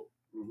 something simple.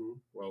 Mm-hmm.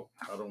 Well,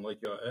 I don't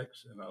like your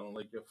ex, and I don't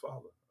like your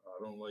father.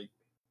 I don't like,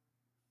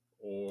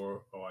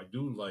 or I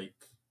do like.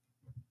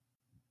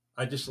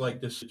 I just like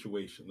this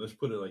situation. Let's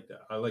put it like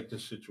that. I like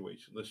this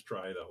situation. Let's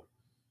try it out.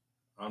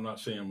 I'm not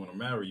saying I'm going to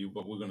marry you,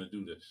 but we're going to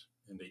do this.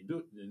 And they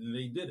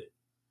did it.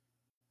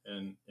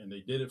 And they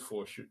did it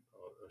for a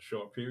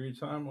short period of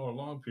time or a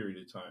long period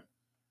of time.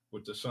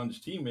 With the son's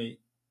teammate,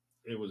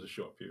 it was a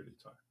short period of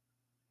time.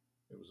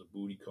 It was a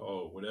booty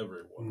call or whatever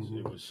it was. Mm-hmm.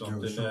 It was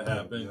something that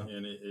happened,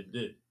 and it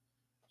did.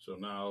 So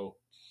now,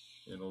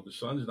 the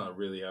son's not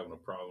really having a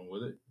problem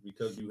with it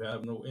because you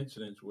have no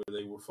incidents where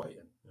they were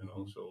fighting.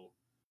 So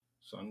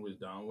son was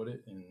down with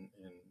it, and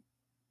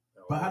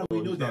but how do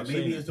we do that?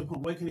 Maybe it's the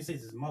point. What can he say?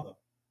 It's his mother.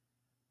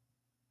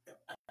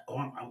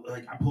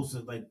 I'm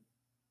posted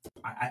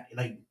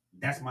I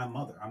that's my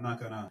mother. I'm not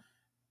gonna.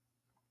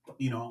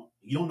 You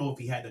don't know if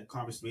he had the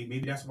conversation.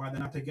 Maybe that's why they're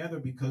not together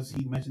because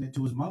he mentioned it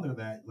to his mother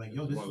that this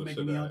is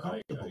making me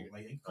uncomfortable.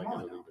 Come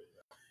on now.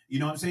 You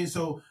know what I'm saying?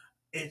 So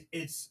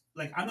it's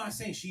like I'm not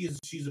saying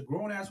she's a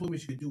grown ass woman.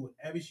 She can do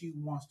whatever she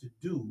wants to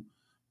do,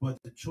 but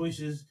the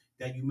choices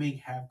that you make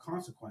have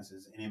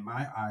consequences. And in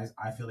my eyes,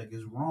 I feel like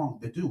it's wrong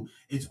to do.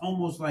 It's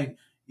almost like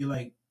you're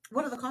like,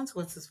 what are the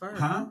consequences for her?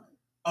 Huh?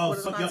 Oh,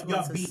 so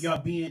y'all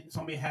being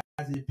somebody has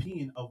an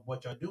opinion of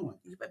what y'all doing.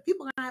 But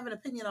people are gonna have an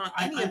opinion on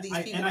any of these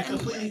people. And I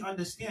completely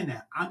understand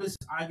that. I'm just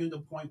arguing the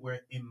point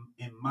where in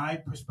my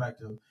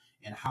perspective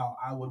and how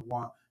I would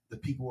want the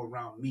people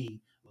around me,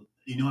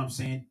 you know what I'm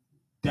saying?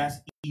 That's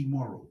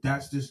immoral.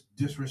 That's just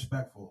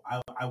disrespectful.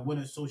 I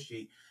wouldn't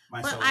associate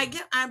myself.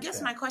 But I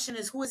guess my question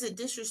is, who is it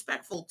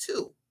disrespectful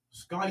to?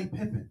 Scottie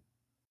Pippen.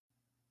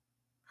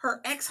 Her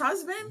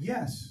ex-husband?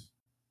 Yes.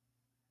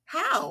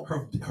 How?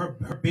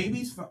 Her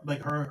baby's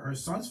like her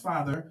son's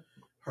father,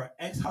 her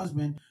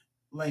ex-husband,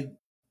 like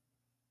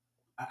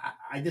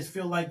I just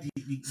feel like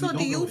so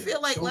do you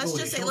feel like let's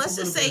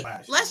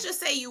just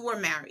say you were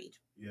married.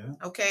 Yeah.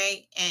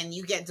 Okay, and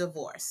you get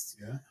divorced.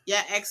 Yeah. Your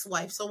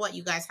ex-wife. So what?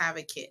 You guys have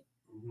a kid.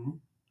 Mm-hmm.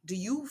 Do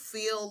you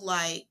feel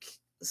like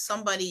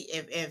somebody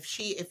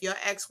if your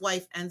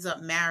ex-wife ends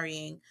up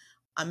marrying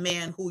a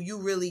man who you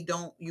really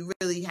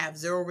have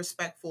zero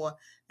respect for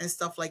and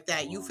stuff like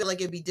that, you feel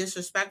like it'd be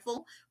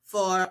disrespectful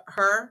for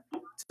her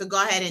to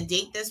go ahead and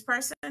date this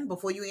person?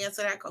 Before you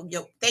answer that,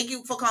 yo, thank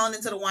you for calling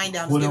into the Wind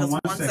Down. Hold on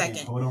one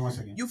second. Hold on one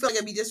second. You feel like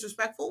it'd be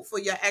disrespectful for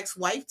your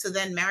ex-wife to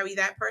then marry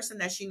that person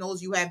that she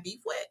knows you have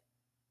beef with?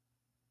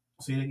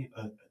 Say it again.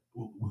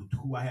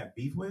 Who I have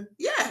beef with?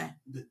 Yeah.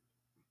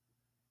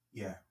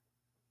 Yeah.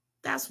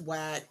 That's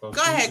whack. Go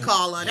ahead,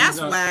 caller.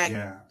 That's whack.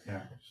 Yeah,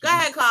 yeah. Go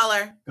ahead,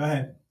 caller. Go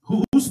ahead.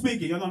 Who's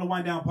speaking? You're on the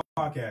Wind Down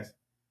podcast.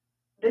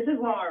 This is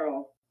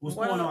Laurel. What's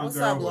going on, what's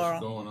girl? up, Laurel?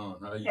 What's going on?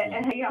 How you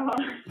doing? Hey, y'all.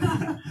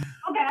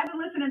 Okay, I've been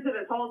listening to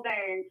this whole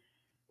thing.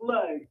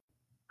 Look,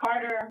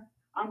 Carter,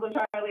 Uncle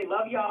Charlie,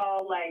 love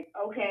y'all. Like,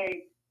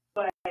 okay,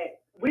 but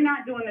we're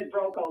not doing this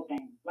bro code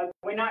thing. Like,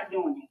 we're not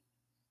doing it.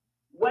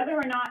 Whether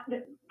or not,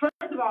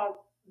 first of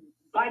all,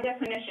 by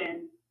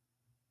definition,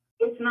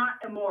 it's not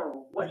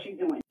immoral what she's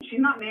doing. She's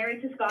not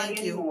married to Scotty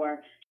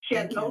anymore. She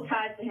has no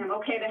ties to him.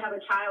 Okay, they have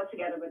a child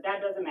together, but that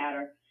doesn't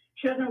matter.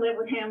 She doesn't live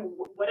with him,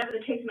 whatever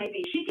the case may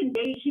be. She can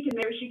date, she can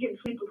marry, she can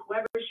sleep with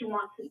whoever she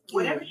wants to.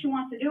 Whatever she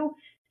wants to do,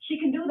 she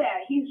can do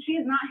that. She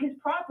is not his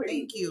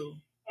property. Thank you.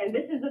 And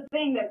this is the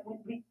thing that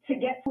to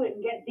get to it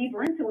and get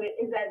deeper into it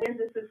is that there's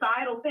a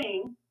societal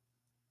thing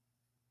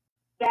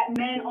that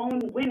men own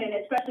women,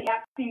 especially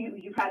after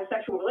you've had a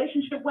sexual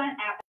relationship with,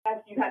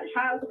 after you've had a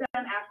child with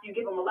them, after you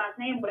give them a last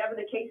name, whatever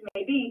the case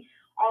may be.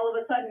 All of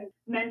a sudden,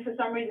 men for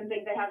some reason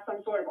think they have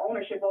some sort of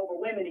ownership over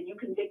women, and you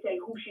can dictate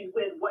who she's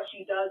with, what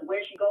she does,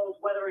 where she goes,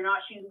 whether or not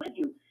she's with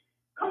you.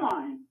 Come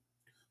on.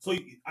 So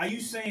are you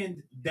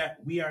saying that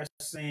we are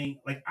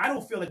saying, like, I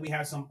don't feel like we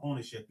have some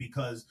ownership,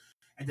 because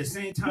at the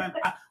same time,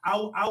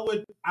 I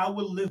would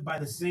live by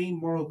the same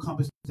moral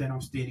compass that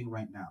I'm stating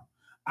right now.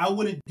 I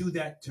wouldn't do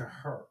that to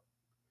her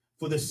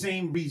for the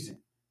same reason,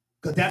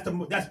 because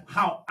that's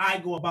how I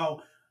go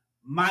about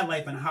my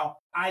life and how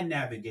I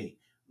navigate.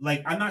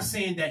 Like, I'm not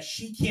saying that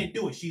she can't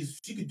do it. She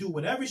could do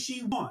whatever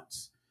she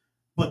wants.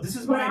 But this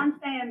is what I'm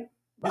saying.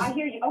 I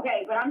hear you.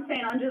 Okay, but I'm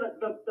saying under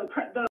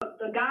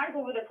the guise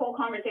over this whole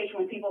conversation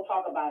when people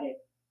talk about it,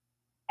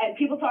 and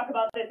people talk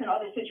about this in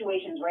other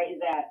situations, right, is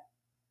that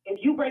if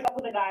you break up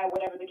with a guy or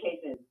whatever the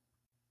case is,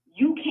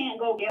 you can't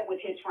go get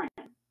with his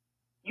friend.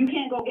 You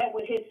can't go get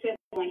with his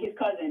sibling, his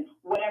cousin,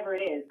 whatever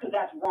it is, because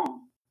that's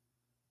wrong.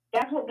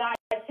 That's what guys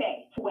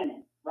say to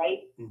women. Right?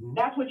 Mm-hmm.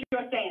 That's what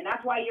you're saying.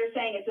 That's why you're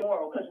saying it's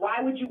immoral. Because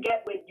why would you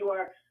get with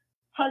your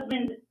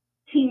husband's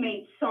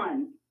teammate's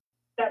son?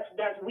 That's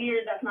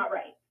weird. That's not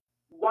right.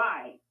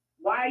 Why?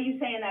 Why are you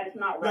saying that it's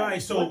not right?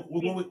 Right. So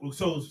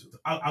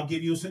I'll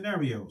give you a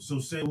scenario. So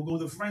say we'll go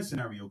with the friend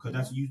scenario, because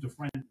that's use the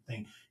friend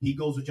thing. He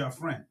goes with your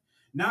friend.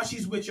 Now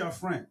she's with your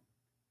friend.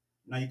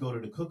 Now you go to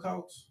the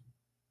cookouts.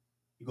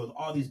 You go to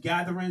all these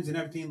gatherings and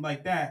everything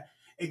like that.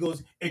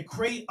 It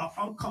creates an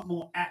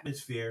uncomfortable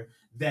atmosphere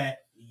that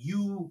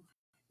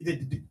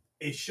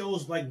it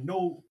shows like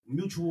no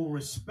mutual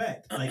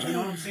respect. Like, you know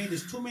what I'm saying?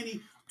 There's too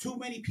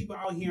many people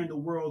out here in the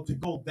world to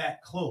go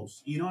that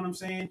close. You know what I'm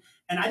saying?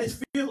 And I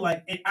just feel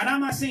like, and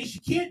I'm not saying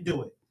she can't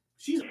do it.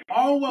 She's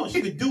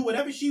she could do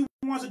whatever she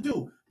wants to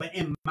do. But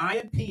in my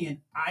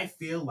opinion, I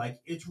feel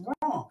like it's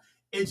wrong.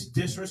 It's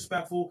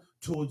disrespectful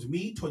towards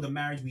me, toward the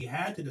marriage we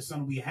had, to the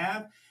son we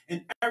have,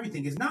 and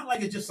everything. It's not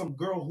like it's just some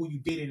girl who you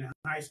dated in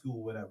high school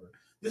or whatever.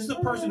 This is a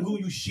person who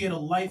you shared a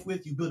life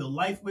with, you build a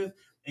life with,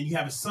 and you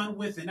have a son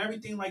with, and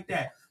everything like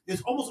that.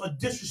 There's almost a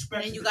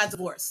disrespect. And you got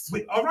divorced.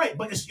 But, all right,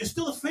 but you're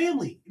still a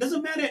family. It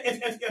doesn't matter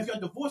if you're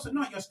divorced or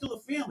not. You're still a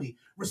family.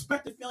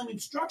 Respect the family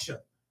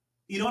structure.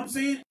 You know what I'm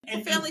saying?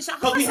 And family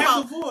structure. Because we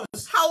have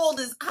divorce. How old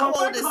is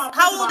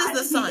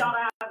the son? Y'all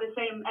have the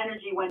same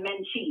energy when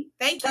men cheat.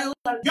 Thank you.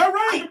 You're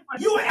right.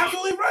 You are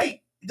absolutely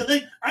right.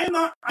 I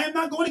am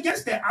not going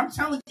against that. I'm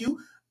telling you,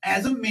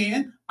 as a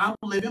man, I'm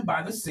living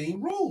by the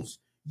same rules.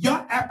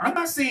 I'm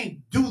not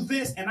saying do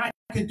this and I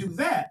can do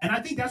that. And I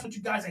think that's what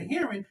you guys are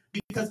hearing,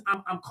 because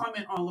I'm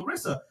commenting on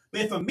Larissa.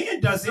 But if a man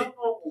does it,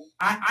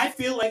 I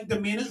feel like the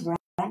man is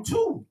wrong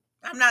too.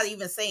 I'm not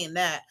even saying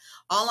that.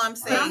 All I'm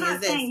saying is this. I'm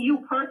not saying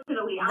you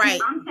personally.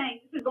 I'm saying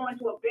this is going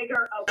to a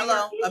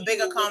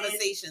bigger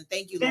conversation.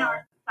 Thank you, Lauren. Lauren.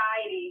 Our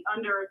society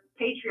under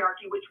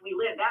patriarchy, which we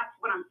live. That's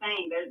what I'm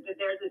saying. There's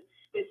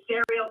this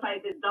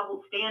stereotype, this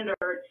double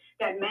standard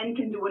that men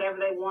can do whatever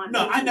they want.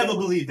 No, I never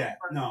believed that.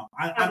 No,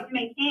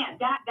 they can't.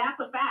 That's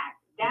a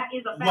fact. That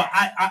is a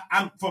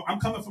fact. Well, I'm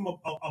coming from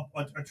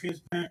a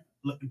transparent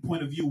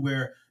point of view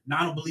where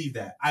I don't believe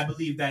that. I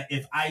believe that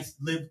if I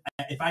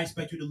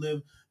expect you to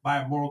live by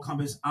a moral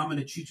compass, I'm going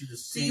to treat you the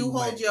same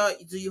way.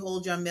 Do you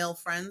hold your male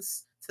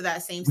friends to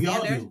that same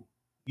standard?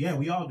 Yeah,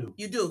 we all do.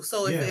 You do.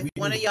 So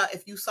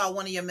if you saw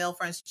one of your male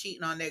friends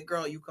cheating on their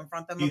girl, you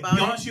confront them about it.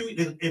 Be honest with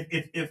you,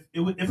 if it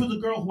was a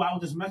girl who I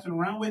was just messing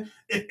around with,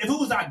 if it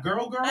was that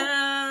girl,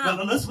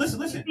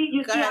 listen.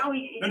 You see how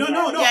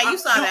no. Yeah, you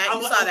saw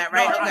that,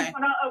 right? Okay.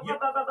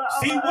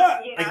 See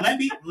what?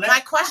 Like, my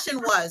question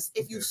was,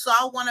 if you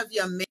saw one of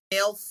your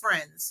male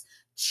friends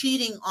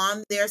cheating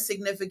on their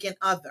significant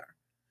other,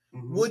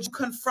 would you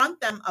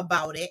confront them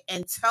about it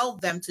and tell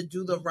them to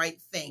do the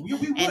right thing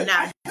and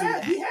not do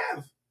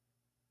that?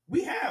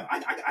 We have.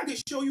 I can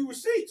show you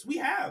receipts. We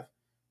have.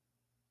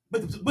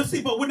 But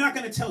we're not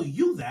going to tell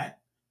you that.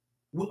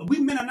 We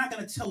men are not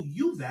going to tell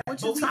you that.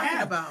 What you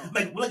talking about?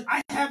 Like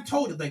I have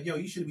told it, like, yo,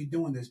 you shouldn't be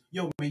doing this.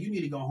 Yo, man, you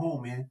need to go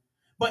home, man.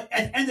 But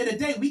at the end of the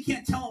day, we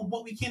can't tell them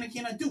what we can and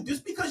cannot do.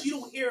 Just because you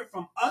don't hear it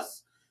from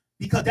us,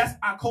 because that's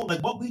our code.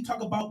 Like, what we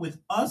talk about with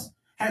us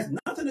has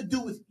nothing to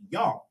do with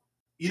y'all.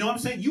 You know what I'm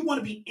saying? You want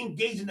to be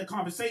engaged in the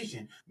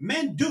conversation.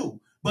 Men do.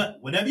 But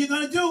whatever you're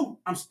going to do,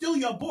 I'm still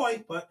your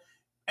boy. But,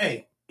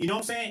 hey, you know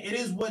what I'm saying? It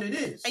is what it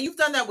is. And you've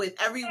done that with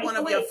every one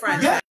of your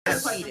friends. Yes. I have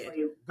a question for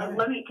you. Do you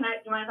mind if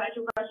I ask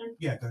you a question?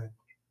 Yeah, go ahead.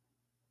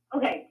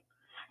 Okay.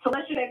 So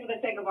let's just say, for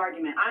the sake of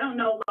argument, I don't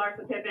know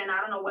Larsa Pippen.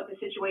 I don't know what the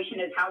situation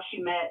is, how she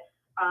met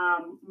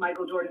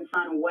Michael Jordan's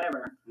son or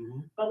whatever.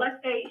 But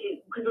let's say,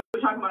 because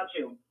we're talking about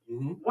you,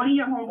 one of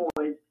your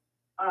homeboys,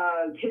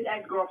 his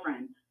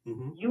ex-girlfriend,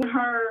 you and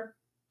her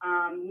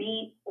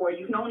meet, or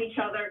you've known each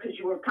other because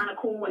you were kind of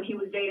cool when he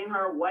was dating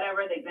her,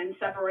 whatever. They've been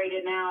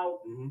separated now.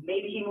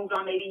 Maybe he moved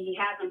on, maybe he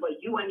hasn't,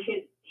 but you and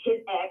his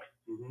ex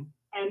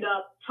end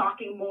up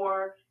talking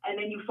more, and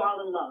then you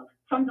fall in love.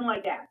 Something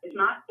like that. It's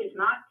not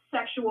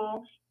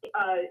sexual.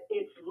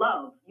 It's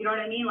love. You know what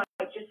I mean? Like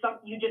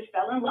you just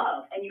fell in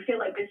love, and you feel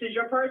like this is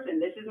your person.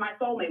 This is my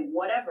soulmate.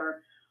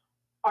 Whatever.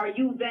 Are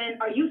you saying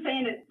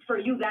that for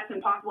you that's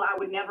impossible? I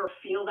would never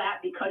feel that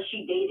because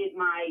she dated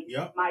my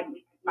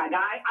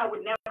guy. I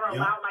would never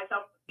allow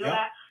myself to feel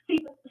that. See,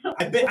 so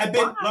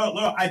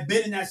I've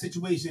been in that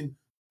situation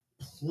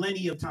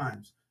plenty of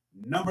times,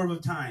 number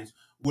of times,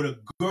 with a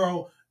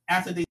girl.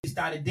 After they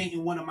started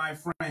dating one of my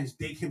friends,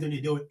 they came to me.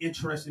 They were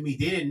interested in me.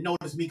 They didn't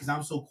notice me because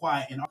I'm so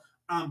quiet. And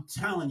I'm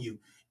telling you,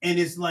 and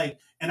it's like,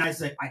 and I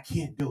said, I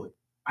can't do it.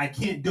 I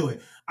can't do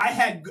it. I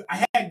had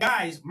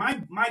guys, my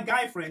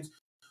guy friends,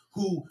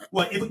 who,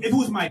 well, if it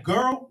was my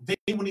girl, they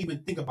wouldn't even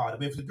think about it.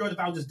 But if it's a girl that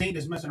I was just dating,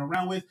 just messing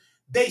around with,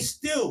 we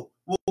still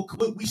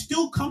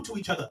come to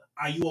each other.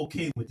 Are you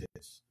okay with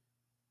this?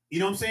 You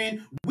know what I'm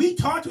saying? We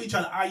talk to each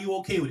other. Are you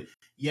okay with it?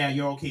 Yeah,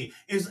 you're okay.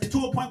 It's to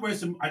a point where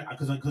it's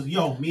because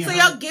yo, me and so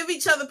y'all give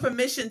each other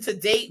permission to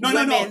date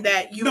women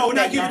that you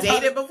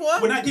dated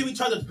before. We're not giving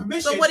each other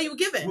permission. So what are you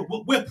giving?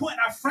 We're putting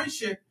our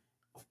friendship,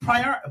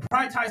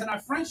 prioritizing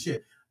our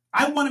friendship.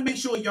 I want to make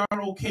sure y'all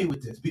are okay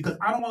with this because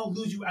I don't want to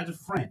lose you as a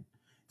friend.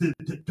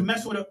 To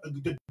mess with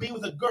to be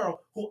with a girl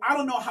who I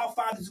don't know how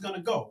far this is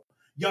gonna go.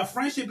 Your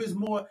friendship is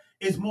more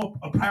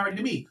a priority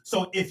to me.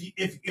 So if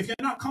you're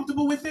not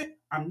comfortable with it,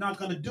 I'm not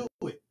gonna do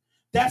it.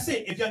 That's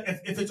it.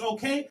 If it's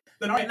okay,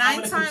 then all right.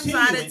 9 times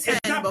out of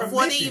 10,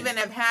 before they even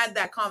have had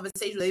that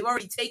conversation, they've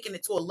already taken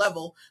it to a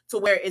level to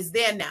where it's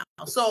there now.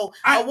 So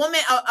a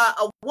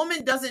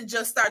woman doesn't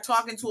just start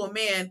talking to a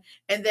man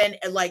and then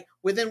like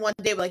within one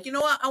day, like, you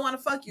know what, I want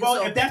to fuck you.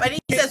 Well, but he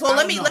says, well,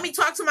 let me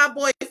talk to my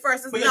boy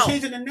first. No,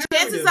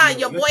 chances are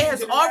your boy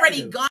has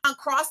already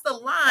crossed the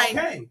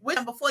line with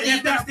him before they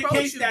even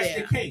approach you there. That's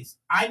the case.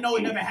 I know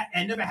it never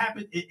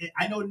happened.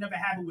 I know it never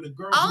happened with a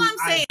girl. All I'm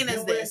saying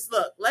is this.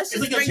 Look, let's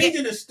just bring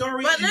it. The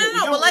story, but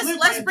no. But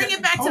let's bring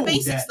it back to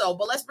basics, though.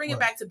 But let's bring it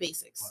back to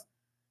basics.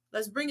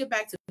 Let's bring it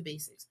back to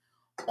basics.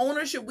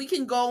 Ownership. We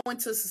can go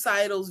into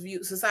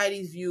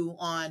society's view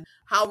on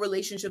how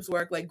relationships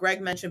work. Like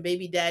Greg mentioned,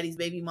 baby daddies,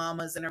 baby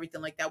mamas, and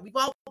everything like that. We've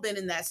all been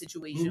in that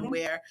situation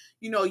where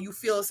you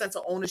feel a sense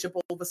of ownership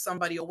over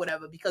somebody or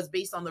whatever because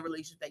based on the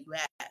relationship that you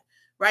had.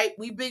 Right?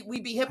 We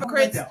be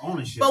hypocrites,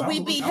 but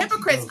we be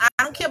hypocrites. I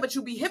don't care, but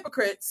you be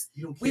hypocrites.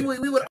 We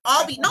would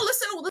all be. No,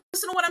 listen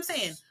to what I'm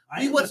saying.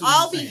 We would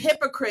all be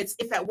hypocrites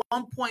if at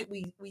one point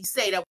we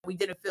say that we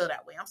didn't feel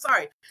that way. I'm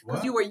sorry,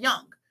 because you were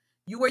young.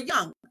 You were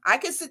young. I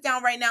could sit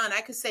down right now and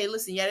I could say,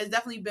 listen, yeah, there's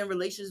definitely been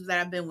relationships that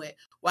I've been with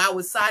where I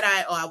would side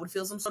eye or I would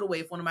feel some sort of way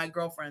if one of my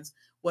girlfriends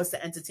was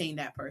to entertain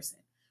that person.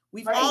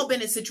 We've all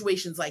been in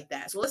situations like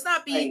that. So let's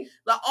not be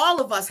like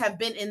all of us have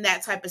been in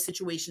that type of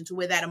situation to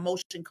where that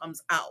emotion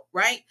comes out,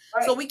 right?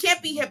 So we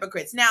can't be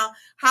hypocrites. Now,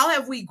 how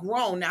have we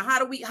grown? Now, how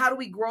do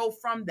we grow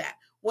from that?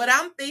 What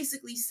I'm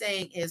basically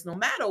saying is no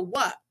matter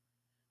what,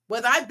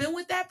 whether I've been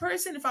with that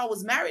person, if I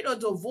was married or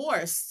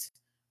divorced,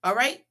 all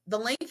right, the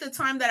length of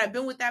time that I've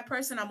been with that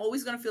person, I'm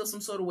always going to feel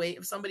some sort of way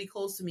if somebody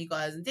close to me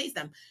goes and dates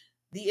them.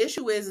 The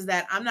issue is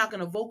that I'm not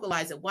going to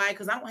vocalize it. Why?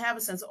 Because I don't have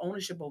a sense of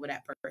ownership over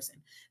that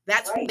person.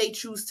 That's who they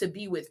choose to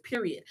be with,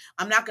 period.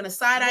 I'm not going to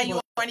side-eye you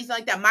or anything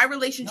like that. My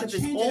relationship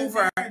is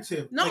over.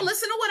 No,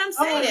 listen to what I'm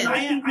saying.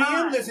 I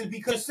am listening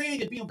because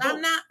saying it being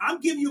I'm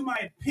giving you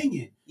my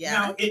opinion. Yeah.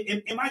 Now,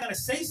 am I going to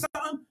say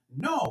something?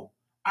 No.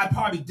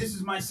 This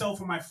is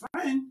myself or my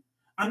friend.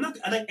 I'm not,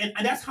 and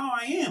that's how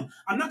I am.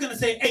 I'm not going to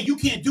say, hey, you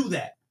can't do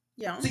that.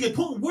 Yeah. So you're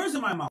putting words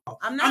in my mouth.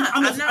 I'm not.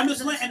 I'm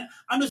just letting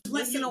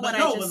listen you to what I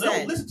just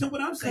said. Listen to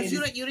what I'm saying.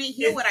 Because you didn't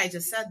hear what I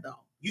just said, though.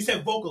 You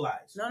said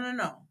vocalize.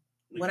 No.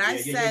 What I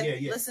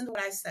said, listen to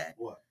what I said.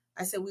 What?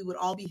 I said we would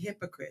all be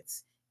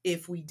hypocrites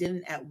if we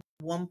didn't at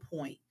one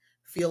point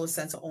feel a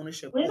sense of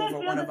ownership over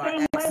one of our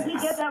exes. We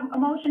get that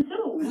emotion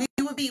too.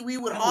 We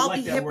would all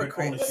be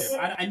hypocrites.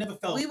 I never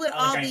felt we would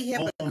all be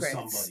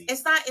hypocrites.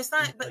 It's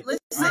not. But listen,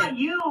 not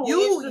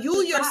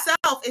you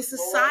yourself is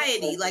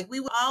society. Like we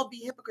would all be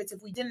hypocrites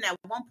if we didn't at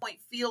one point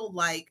feel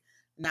like,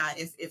 nah,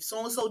 if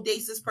so and so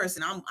dates this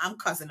person, I'm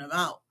cussing them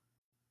out.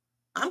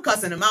 I'm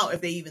cussing them out if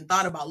they even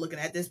thought about looking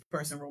at this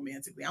person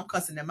romantically. I'm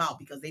cussing them out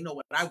because they know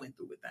what I went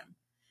through with them.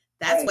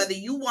 That's right. Whether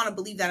you want to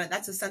believe that,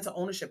 that's a sense of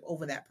ownership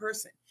over that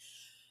person.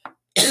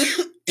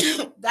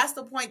 That's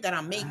the point that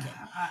I'm making.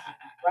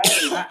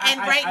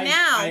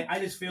 I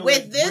just feel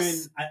with like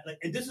this,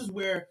 and this is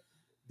where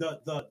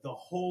the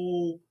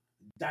whole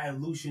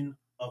dilution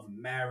of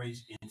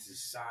marriage in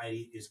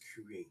society is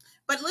created.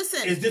 But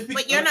listen,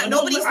 but you're not.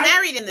 Nobody's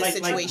married in this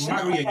situation.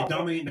 Like Maria, you're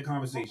dominating the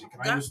conversation.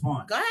 Can I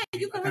respond? Go ahead.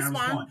 You can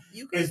respond.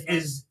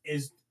 Is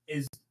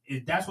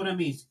that's what I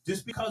mean?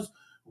 Just because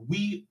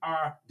we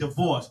are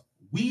divorced,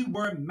 we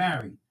were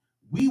married.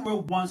 We were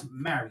once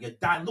married. You're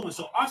diluting.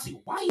 So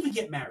obviously, why even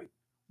get married?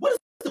 What is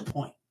the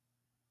point?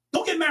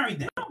 Don't get married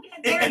then. Don't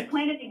get married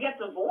planning to get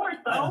divorced,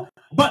 though.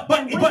 But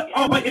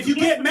if you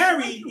get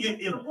married,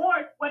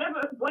 divorce,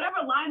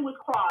 whatever line was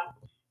crossed,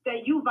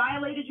 that you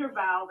violated your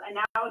vows, and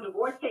now a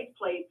divorce takes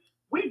place.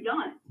 We're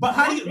done. But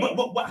how do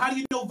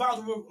you know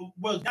vows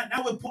were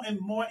now we're putting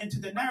more into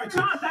the narrative?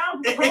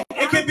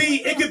 It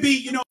could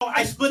be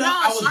I split up.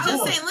 I was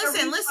just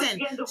saying. Listen.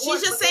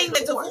 She's just saying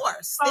the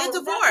divorce. They're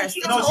divorced.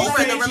 It's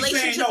over. The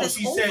relationship is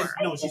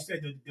over. She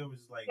said that there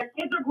was like their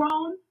kids are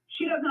grown.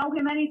 She doesn't owe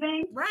him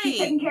anything. Right. She's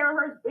taking care of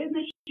her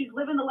business. She's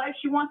living the life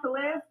she wants to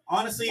live.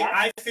 Honestly,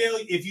 I feel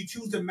if you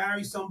choose to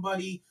marry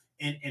somebody,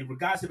 and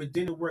regardless if it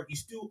didn't work, you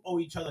still owe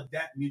each other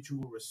that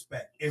mutual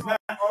respect. It's not.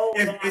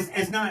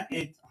 It's not.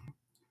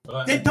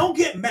 Then don't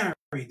get married.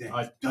 Then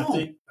I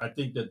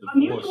think that the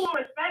mutual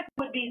respect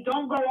would be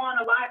don't go on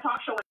a live talk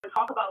show and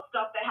talk about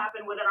stuff that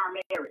happened within our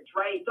marriage,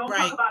 right? Don't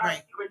talk about our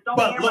secrets. Don't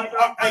air my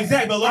dirty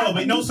exactly.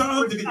 But no,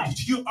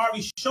 you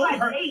already showed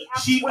her.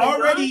 She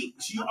already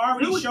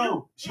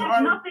showed. She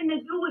has nothing to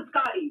do with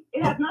Scotty.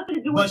 It has nothing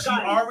to do with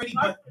Scotty.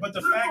 But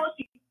the fact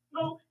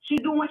she's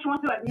doing what she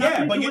wants to.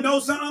 Yeah, but you know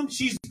something.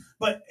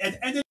 But at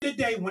the end of the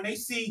day, when they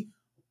see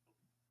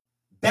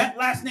that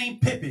last name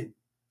Pippen,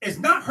 it's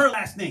not her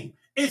last name.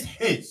 It's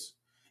his.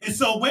 And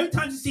so every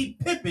time you see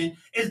Pippen,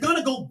 it's going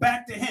to go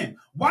back to him.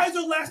 Why is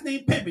her last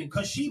name Pippen?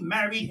 Because she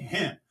married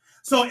him.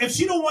 So if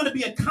she don't want to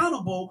be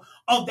accountable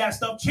of that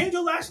stuff, change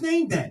her last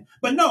name then.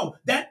 But no,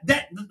 that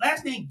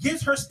last name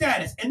gives her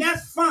status, and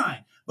that's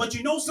fine. But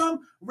you know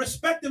something?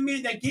 Respect the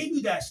man that gave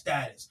you that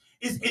status.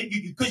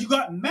 Because you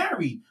got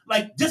married.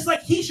 Just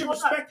like he should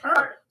respect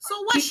her.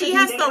 So what? She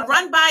has to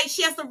run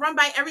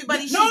by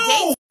everybody she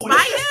dates by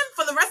him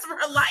for the rest of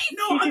her life?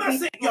 No, I'm not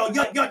saying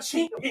y'all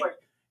cheat.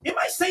 Am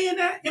I saying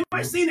that? Am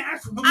I saying that?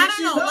 I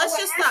don't know. Let's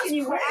just stop.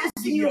 No.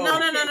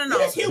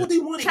 Let's hear what they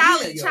want to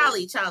hear.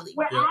 Charlie.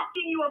 We're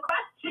asking you a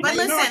question. But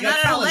listen,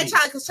 no. Let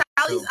Charlie, because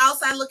Charlie's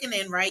outside looking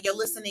in, right? You're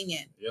listening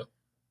in. Yep.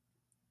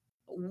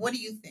 What do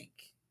you think?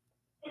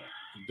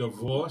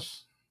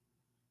 Divorce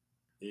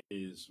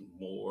is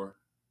more.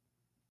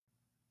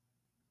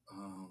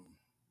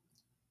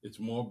 It's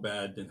more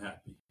bad than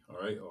happy. All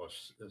right, or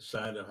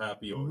sad or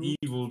happy, or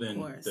evil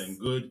than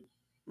good.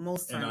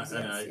 Most times,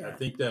 I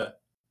think that.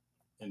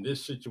 In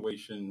this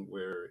situation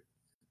where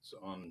it's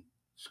on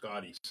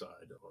Scotty's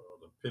side or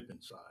the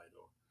Pippen side,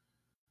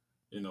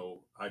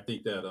 I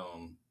think that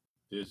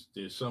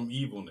there's some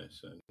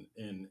evilness,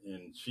 and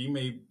she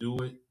may do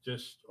it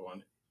just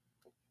on.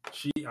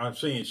 I'm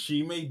saying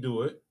she may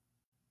do it,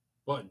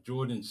 but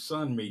Jordan's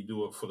son may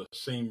do it for the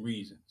same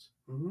reasons.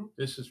 Mm-hmm.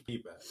 This is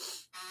payback,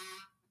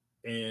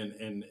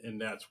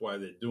 and that's why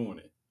they're doing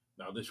it.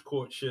 Now this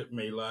courtship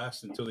may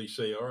last until they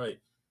say, all right,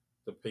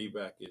 the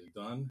payback is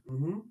done.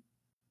 Mm-hmm.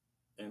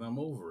 And I'm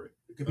over it.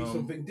 It could be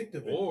some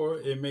vindictive. Or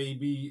it may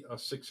be a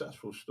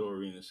successful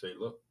story and say,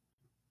 look,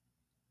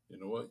 you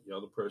know what?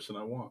 You're the person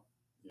I want.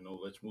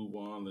 Let's move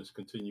on. Let's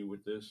continue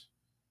with this.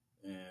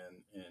 And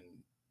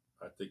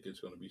I think it's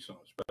going to be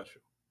something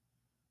special.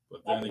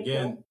 But then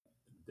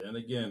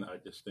again, I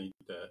just think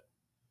that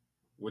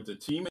with the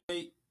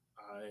teammate,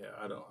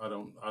 I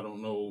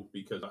don't know,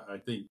 because I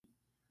think,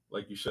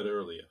 like you said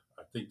earlier,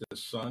 I think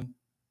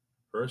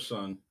her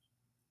son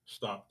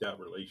stopped that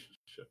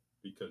relationship.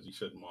 Because he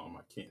said, "Mom,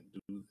 I can't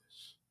do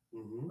this.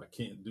 Mm-hmm. I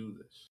can't do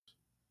this.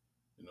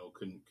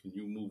 Can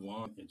you move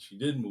on?" And she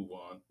did move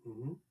on.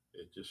 Mm-hmm.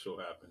 It just so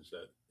happens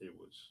that it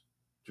was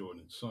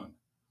Jordan's son.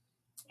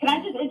 Can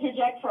I just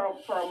interject for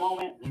a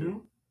moment? Mm-hmm.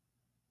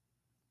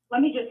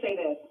 Let me just say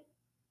this,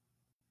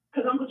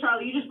 because Uncle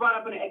Charlie, you just brought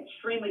up an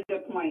extremely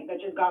good point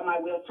that just got my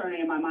wheels turning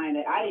in my mind.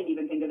 That I didn't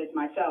even think of this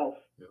myself.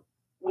 Yep.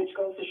 Which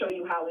goes to show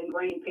you how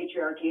ingrained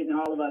patriarchy is in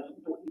all of us,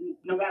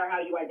 no matter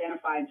how you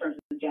identify in terms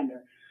of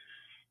gender.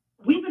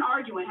 we've been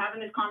arguing,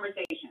 having this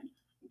conversation.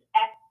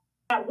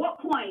 At what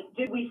point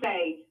did we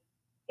say,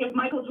 is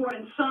Michael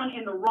Jordan's son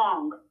in the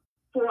wrong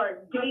for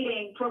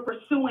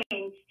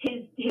pursuing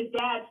his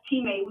dad's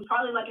teammate, who's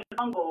probably like an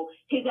uncle,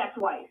 his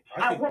ex-wife?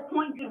 At what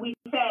point did we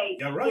say,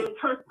 is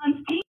her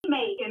son's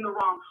teammate in the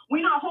wrong?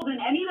 We're not holding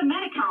any of the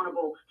men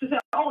accountable to say,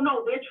 oh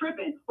no, they're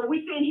tripping. But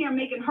we sitting here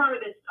making her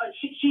this,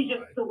 she's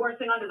just the worst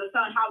thing under the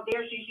sun. How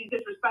dare she? She's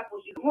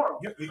disrespectful. She's immoral.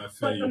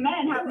 But the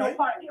men have no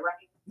part in it,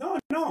 right?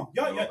 No,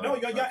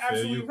 you're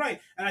absolutely right.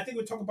 And I think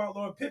we're talking about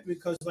Laura Pippen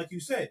because, like you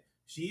said,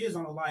 she is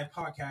on a live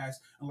podcast,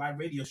 a live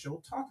radio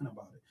show talking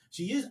about it.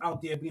 She is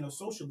out there being a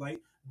socialite,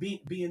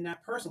 being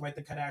that person like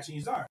the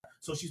Kardashians are.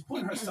 So she's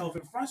putting herself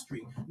in Front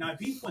Street. Now, if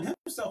he put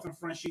himself in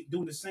Front Street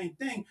doing the same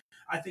thing,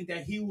 I think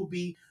that he will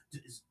be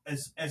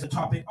as a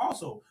topic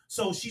also.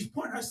 So she's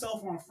putting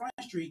herself on Front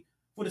Street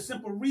for the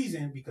simple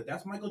reason because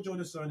that's Michael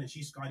Jordan's son and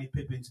she's Scottie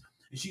Pippen's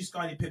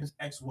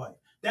ex-wife.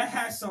 That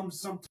has some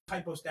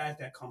type of status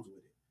that comes with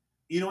it.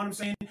 You know what I'm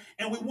saying?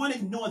 And we want to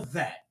ignore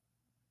that.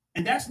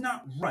 And that's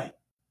not right.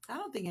 I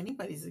don't think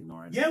anybody's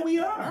ignoring it. Yeah, we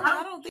are.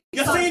 I don't think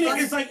you're saying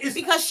it's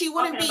because she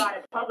wouldn't be about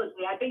it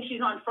publicly. I think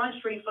she's on Front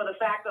Street for the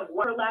fact of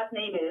what her last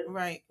name is,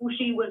 right? Who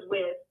she was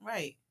with,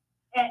 right?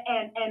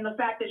 And the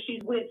fact that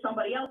she's with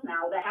somebody else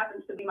now that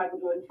happens to be Michael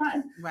Jordan's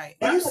son, right?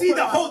 But you see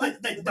the whole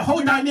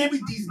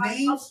dynamic, these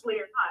names.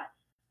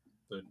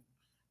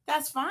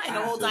 That's fine,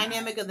 the whole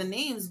dynamic of the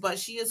names, but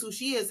she is who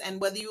she is,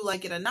 and whether you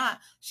like it or not,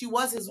 she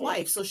was his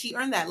wife, so she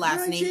earned that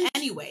last name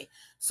anyway.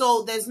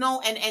 So there's no,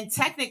 and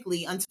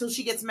technically, until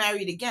she gets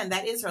married again,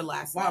 that is her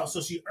last name. Wow,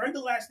 so she earned the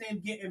last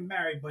name getting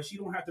married, but she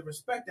don't have to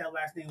respect that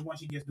last name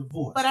once she gets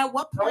divorced. But at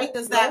what point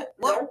does that,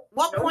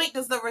 what point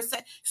does the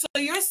respect, so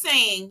you're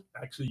saying...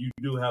 Actually, you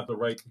do have the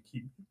right to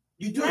keep...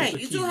 You do. Right,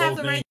 you do have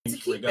the right to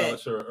keep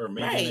regardless it. Regardless her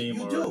maiden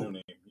name or her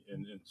name.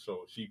 And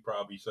so she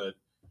probably said...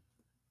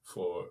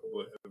 For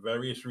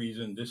various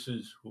reasons, this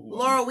is who.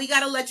 Laura, we got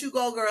to let you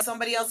go, girl.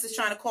 Somebody else is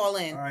trying to call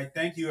in. All right,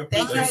 thank you.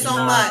 Thank you so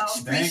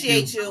much.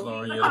 Appreciate you.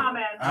 Laura,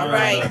 all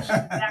right.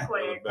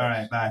 All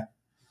right, bye.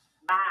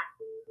 Bye.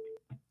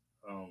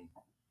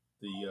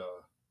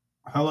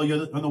 Hello,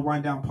 you're on the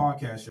Wind Down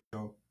Podcast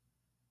show.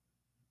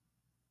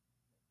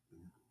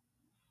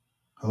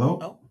 Hello?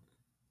 Oh.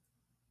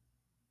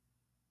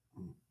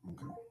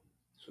 Okay.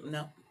 So,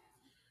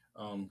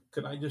 no.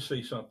 Could I just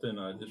say something?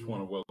 I just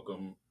want to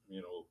welcome,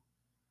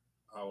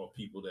 our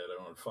people that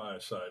are on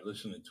Fireside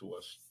listening to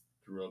us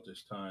throughout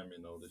this time,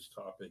 this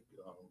topic.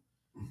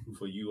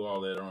 For you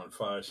all that are on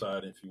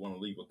Fireside, if you want to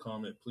leave a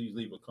comment, please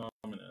leave a comment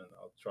and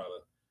I'll try to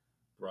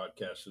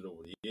broadcast it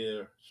over the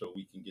air so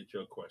we can get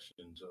your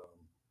questions,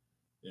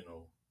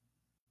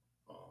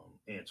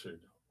 answered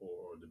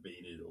or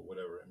debated or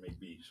whatever it may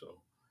be. So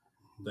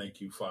thank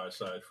you,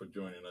 Fireside, for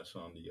joining us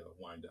on the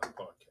Wind Down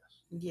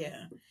Podcast.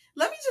 Yeah.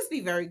 Let me just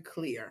be very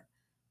clear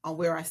on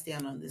where I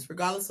stand on this,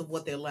 regardless of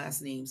what their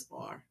last names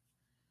are.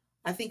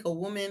 I think a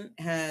woman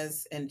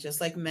has, and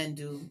just like men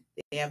do,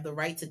 they have the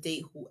right to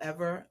date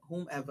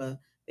whomever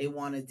they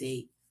want to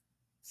date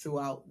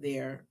throughout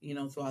their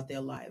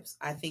lives.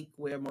 I think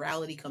where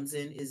morality comes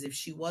in is if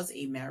she was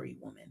a married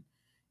woman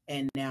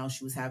and now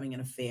she was having an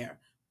affair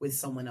with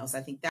someone else.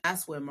 I think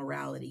that's where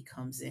morality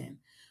comes in.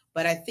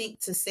 But I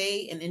think to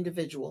say an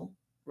individual,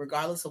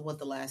 regardless of what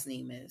the last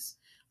name is,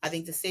 I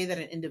think to say that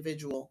an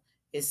individual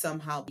is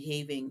somehow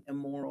behaving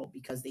immoral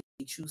because they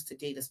choose to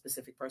date a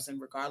specific person,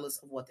 regardless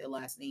of what their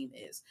last name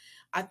is,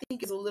 I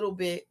think it's a little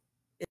bit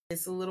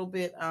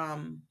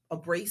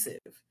abrasive.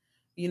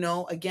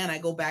 Again, I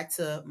go back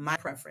to my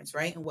preference,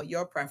 right? And what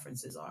your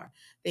preferences are.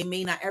 They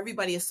may not,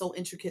 everybody is so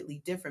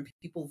intricately different.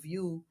 People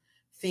view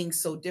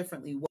things so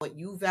differently. What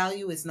you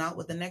value is not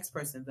what the next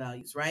person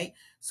values, right?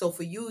 So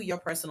for you, your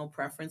personal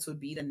preference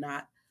would be to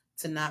not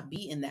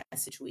be in that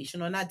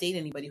situation or not date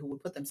anybody who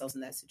would put themselves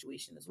in that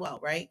situation as well,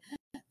 right?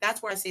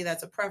 That's where I say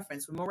that's a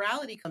preference. When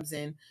morality comes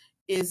in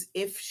is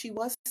if she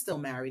was still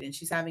married and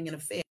she's having an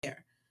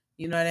affair,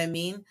 you know what I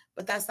mean?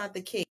 But that's not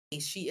the case.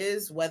 She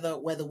is, whether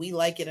we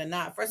like it or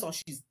not. First of all,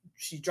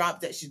 she's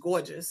dropped that she's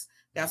gorgeous.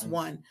 That's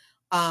one.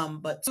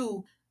 But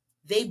two,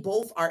 they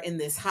both are in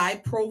this high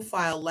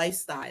profile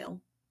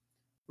lifestyle,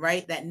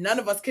 right? That none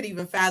of us could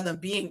even fathom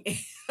being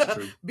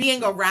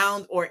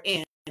around or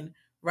in.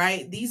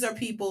 Right? These are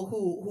people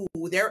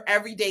who their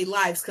everyday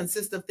lives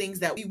consist of things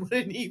that we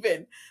wouldn't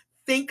even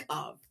think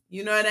of.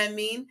 You know what I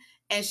mean?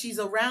 And she's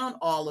around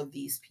all of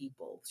these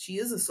people. She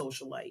is a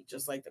socialite,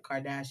 just like the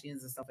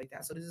Kardashians and stuff like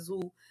that. So this is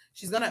who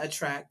she's going to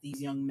attract,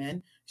 these young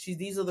men.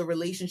 These are the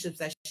relationships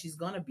that she's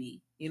going to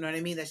be, you know what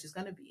I mean? That she's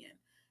going to be in,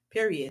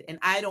 period. And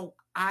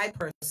I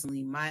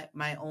personally,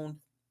 my own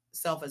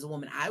self as a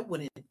woman, I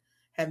wouldn't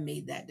have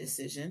made that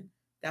decision.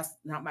 That's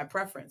not my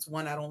preference.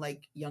 One, I don't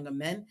like younger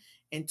men.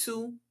 And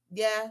two,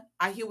 yeah,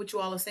 I hear what you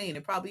all are saying.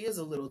 It probably is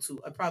a little too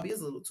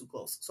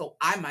close. So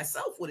I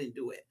myself wouldn't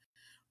do it.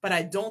 But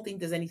I don't think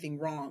there's anything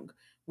wrong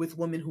with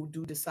women who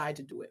do decide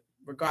to do it.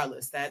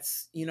 Regardless,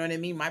 that's, you know what I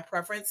mean? My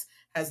preference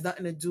has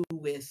nothing to do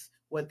with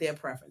what their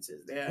preference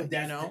is.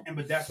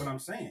 But that's what I'm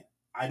saying.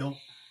 I don't.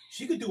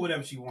 She could do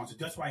whatever she wants to.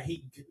 That's why I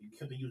hate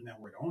kept using that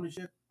word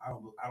ownership. I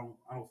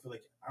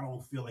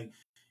don't feel like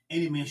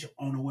any man should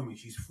own a woman.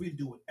 She's free to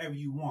do whatever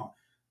you want.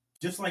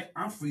 Just like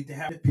I'm free to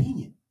have an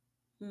opinion.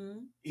 Mm-hmm.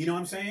 You know what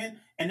I'm saying?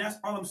 And that's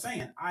all I'm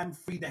saying. I'm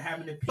free to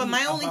have an opinion.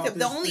 But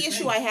the only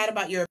issue I had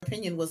about your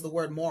opinion was the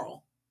word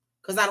moral.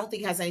 Because I don't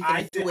think it has anything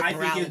to do with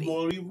morality. I think it's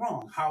morally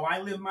wrong. How I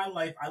live my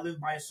life, I live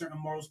by a certain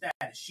moral status.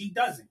 She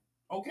doesn't.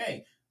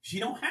 Okay. She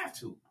don't have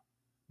to.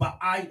 But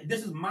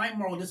this is my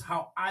moral. This is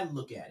how I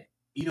look at it.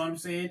 You know what I'm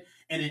saying?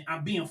 And then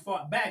I'm being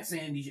fought back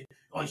saying,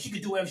 she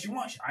could do whatever she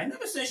wants. I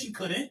never said she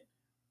couldn't.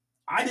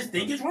 I just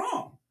think it's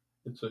wrong.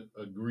 It's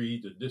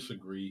agree to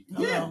disagree.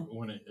 Yeah.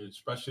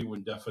 Especially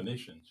when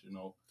definitions,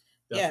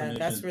 Definitions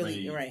that's really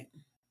you're right.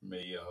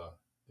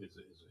 Is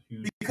a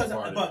huge because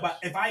part but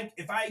if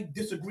I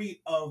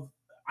disagree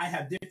I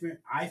have different.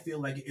 I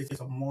feel like it's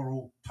a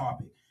moral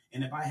topic,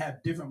 and if I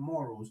have different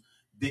morals.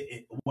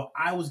 What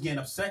I was getting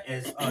upset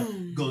as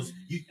goes,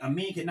 a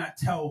man cannot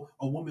tell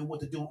a woman what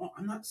to do.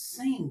 I'm not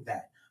saying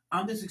that.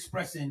 I'm just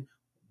expressing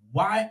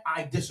why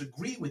I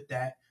disagree with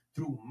that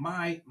through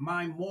my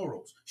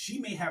morals. She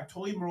may have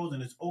totally morals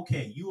and it's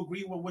okay. You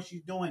agree with what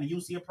she's doing and you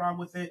see a problem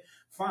with it,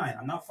 fine.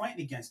 I'm not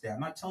fighting against that. I'm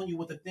not telling you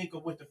what to think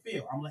or what to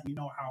feel. I'm letting you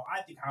know how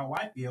I think, how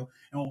I feel,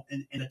 and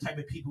the type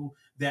of people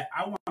that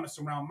I want to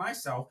surround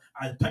myself,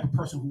 the type of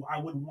person who I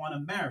wouldn't want to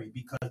marry,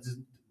 because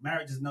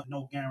marriage is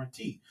no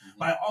guarantee. Mm-hmm.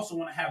 But I also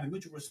want to have a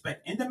mutual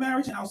respect in the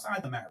marriage and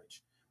outside the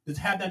marriage. Just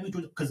have that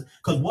mutual, because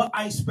what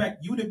I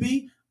expect you to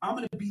be, I'm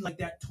going to be like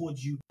that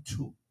towards you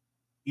too.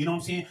 You know what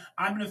I'm saying?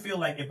 I'm going to feel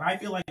like, if I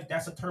feel like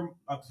that's a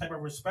type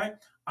of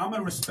respect, I'm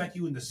going to respect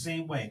you in the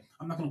same way.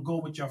 I'm not going to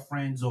go with your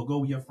friends or go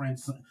with your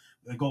friends,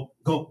 go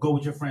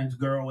with your friend's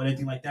girl or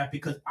anything like that,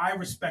 because I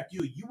respect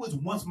you. You was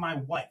once my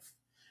wife.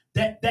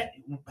 That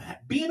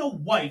being a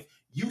wife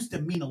used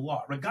to mean a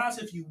lot,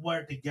 regardless if you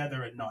were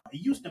together or not.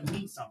 It used to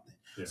mean something.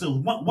 Yeah. So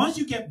once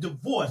you get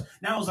divorced,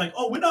 now it's like,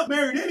 we're not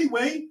married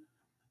anyway.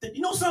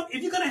 You know something?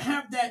 If you're going to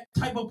have that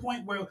type of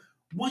point where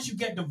once you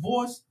get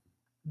divorced,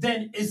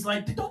 then it's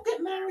like, don't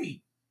get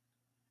married.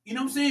 You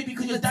know what I'm saying?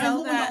 Because you're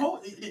diluting the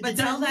whole. But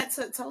tell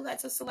that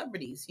to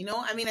celebrities.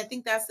 I mean, I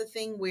think that's the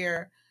thing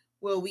where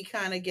we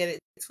kind of get it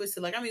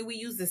twisted. Like, I mean, we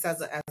use this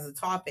as a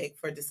topic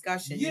for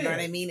discussion. Yeah. You know what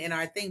I mean? In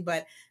our thing,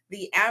 but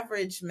the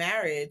average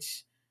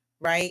marriage,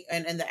 right,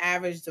 and the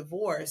average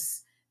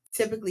divorce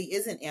typically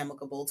isn't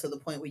amicable to the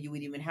point where you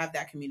would even have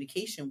that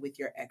communication with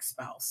your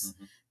ex-spouse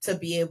to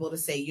be able to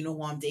say,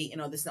 who I'm dating,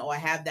 or this, I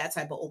have that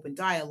type of open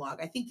dialogue.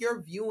 I think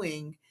you're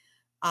viewing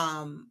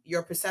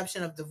your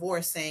perception of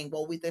divorce saying,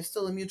 well, there's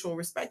still a mutual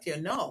respect here.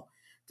 No,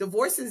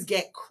 divorces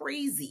get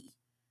crazy.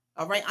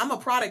 All right. I'm a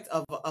product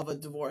of a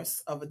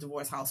divorce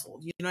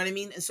household. You know what I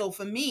mean? And so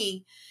for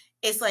me,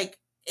 it's like,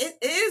 it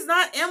is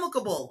not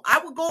amicable.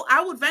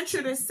 I would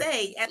venture to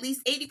say at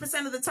least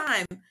 80% of the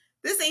time,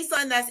 this ain't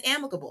something that's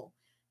amicable.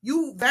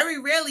 You very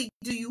rarely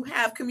do you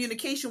have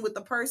communication with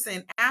the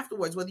person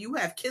afterwards, whether you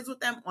have kids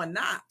with them or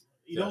not.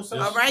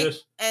 All right.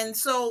 And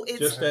so it's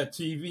just that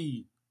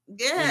TV.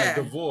 Yeah. In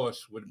a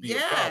divorce would be a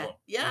problem.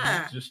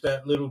 Yeah. Just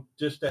that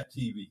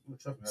TV.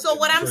 So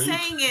what I'm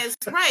saying is,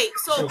 right.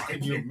 So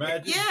can you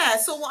imagine? Yeah.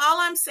 So all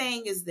I'm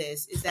saying is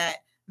that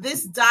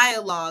this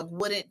dialogue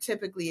wouldn't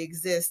typically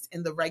exist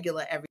in the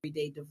regular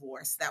everyday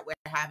divorce that we're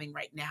having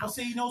right now.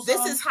 See,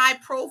 this is high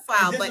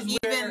profile, but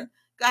even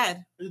go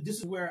ahead. This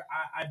is where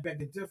I beg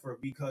to differ,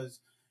 because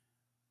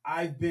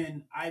I've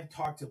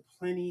talked to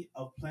plenty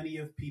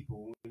of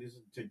people. This is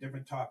a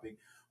different topic,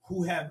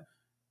 who have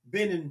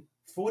been in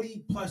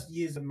 40 plus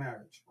years of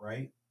marriage,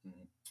 right?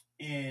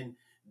 Mm-hmm. And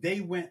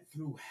they went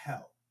through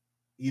hell.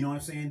 You know what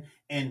I'm saying?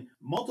 And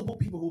multiple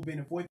people who've been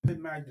in 40 plus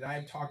marriage that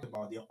I've talked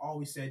about, they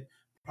always said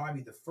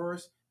probably the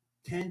first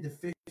 10 to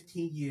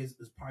 15 years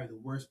is probably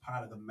the worst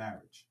part of the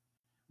marriage,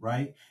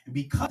 right? And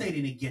because they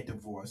didn't get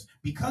divorced,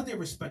 because they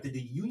respected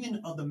the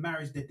union of the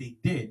marriage that they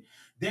did,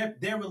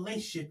 their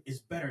relationship is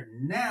better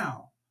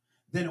now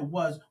than it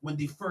was when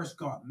they first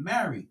got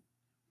married.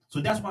 So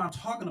that's what I'm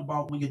talking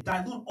about when you're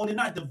diluting. They're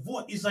not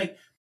divorced. It's like,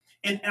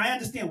 and I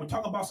understand we're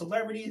talking about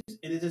celebrities,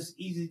 and it's just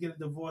easy to get a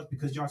divorce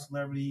because you're a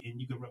celebrity and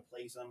you can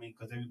replace them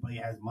because everybody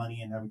has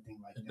money and everything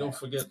like that. Don't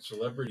forget,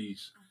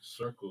 celebrities'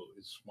 circle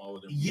is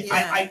smaller than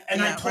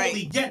I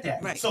totally get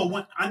that. Right. So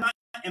when I'm not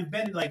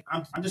embedded, like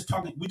I'm just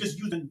talking, we're just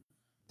using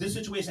this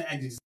situation as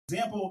an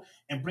example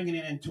and bringing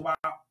it into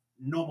our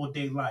normal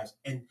day lives.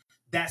 And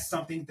that's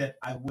something that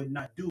I would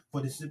not do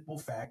for the simple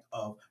fact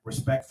of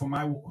respect for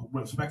my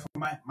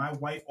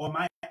wife or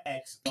my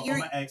ex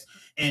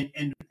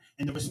and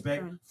the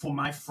respect for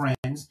my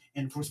friends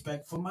and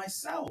respect for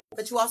myself.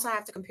 But you also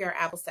have to compare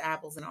apples to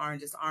apples and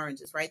oranges to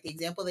oranges, right? The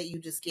example that you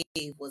just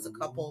gave was a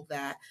couple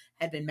that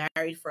had been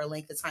married for a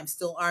length of time,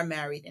 still are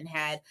married, and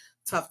had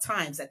tough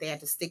times that they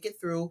had to stick it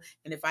through.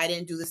 And if I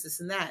didn't do this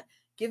and that,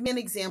 give me an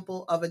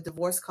example of a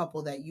divorced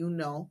couple that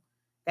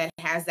that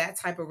has that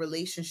type of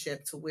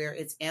relationship to where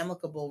it's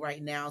amicable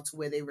right now, to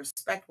where they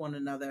respect one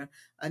another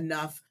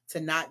enough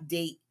to not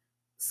date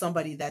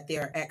somebody that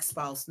their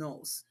ex-spouse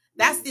knows.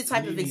 That's the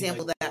type of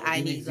example that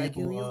I need. Like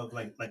you, of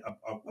like a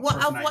of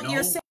what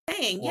you're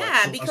saying,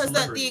 yeah. Because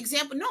the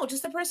example, no,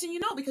 just the person you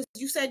know. Because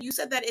you said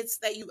that it's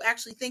that you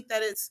actually think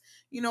that it's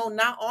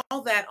not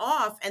all that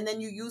off, and then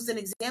you used an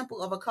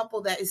example of a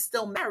couple that is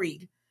still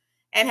married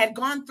and had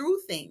gone through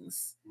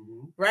things,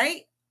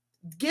 right?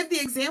 Give the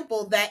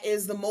example that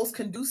is the most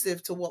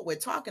conducive to what we're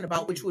talking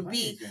about, which would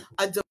be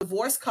a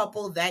divorced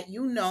couple that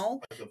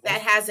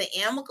that has an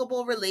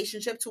amicable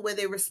relationship to where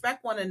they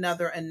respect one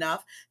another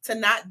enough to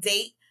not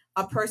date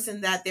a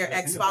person that their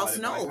ex-spouse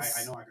knows.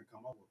 I know I could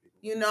come up with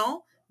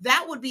people.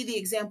 That would be the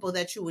example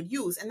that you would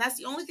use. And that's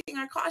the only thing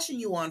I caution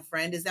you on,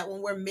 friend, is that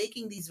when we're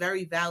making these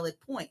very valid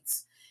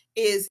points,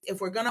 is if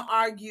we're going to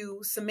argue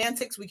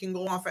semantics, we can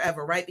go on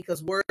forever, right?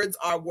 Because words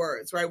are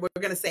words, right? We're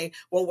going to say,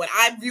 well, what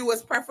I view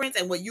as preference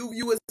and what you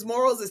view as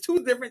morals is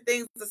two different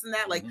things, this and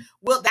that. Like,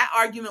 well, that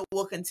argument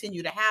will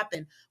continue to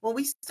happen. When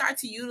we start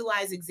to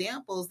utilize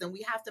examples, then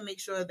we have to make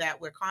sure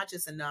that we're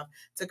conscious enough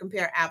to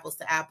compare apples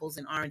to apples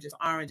and oranges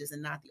to oranges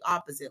and not the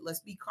opposite. Let's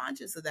be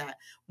conscious of that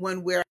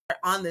when we're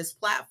on this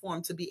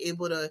platform to be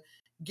able to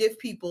give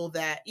people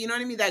that,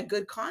 that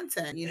good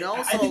content,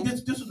 I think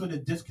this is where the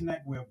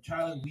disconnect where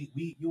Charlie,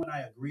 you and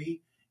I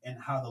agree, and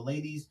how the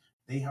ladies,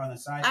 they have on the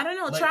side. I don't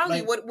know,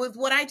 Charlie, with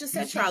what I just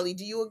said, Charlie,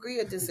 do you agree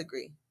or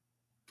disagree?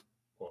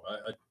 Well,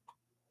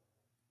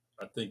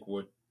 I think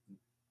what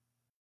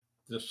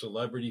the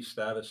celebrity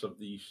status of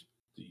these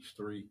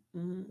three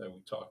that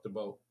we talked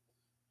about,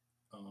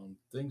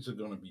 things are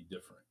going to be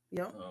different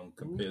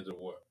compared to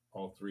what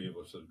all three of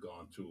us have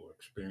gone to or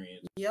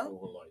experienced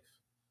over life.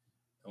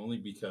 Only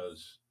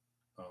because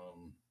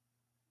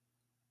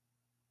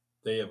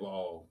they have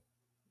all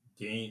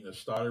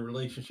started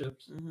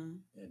relationships and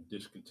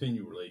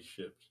discontinued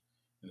relationships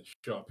in a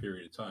short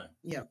period of time.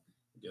 Yeah.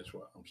 Guess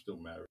what? I'm still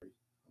married.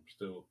 I'm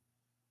still,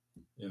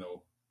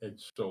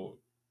 it's so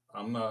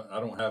I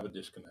don't have a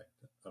disconnect.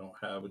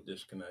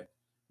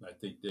 And I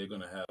think they're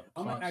going to have.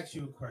 I'm going to ask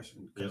you a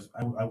question because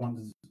I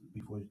wanted to,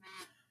 before.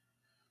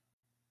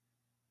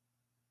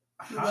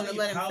 You want to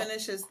let him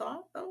finish his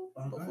thought, though,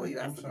 before you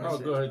ask the question? Oh,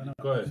 go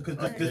ahead.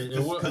 Because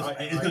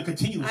it's going to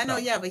continue. I know,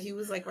 but he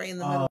was like right in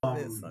the middle of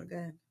it, so go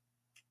ahead.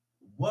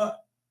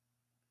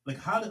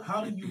 How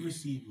do you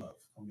receive love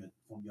from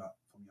your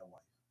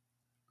wife?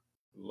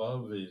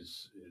 Love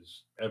is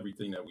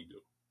everything that we do.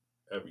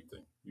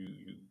 Everything.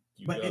 You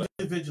but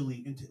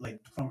individually,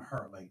 from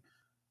her,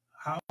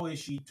 how is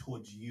she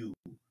towards you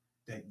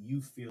that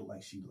you feel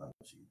like she loves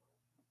you?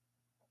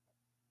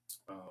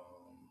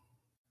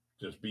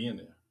 Just being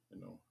there.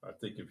 I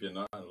think if you're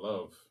not in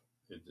love,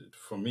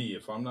 for me,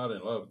 if I'm not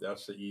in love,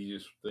 that's the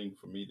easiest thing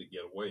for me to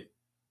get away.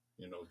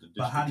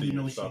 But how do you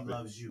know she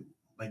loves you?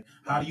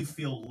 How do you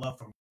feel love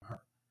from her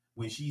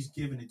when she's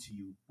giving it to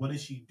you? What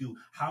does she do?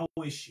 How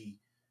is she?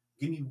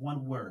 Give me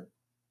one word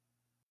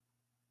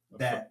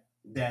that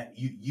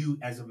you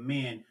as a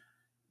man,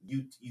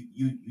 you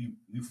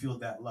feel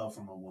that love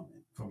from a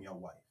woman, from your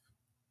wife.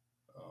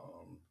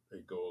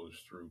 It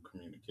goes through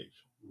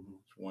communication.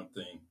 It's one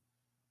thing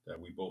that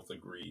we both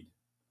agreed.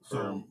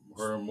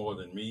 Her more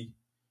than me.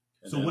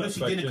 So what if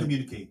she didn't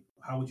communicate?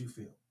 How would you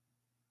feel?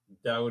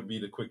 That would be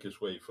the quickest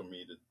way for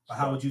me to. But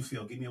how would you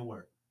feel? Give me a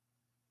word.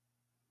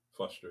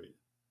 Frustrated.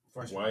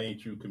 Why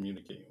ain't you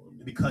communicating with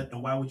me?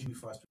 And why would you be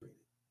frustrated?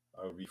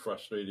 I would be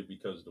frustrated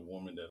because the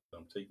woman that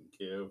I'm taking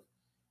care of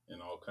in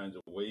all kinds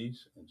of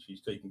ways, and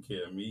she's taking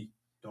care of me,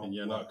 and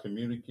you're not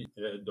communicating.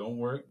 Don't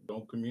work.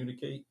 Don't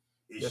communicate.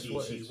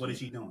 What is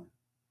she doing?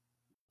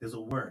 There's a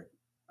word.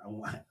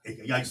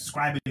 Y'all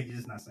describe it. You're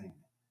just not saying it.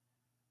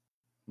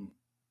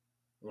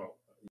 Well,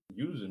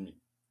 using me.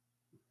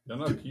 They're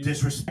not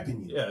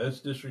disrespecting you. Yeah,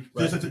 it's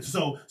disrespect.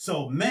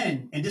 So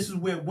men, and this is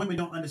where women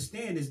don't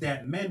understand, is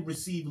that men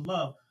receive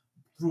love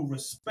through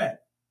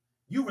respect.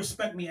 You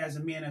respect me as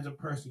a man, as a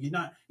person. You're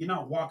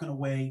not walking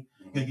away.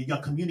 You're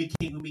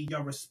communicating with me.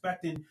 You're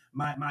respecting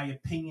my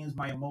opinions,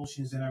 my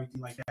emotions, and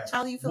everything like that.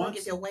 Charlie, you feel like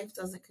if your wife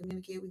doesn't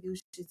communicate with you,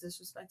 she's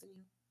disrespecting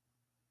you?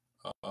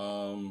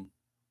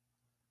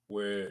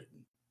 Where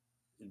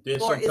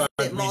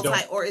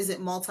is it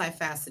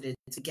multifaceted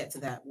to get to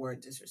that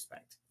word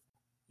disrespect?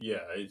 Yeah,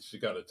 it's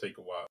got to take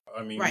a while.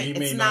 I mean, right.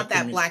 It's not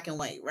that black and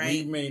white,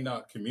 right? We may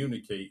not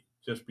communicate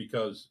just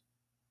because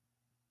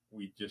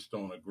we just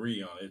don't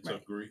agree on it. It's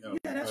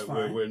that's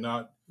fine. We're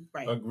not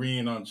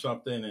agreeing on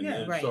something, and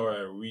it's all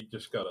right. We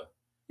just gotta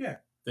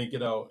think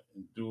it out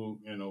and do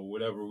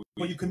whatever.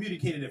 Well, you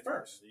communicated it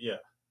first. Yeah,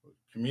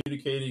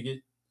 communicated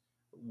it.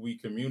 We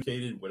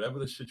communicated whatever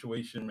the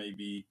situation may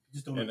be,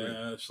 just don't and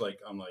agree. It's like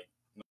I'm like,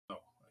 no,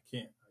 I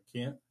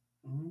can't.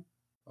 Mm-hmm.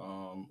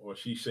 Or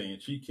she's saying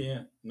she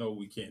can't. No,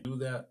 we can't do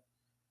that.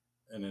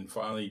 And then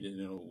finally,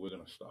 we're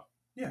gonna stop.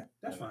 Yeah,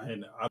 that's fine.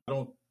 And I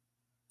don't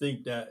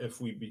think that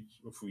if we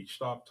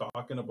stop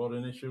talking about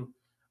an issue,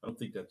 I don't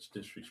think that's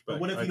disrespect. But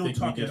what if you don't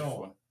talk at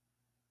all?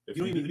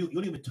 You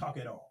don't even talk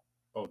at all.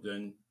 Oh,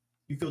 then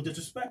you feel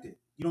disrespected.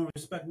 You don't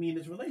respect me in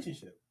this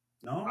relationship.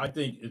 No, I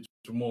think it's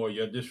more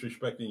you're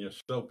disrespecting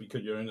yourself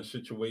because you're in a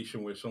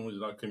situation where someone's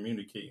not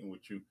communicating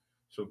with you.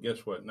 So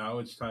guess what? Now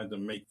it's time to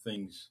make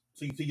things.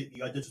 So you think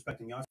you're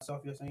disrespecting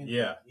yourself? You're saying?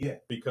 Yeah. Yeah.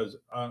 Because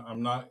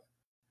I'm not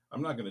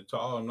going to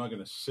talk. I'm not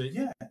going to sit.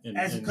 Yeah.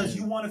 Because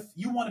you want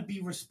to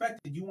be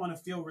respected. You want to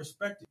feel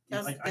respected.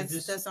 That's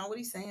not what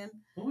he's saying.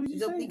 What are you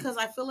saying? Because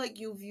I feel like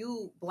you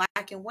view black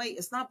and white.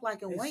 It's not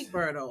black and white,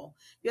 Berto.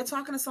 You're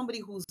talking to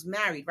somebody who's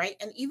married, right?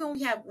 And even when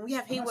we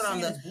have Haywood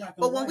on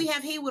we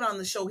have Haywood on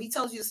the show, he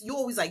tells you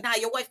always like, nah,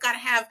 your wife gotta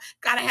have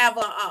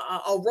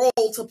a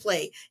role to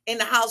play in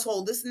the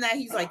household. This and that.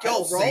 He's like, yo,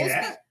 roles.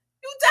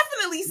 You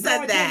definitely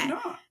said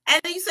that.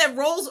 And then you said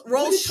roles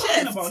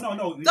shift.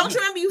 No. Don't you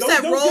remember you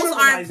said roles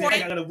are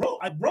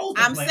important?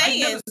 I'm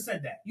saying. I never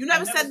said that. You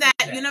never said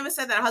that. You never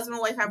said that a husband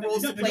and wife have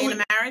roles to play in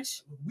a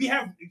marriage? We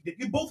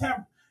both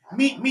have,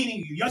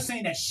 meaning you're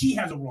saying that she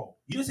has a role.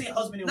 You didn't say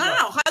husband and wife.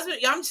 No, husband.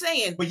 I'm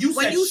saying. But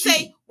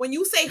when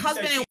you say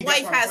husband and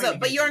wife has a,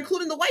 but you're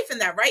including the wife in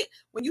that, right?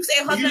 When you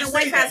say husband and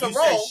wife has a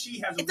role,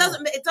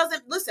 it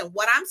doesn't, listen,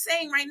 what I'm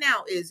saying right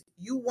now is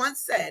you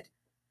once said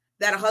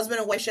that a husband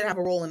and wife should have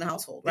a role in the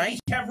household, right? Each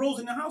have roles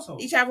in the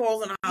household.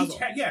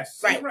 Yes.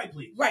 Say it right,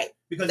 please. Right.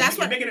 Because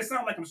you're making it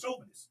sound like I'm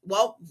chauvinist.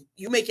 Well,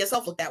 you make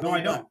yourself look that way. No,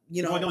 I don't.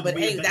 No, I don't. But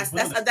hey, that's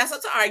up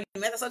to argument.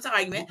 That's up to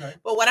argument. Okay.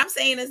 But what I'm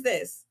saying is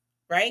this,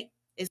 right?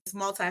 It's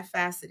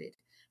multifaceted.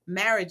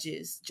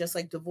 Marriages, just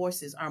like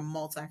divorces, are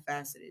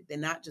multifaceted. They're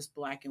not just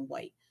black and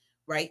white,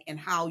 right? And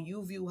how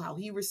you view how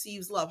he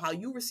receives love, how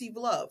you receive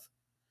love,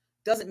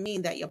 doesn't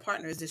mean that your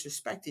partner is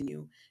disrespecting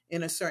you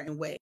in a certain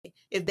way.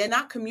 If they're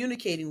not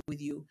communicating with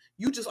you,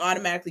 you just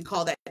automatically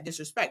call that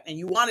disrespect. And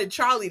you wanted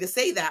Charlie to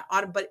say that,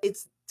 but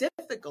it's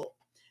difficult.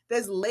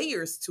 There's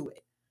layers to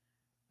it,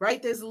 right?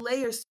 There's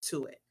layers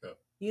to it. Yeah.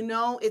 You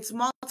know, it's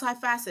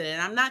multifaceted.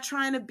 And I'm not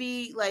trying to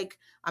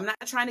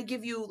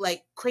give you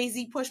like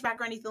crazy pushback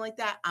or anything like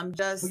that.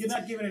 But you're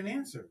not giving an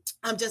answer.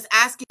 I'm just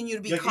asking you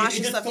to be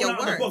cautious of your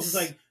words. It's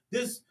like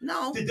there's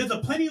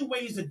plenty of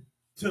ways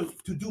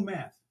to do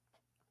math.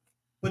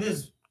 But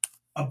there's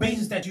a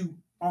basis that you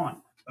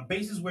on. A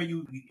basis where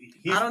you...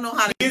 I don't know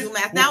how to do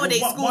math.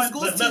 Nowadays, schools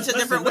teach a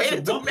different way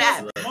to do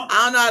math. I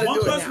don't know how to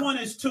do it 1 + 1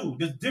 is 2.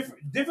 There's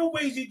different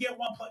ways you get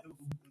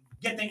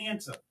the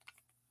answer.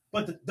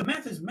 But the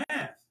math is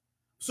math.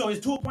 So it's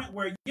to a point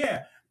where,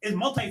 it's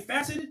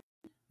multifaceted,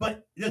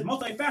 but there's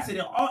multifaceted. It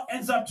all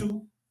ends up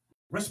to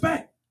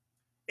respect.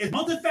 It's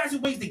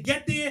multifaceted ways to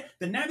get there,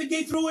 to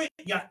navigate through it.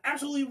 You're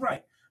absolutely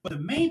right. But the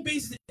main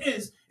basis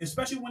is,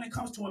 especially when it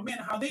comes to a man,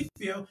 how they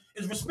feel,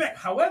 is respect.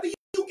 However you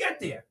get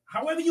there.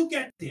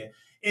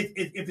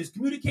 If it's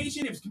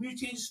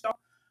communication, stop,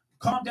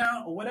 calm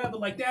down, or whatever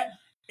like that,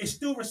 it's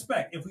still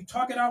respect. If we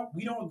talk it out,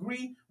 we don't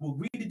agree, we'll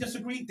agree to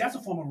disagree, that's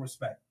a form of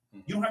respect.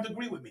 You don't have to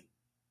agree with me.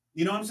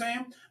 You know what I'm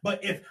saying?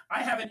 But if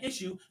I have an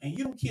issue and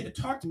you don't care to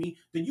talk to me,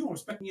 then you don't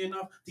respect me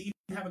enough to even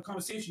have a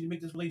conversation to make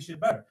this relationship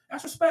better.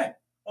 That's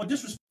respect or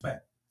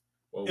disrespect.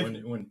 Well,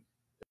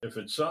 if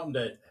it's something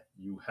that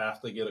you have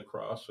to get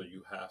across, or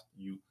you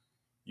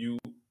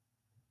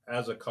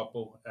as a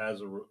couple,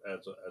 as a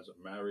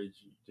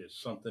marriage, there's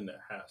something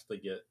that has to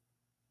get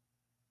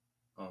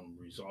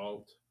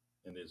resolved,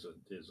 and there's a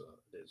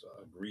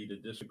agree to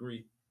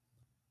disagree,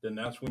 then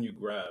that's when you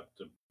grab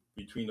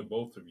between the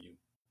both of you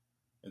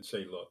and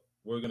say, look,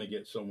 we're going to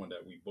get someone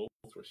that we both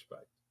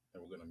respect,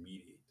 and we're going to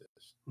mediate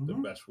this the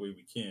best way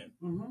we can.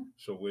 Mm-hmm.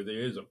 So where there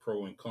is a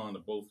pro and con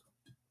of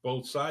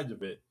both sides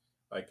of it,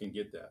 I can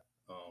get that.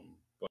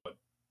 But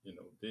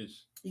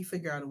you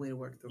figure out a way to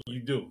work through it. You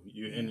do.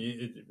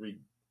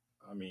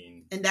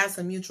 And that's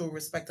a mutual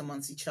respect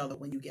amongst each other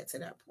when you get to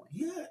that point.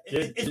 Yeah,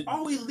 it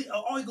always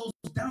goes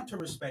down to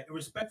respect.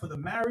 Respect for the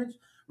marriage,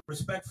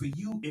 respect for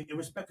you, and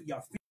respect for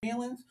your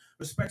feelings,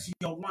 respect for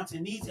your wants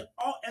and needs. It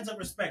all ends up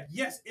respect.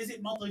 Yes, is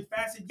it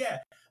multifaceted? Yeah,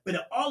 but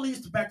it all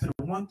leads back to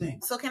the one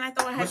thing. So can I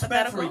throw a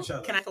hypothetical?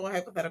 Can I throw a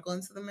hypothetical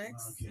into the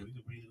mix? Okay, we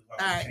can read it.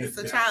 All right.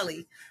 So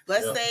Charlie,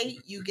 let's say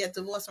you get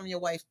divorced from your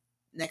wife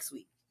next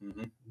week.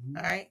 Mm-hmm.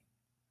 All right.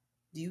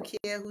 Do you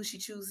care who she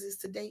chooses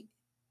to date?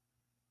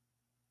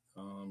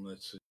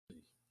 Let's see.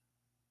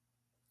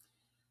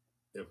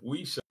 If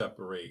we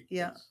separate,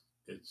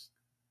 it's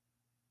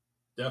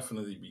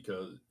definitely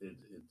because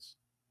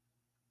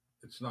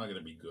it's not going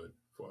to be good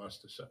for us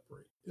to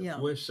separate. If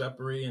we're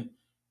separating,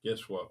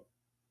 guess what?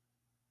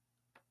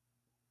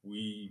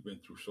 We've been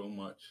through so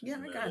much. Yeah,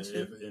 I got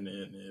you.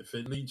 If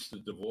it leads to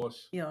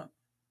divorce,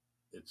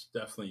 it's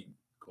definitely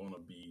going to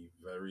be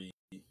very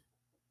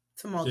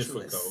tumultuous.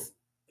 Difficult.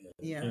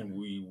 And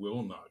we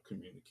will not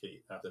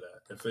communicate after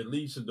that. If it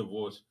leads to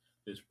divorce,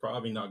 there's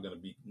probably not going to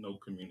be no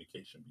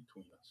communication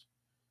between us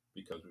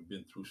because we've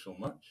been through so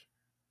much.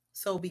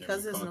 So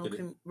because there's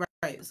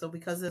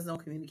no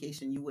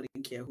communication, you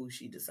wouldn't care who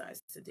she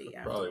decides to date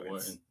afterwards. Probably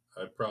wouldn't.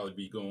 I'd probably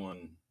be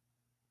going.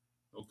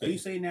 Okay. Are you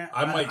saying that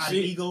I might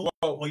see ego,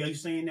 or are you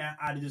saying that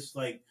out of just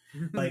like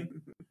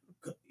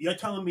you're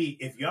telling me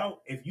if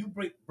you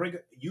break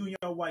you and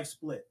your wife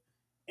split,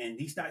 and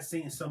he starts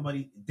dating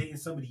somebody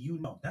that's not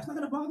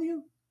gonna bother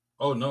you?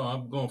 Oh no,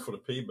 I'm going for the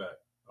payback.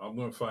 I'm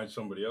going to find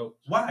somebody else.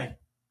 Why?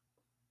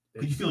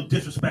 Because you feel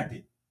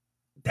disrespected.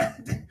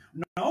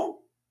 No.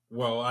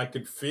 Well, I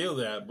could feel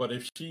that, but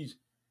if she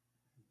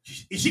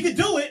could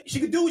do it, she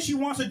could do what she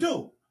wants to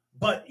do.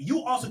 But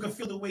you also can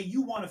feel the way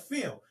you want to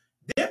feel.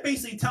 They're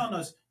basically telling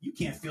us you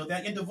can't feel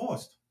that. You're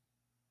divorced.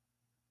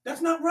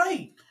 That's not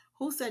right.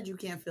 Who said you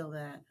can't feel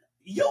that?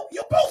 You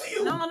both of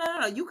you. No.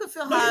 You can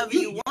feel however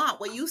you want.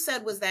 What you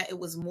said was that it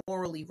was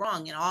morally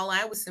wrong, and all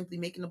I was simply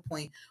making a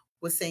point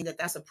was saying that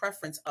that's a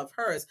preference of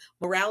hers.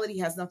 Morality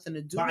has nothing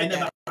to do with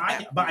that.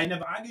 But I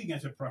never argued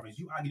against her preference.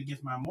 You argued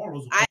against my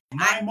morals. I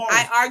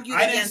argued.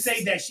 I didn't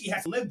say that she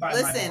has to live by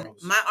my morals. Listen,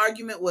 my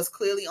argument was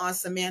clearly on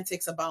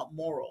semantics about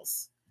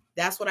morals.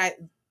 That's what I.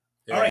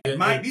 All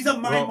right, these are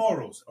my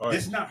morals. Right.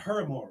 This is not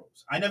her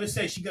morals. I never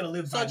said she got to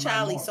live by my morals. So,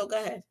 Charlie, go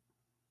ahead.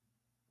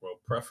 Well,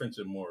 preference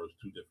and morals,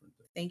 two different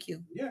things. Thank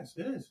you. Yes,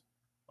 it is.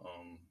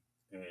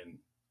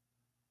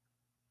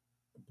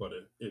 But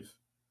if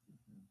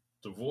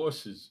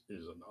divorce is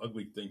an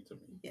ugly thing to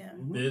me. Yeah.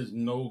 Mm-hmm. There's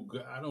no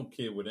good. I don't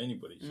care what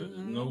anybody says.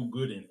 There's no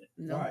good in it.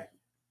 No. Why?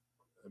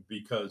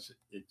 Because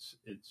it's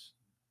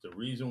the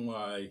reason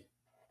why.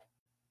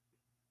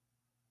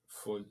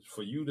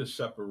 For you to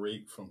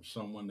separate from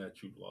someone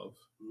that you love,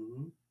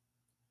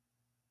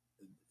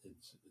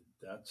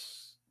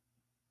 that's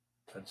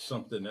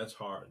something that's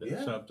hard.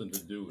 That's something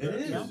to do. It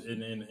is.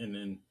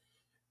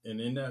 And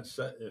in that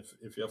set,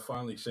 if you're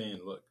finally saying,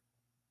 look,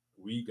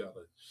 we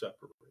gotta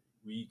separate.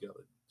 We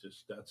gotta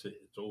just, that's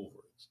it. It's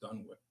over. It's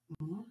done with.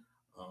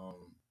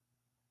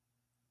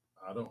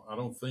 I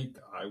don't think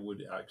I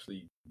would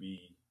actually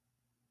be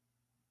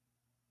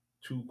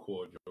too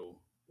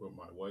cordial with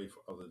my wife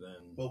other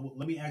than. Well,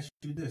 let me ask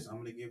you this. I'm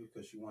gonna give it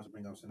because she wants to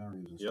bring up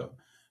scenarios and stuff.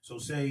 So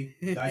say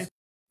guys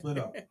split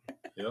up.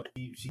 Yep.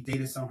 She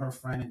dated her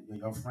friend, and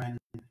your friend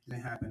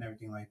didn't happen,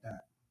 everything like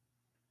that.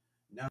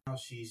 Now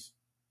she's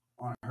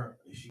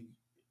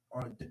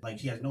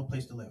she has no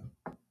place to live.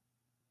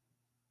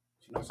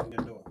 She knocks on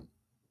your door.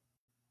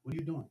 What are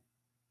you doing?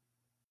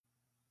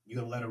 You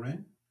gonna let her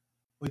in?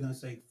 Or you gonna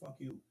say, fuck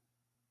you?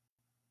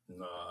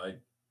 No,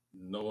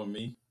 knowing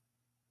me,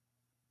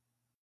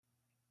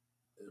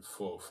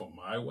 for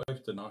my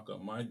wife to knock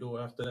on my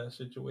door after that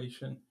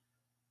situation,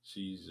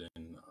 she's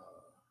in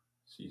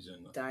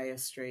dire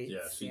straits.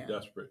 Yeah, she's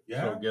desperate.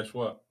 Yeah. So guess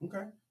what?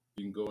 Okay.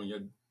 You can go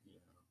in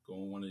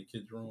one of the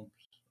kids' rooms.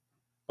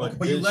 But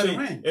you let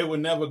her in. It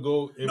would never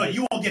go.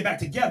 You won't get back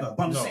together.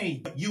 But I'm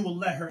saying, but you will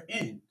let her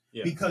in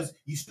because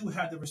you still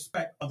have the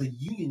respect of the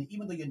union,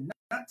 even though you're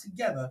not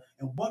together.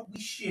 And what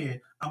we shared,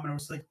 I'm gonna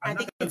respect. I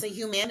think it's a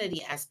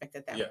humanity aspect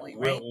at that point,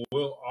 right?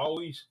 We'll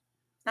always.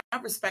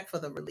 Not respect for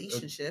the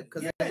relationship,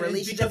 because the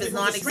relationship is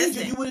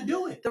non-existent. You wouldn't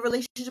do it. The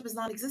relationship is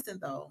non-existent,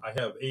 though. I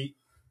have 8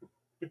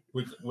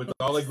 with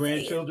all the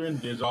grandchildren.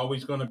 There's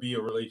always going to be a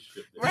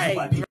relationship. Right.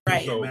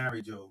 So,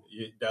 married, Joe.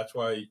 That's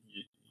why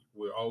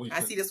we're always.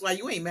 I see. That's why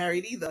you ain't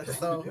married either.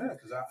 So yeah,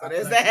 because so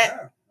there's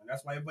that. And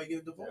that's why everybody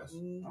gets divorced.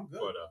 Yes. I'm good.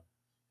 But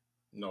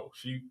no,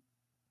 she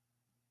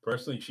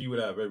would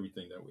have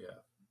everything that we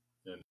have.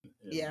 And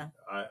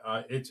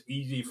it's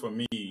easy for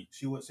me.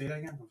 She would say that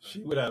again.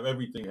 She would have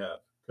everything have.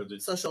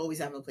 So she'll always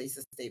have a place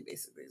to stay,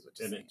 basically, is what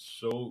you're saying. It's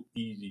so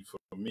easy for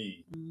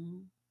me.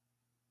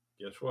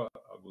 Guess what?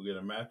 I'll go get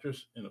a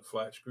mattress and a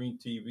flat screen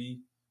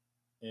TV,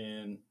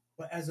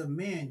 But as a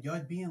man, you're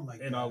being like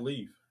that. And I'll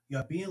leave.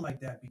 You're being like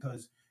that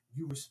because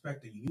you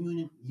respect the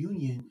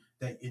union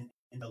that in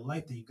the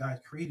life that you guys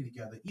created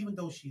together. Even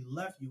though she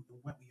left you and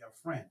went with your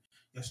friend,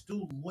 you're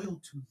still loyal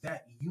to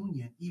that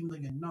union, even though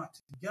you're not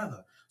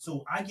together.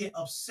 So I get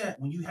upset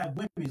when you have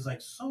women. It's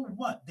like, so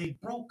what? They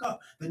broke up.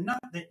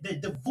 They're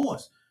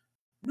divorced.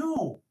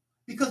 No,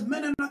 because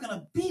men are not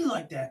gonna be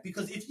like that.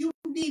 Because if you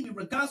need me,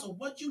 regardless of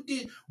what you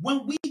did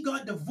when we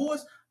got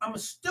divorced, I'ma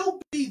still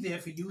be there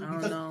for you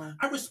because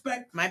I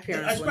respect my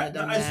parents.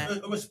 I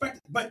respect,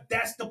 but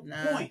that's the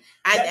point.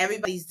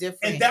 Everybody's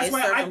different, and that's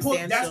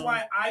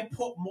why I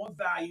put more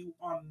value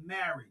on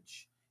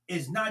marriage.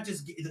 It's not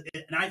just,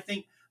 and I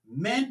think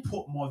men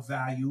put more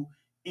value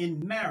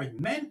in marriage.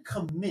 Men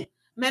commit.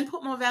 Men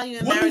put more value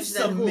in marriage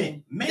than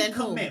who? Men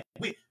commit.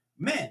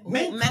 Men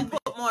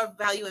put more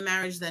value in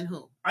marriage than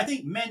who? I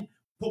think men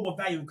put more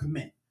value in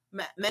commitment.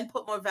 Men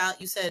put more value.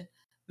 You said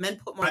men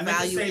put more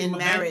value in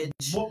marriage.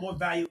 Put more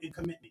value in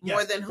commitment. Yes.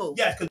 More than who?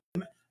 Yes,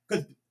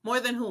 because more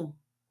than who?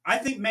 I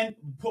think men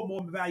put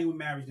more value in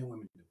marriage than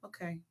women do.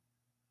 Okay.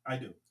 I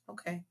do.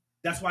 Okay.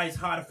 That's why it's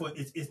harder for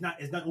it's not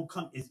gonna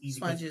come as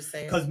easy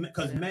because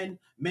men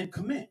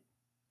commit.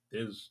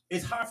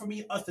 It's hard for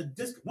us to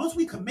once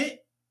we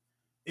commit,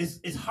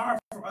 it's hard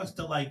for us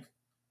to like.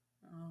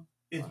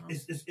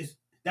 It's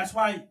that's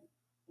why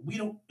we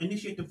don't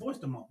initiate divorce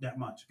that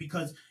much,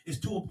 because it's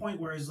to a point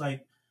where it's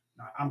like,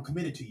 I'm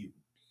committed to you.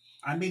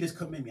 I made this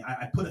commitment.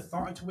 I put a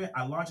thought into it.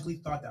 I logically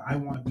thought that I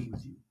want to be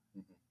with you,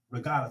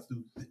 regardless.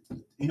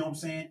 You know what I'm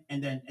saying?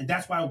 And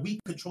that's why we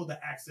control the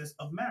access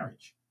of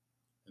marriage.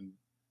 And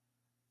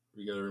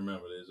we got to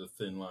remember, there's a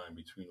thin line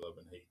between love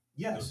and hate.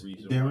 Yes, the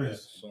reason there why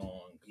is.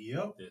 Song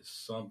is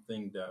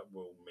something that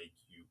will make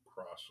you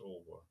cross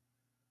over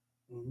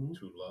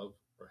to love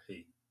or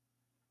hate.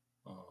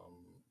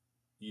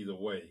 Either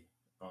way,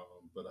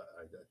 but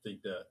I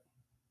think that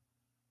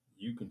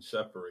you can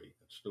separate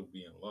and still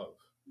be in love.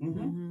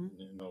 Mm-hmm.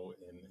 You know,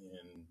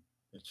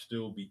 and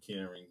still be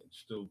caring and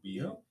still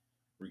be,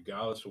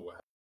 regardless of what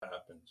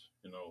happens.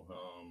 You know,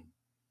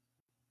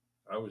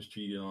 I was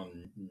cheated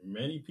on.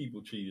 Many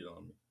people cheated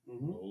on me.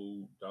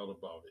 No doubt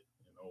about it.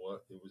 You know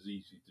what? It was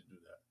easy to do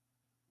that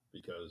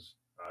because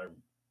I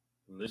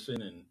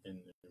listened and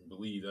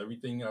believed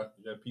everything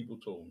that people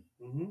told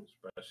me,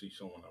 especially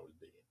someone I was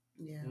dating.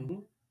 Yeah.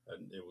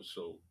 And it was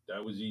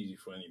that was easy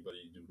for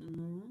anybody to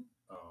do.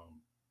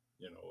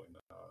 You know, and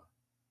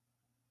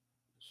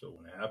so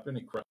when it happened,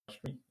 it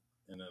crushed me,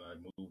 and then I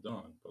moved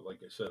on. But like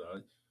I said,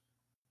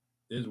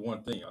 there's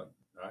one thing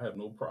I have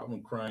no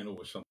problem crying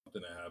over something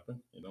that happened.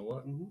 You know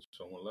what?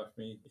 Someone left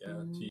me.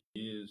 Yeah,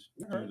 tears.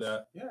 Do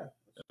that. Yeah.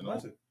 You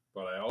know?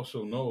 But I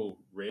also know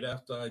right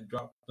after I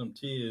dropped them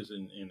tears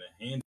and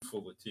a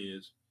handful of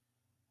tears,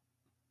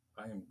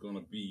 I am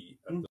gonna be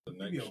at the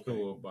next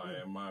store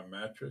buying my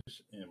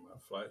mattress and my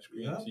flat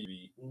screen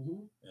TV,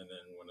 and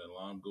then when the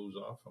alarm goes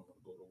off, I'm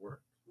gonna go to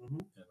work, and I'm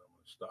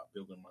gonna start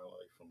building my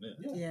life from there.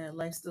 Yeah,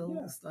 life still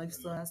has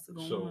to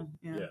go on.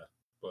 Yeah.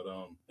 But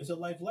it's a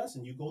life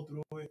lesson. You go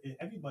through it.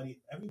 Everybody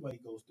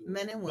goes through it.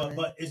 Men and women.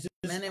 But it's just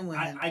men and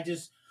women.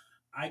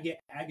 I get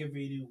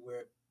aggravated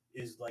where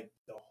it's like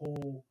the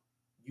whole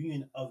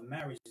union of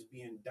marriage is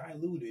being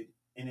diluted,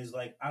 and it's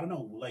like, I don't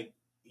know, like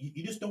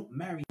you just don't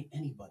marry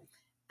anybody.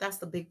 That's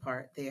the big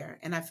part there,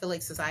 and I feel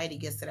like society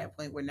gets to that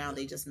point where now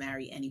they just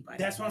marry anybody.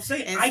 That's what I'm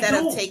saying. Instead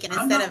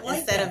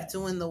of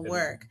doing the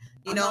work,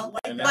 you know.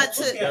 Like that's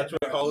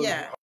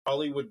what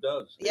Hollywood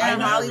does. Yeah,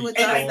 Hollywood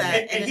does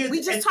that. And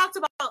we just talked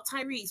about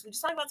Tyrese. We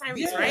just talked about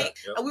Tyrese, right?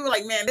 Yeah. And we were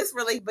like, man, this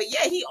really. But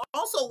yeah, he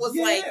also was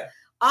like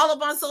all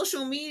up on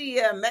social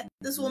media, met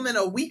this woman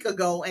a week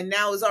ago, and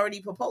now is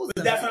already proposing.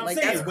 But that's what I'm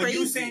saying. That's when crazy.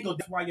 You saying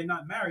that's why you're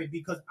not married,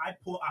 because I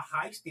put a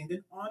high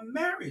standard on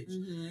marriage.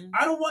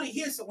 I don't want to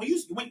hear when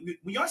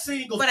y'all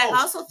saying goes. But I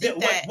also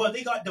think that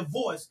they got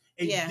divorced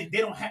and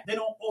they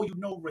don't owe you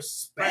no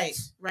respect.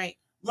 Right.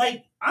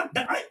 Like I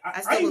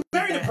ain't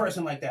married a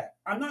person like that.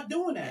 I'm not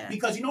doing that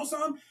because you know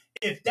something.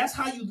 If that's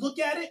how you look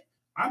at it,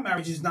 our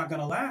marriage is not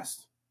gonna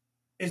last.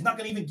 It's not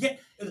gonna even get.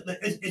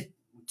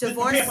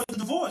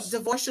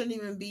 Divorce shouldn't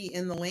even be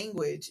in the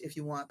language if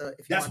you want the.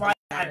 That's why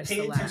I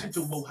pay attention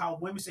to how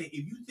women say.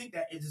 If you think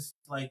that it's just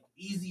like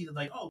easy to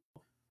like, oh,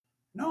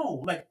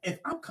 no, like if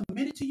I'm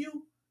committed to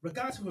you,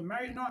 regardless if we're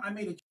married or not, I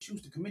made a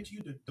choose to commit to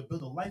you to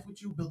build a life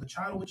with you, build a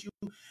child with you,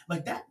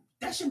 like that.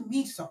 That should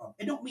mean something.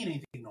 It don't mean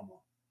anything no more.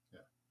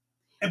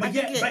 But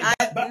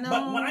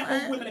when I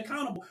hold women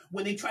accountable,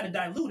 when they try to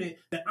dilute it,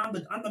 then I'm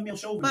the male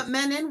chauvinist. But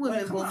men and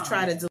women both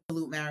try to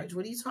dilute marriage.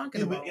 What are you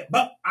talking about?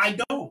 But I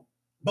don't.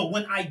 But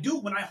when I do,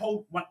 when I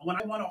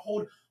want to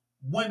hold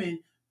women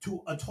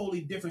to a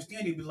totally different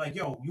standard, be like,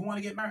 yo, you want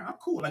to get married? I'm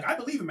cool. Like I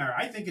believe in marriage.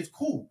 I think it's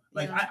cool.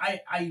 Like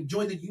I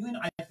enjoy the union.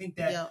 I think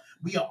that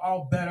we are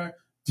all better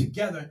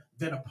together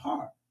than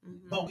apart.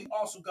 But we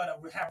also gotta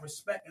have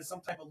respect and some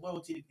type of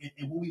loyalty.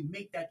 And when we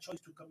make that choice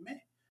to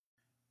commit,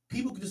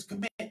 people can just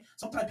commit.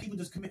 Sometimes people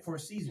just commit for a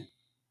season.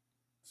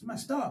 It's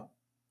messed up.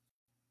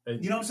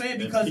 You know what I'm saying?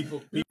 Because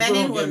people men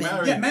and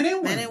women. Yeah, men and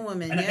women. Men and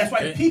women. And that's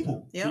why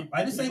people. Yep.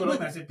 I didn't say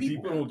women. I said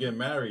people. People don't get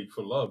married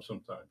for love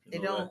sometimes. They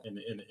don't. And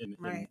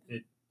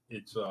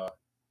it's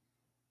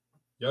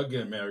y'all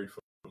get married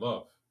for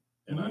love.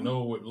 And I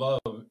know with love,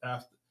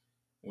 after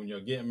when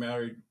you're getting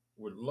married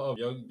with love,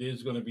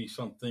 there's going to be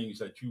some things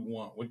that you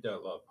want with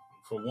that love.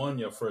 For one,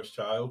 your first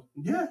child.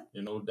 Yeah.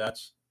 You know,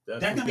 that's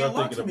that what you're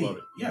thinking about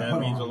it. Yeah, that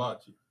means a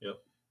lot to you. Yep.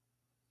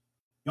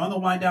 You're on the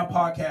Wind Down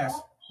Podcast.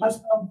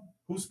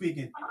 Who's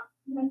speaking?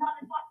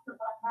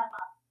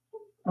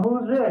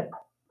 Who's this?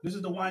 This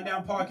is the Wind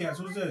Down Podcast.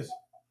 Who's this?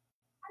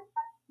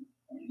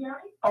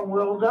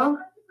 Wilda.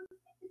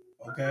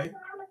 Okay.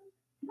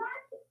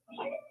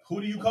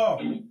 Who do you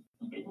call?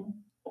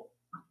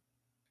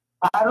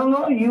 I don't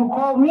know. You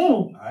called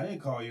me. I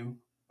didn't call you.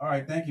 All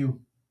right. Thank you.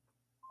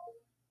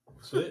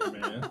 That's it,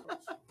 man.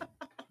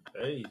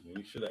 Hey,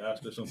 we should have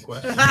asked her some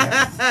questions.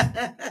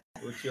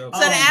 So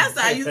the answer,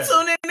 are you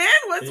tuning in?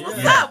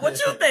 What's up? What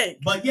you think?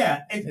 But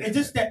yeah, it's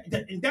just that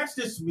and that's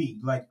just me.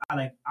 Like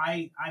I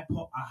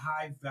put a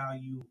high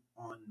value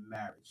on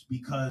marriage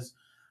because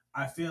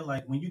I feel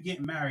like when you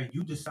get married,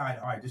 you decide,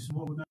 all right, this is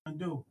what we're gonna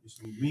do.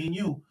 It's me and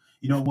you.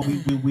 You know, when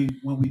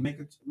we make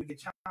a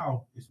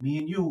child, it's me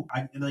and you.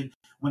 I like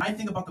when I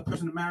think about the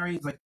person to marry,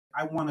 it's like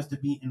I want us to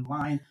be in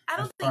line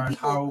as far as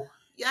how.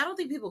 Yeah, I don't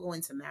think people go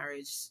into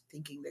marriage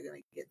thinking they're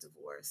going to get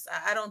divorced.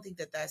 I don't think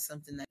that that's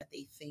something that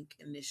they think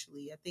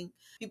initially. I think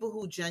people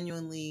who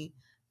genuinely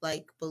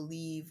like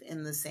believe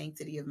in the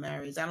sanctity of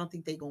marriage, I don't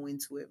think they go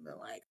into it but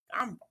like,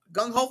 I'm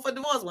gung-ho for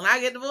divorce. When I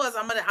get divorced,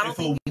 I don't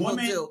think people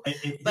do.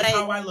 But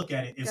how I look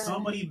at it, if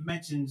somebody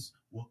mentions,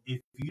 well,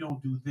 if you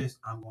don't do this,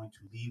 I'm going to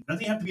leave. It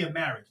doesn't have to be a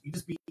marriage. You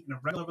just be in a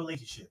regular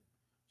relationship.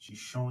 She's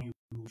showing you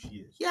who she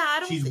is. Yeah, I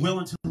don't She's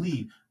willing to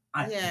leave.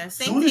 As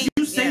same soon thing. as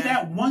you say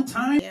that one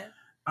time, yeah.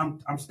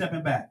 I'm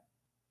stepping back.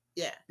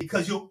 Yeah.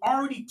 Because you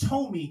already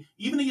told me,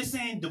 even though you're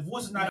saying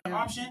divorce is not an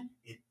option,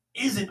 it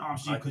is an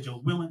option because you're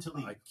willing to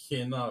leave. I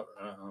cannot,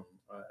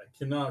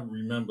 cannot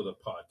remember the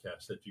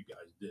podcast that you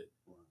guys did,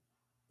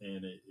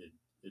 and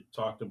it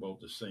talked about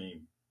the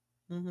same.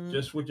 Mm-hmm.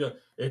 Just with your,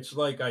 it's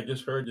like I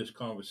just heard this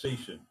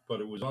conversation, but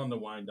it was on the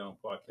Wind Down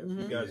podcast.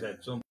 Mm-hmm. You guys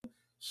had some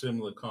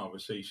similar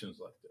conversations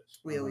like this.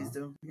 We always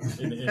do.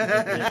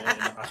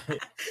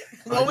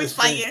 We're always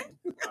fighting.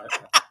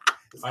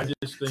 I just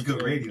think it's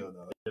good radio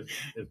though.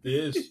 If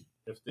there's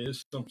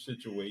some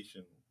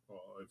situation,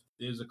 or if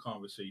there's a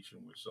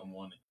conversation where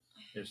someone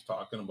is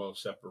talking about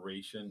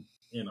separation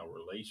in a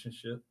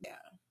relationship,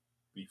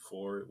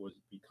 before it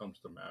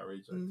becomes the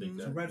marriage, I think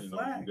that, it's a red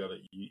flag.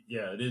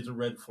 It is a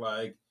red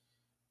flag,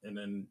 and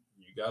then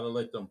you gotta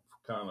let them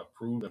kind of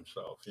prove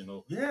themselves.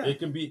 It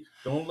can be.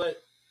 Don't let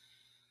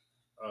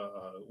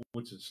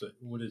what is it?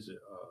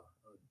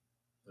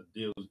 A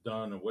deal's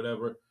done or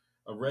whatever.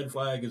 A red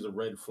flag is a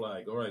red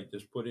flag. All right,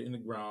 just put it in the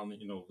ground.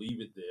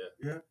 Leave it there.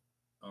 Yeah.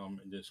 And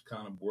just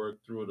kind of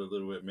work through it a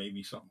little bit.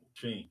 Maybe something will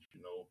change.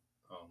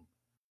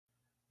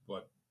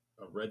 But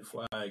a red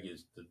flag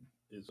is a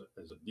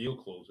deal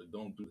closer.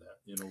 Don't do that.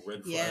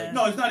 Red flag. Yeah.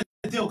 No, it's not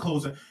a deal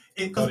closer.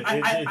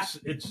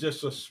 It's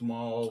just a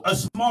small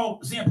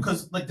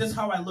because like this is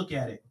how I look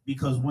at it.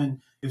 Because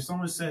if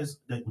someone says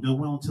that they're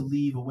willing to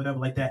leave or whatever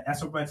like that,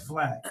 that's a red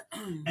flag.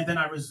 And then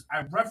I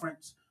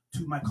reference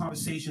to my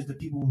conversations to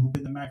people who've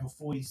been married for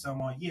 40 some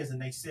odd years,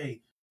 and they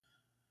say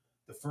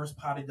the first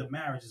part of the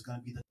marriage is going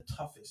to be the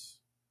toughest.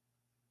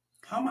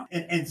 So my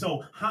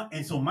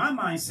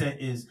mindset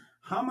is,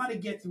 how am I to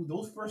get through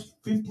those first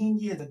 15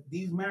 years of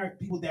these married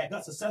people that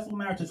got successful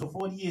marriages for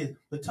 40 years,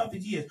 the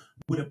toughest years,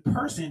 with a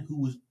person who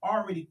was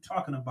already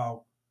talking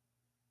about,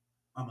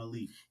 I'm going to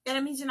leave. Yeah,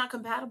 that means you're not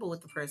compatible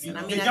with the person.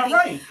 I think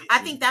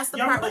that's the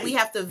part where we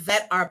have to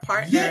vet our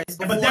partners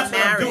before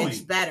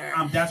marriage better.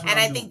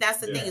 I think that's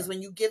the thing is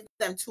when you give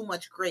them too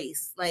much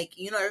grace. Like,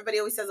 everybody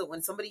always says it,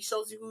 when somebody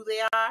shows you who they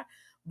are,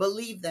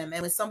 believe them.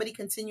 And when somebody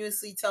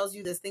continuously tells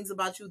you there's things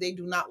about you they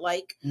do not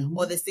like,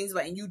 or there's things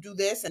about, and you do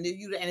this and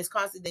it's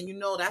constant, then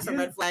that's a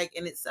red flag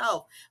in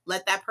itself.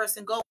 Let that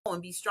person go and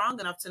be strong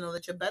enough to know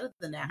that you're better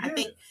than that.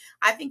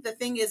 I think the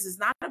thing is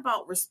not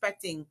about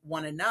respecting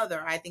one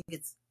another. I think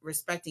it's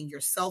respecting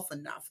yourself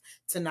enough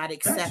to not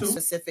accept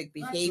specific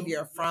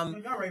behavior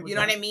from,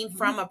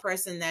 from a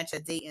person that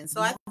you're dating.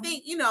 So I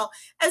think,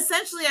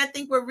 essentially, I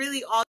think we're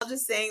really all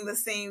just saying the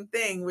same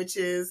thing, which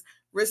is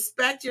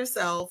respect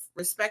yourself,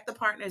 respect the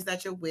partners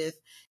that you're with,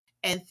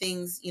 and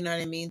things,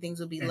 things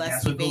will be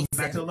less evasive.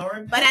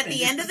 But at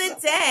the end of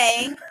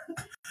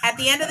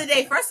the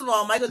day, first of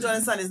all, Michael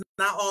Jordan's son is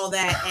not all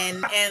that.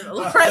 And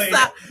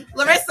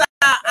Larissa,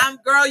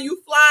 girl,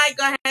 you fly.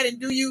 Go ahead and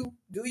do you,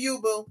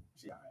 boo.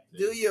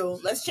 Do you?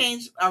 Let's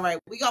change. All right,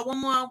 we got one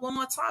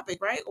more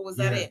topic, right? Or was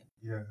that it?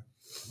 Yeah.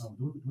 No,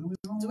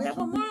 do we have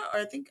one more? Or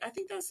I think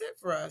that's it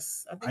for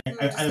us. I think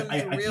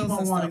I keep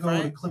on wanting to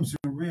go to clips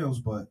and reels,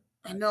 but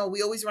I know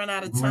we always run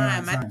out of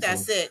time. I think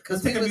that's it.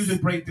 Let's take a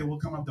music break. Then we'll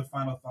come up with the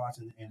final thoughts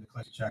and the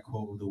collector chat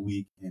quote of the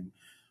week, and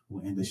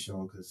we'll end the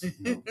show because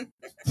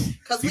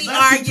we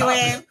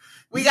arguing.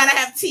 We gotta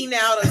have tea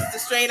now to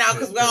straighten out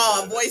because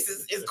our voice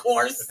is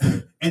coarse.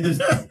 And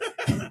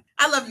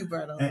I love you,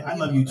 Berto. I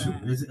love you too.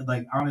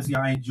 Like, honestly,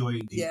 I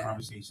enjoy these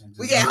conversations.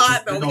 We get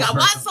hot though. We got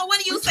what? So what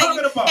do you say?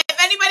 If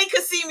anybody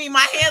could see me,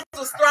 my hands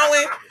was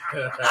throwing.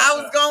 I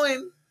was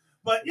going.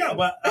 But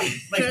like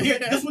here,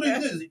 that's what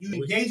it is. You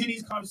engage in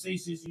these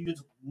conversations, you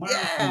just learn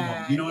from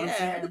them. You know what I'm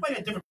saying? Everybody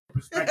has a different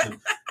perspective.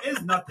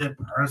 It's nothing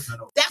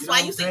personal. That's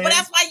why you sing. Well,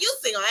 that's why you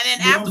sing. And then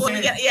after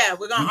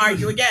we're gonna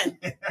argue again.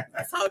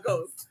 That's how it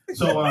goes.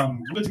 So we're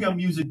gonna take a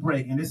music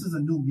break, and this is a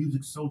new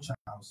Musiq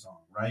Soulchild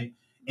song, right?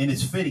 And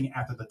it's fitting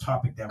after the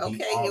topic that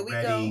we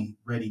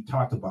already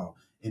talked about.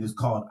 And it's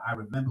called "I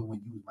Remember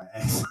When You Was My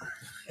Ex."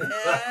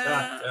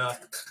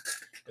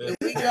 Here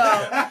we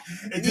go.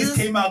 It just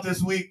came out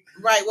this week.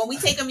 Right. When we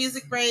take a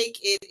music break,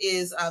 it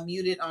is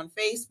muted on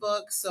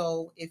Facebook.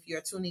 So if you're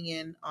tuning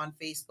in on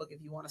Facebook,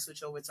 if you want to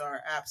switch over to our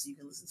app so you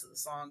can listen to the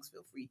songs,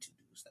 feel free to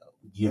do so.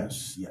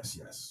 Yes.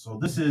 So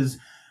this is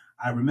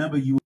 "I Remember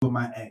You Were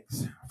My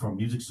Ex" from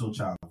Musiq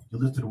Soulchild. You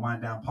listen to the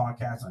Wind Down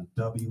Podcast on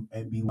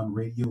WNB1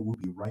 Radio. We'll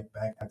be right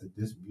back after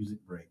this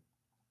music break.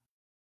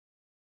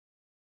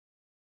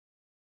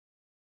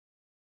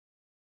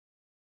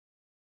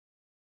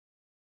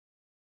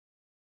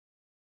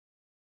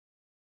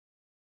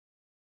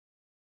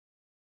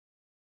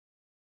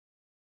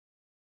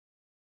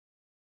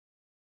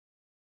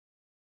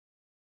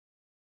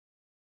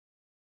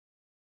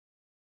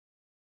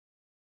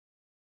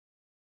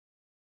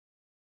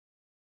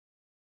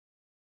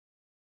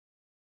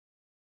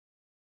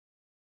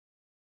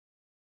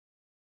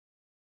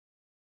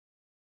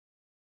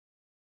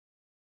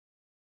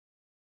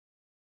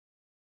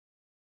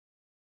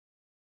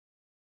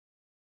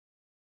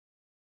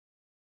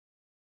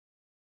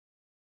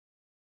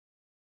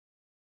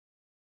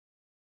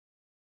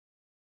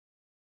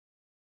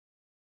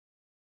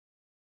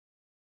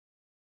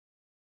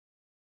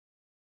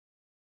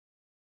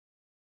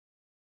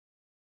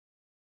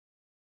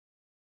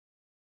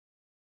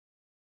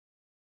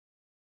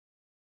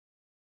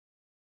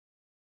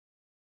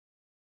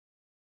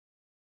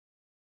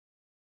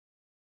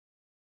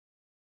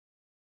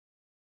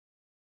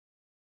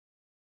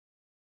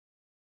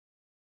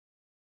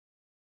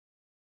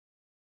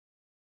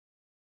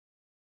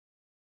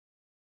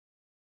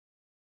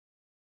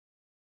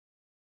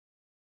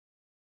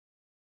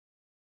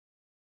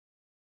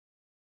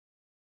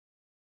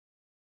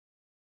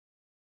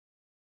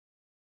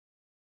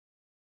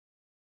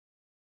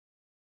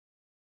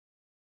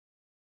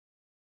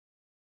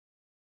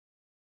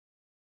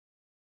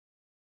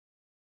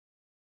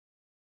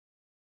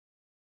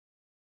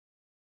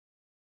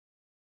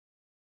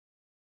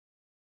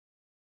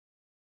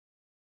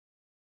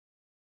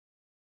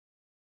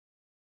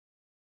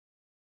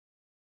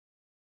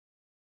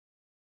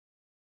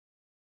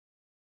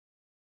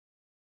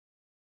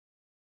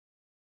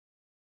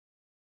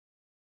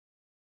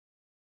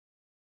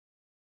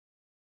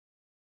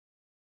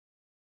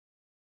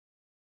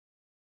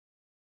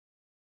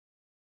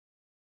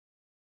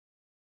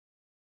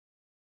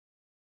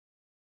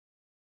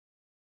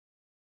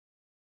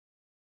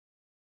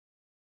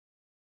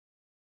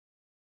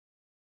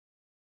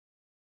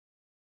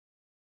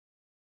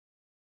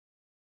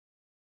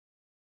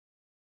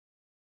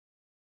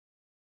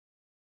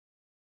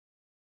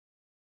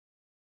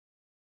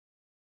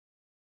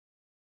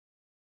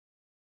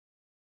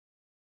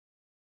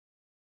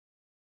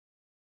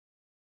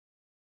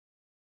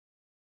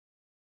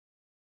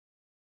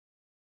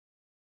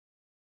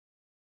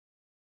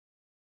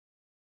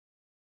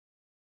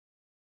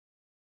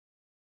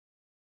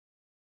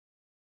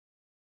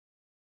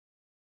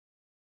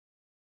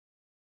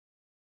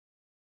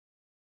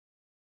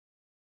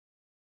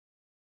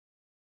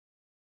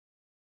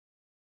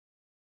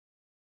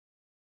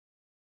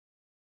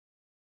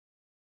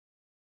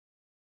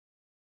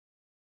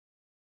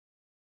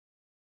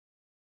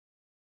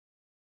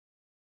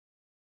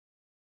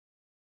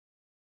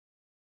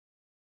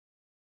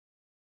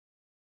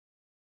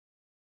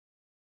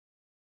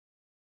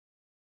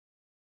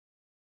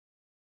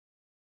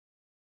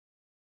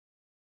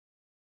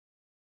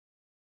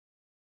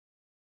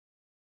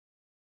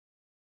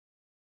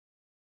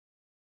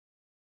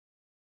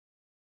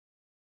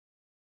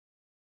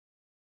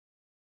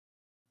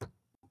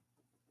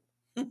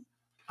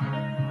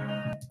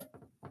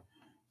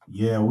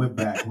 Yeah, we're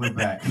back. We're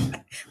back.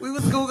 We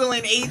was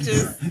Googling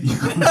ages.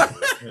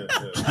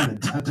 Trying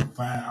to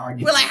justify an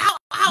argument. We're like,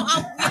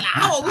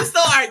 how are we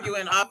still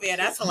arguing off air?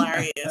 That's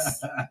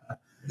hilarious.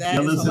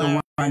 You're listening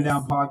to the Wind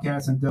Down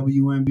Podcast and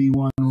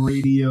WMB1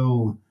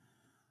 Radio.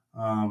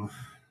 Hold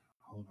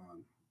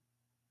on.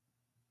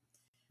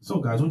 So,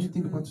 guys, what do you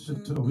think about the show?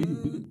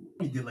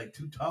 We did like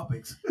 2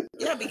 topics.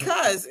 Yeah,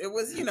 because it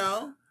was,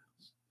 Well,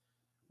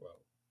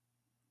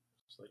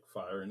 it's like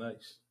fire and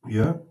ice.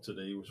 Yeah.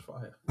 Today was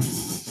fire.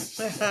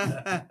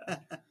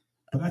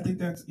 But I think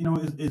that's,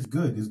 it's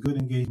good. It's good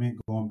engagement,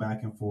 going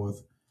back and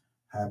forth,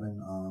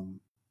 having,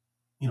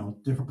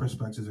 different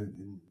perspectives.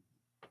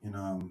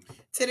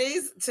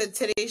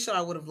 Today's show,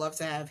 I would have loved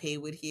to have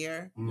Haywood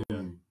here.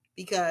 Yeah.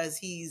 Because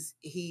he's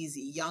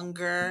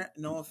younger.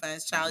 No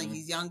offense, Charlie.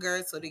 He's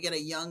younger. So to get a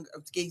young,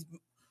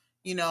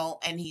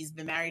 and he's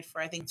been married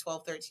for, I think,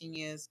 12, 13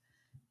 years.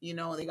 They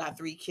got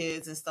 3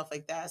 kids and stuff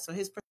like that. So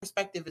his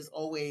perspective is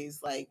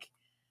always like,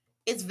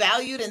 it's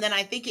valued. And then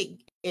I think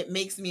it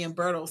makes me and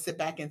Berto sit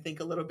back and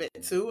think a little bit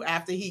too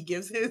after he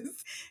gives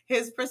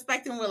his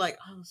perspective. And we're like,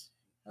 oh,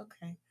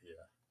 okay.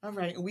 Yeah. All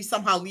right. And we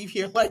somehow leave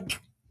here like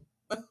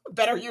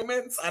better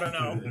humans. I don't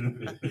know.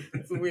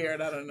 It's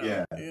weird. I don't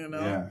know.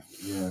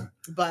 Yeah.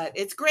 But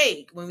it's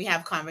great when we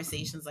have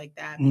conversations like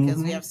that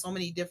because we have so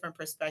many different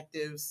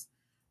perspectives.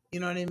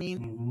 You know what I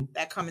mean?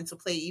 That come into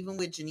play, even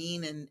with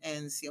Janine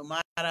and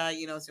Xiomara.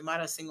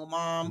 Xiomara, single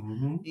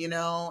mom.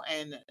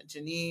 And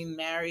Janine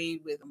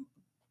married with a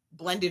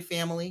blended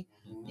family.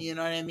 You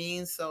know what I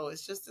mean? So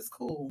it's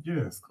cool.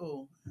 Yeah, it's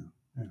cool.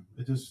 Yeah.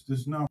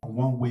 There's not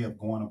one way of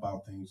going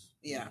about things.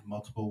 Yeah, there's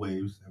multiple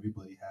ways.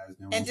 Everybody has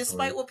their own and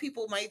despite story. what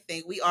people might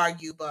think, we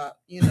argue, but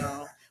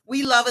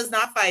we lovers,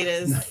 not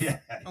fighters.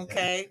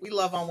 Okay, we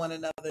love on one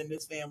another in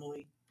this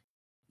family.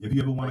 If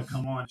you ever want to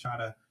come on and try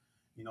to,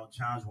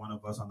 challenge one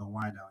of us on the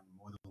Wind Down, you're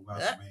more than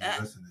welcome,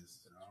 listeners.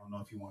 I don't know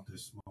if you want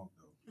this smoke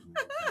though.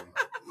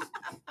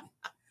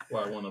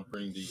 Well, I want to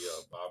bring the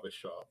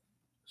barbershop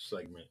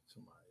segment to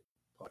my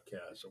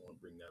podcast. I want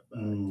to bring that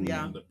back.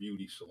 And the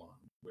beauty salon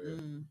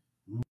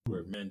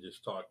where men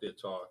just talk their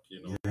talk,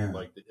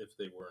 like if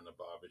they were in a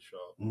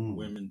barbershop.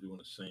 Women doing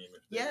the same.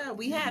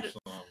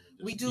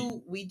 We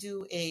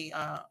do a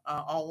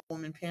all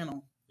woman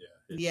panel.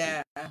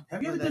 Yeah.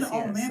 Have you ever done an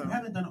all man?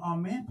 Haven't done an all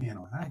man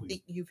panel? I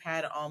think you've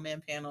had an all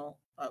man panel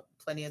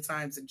plenty of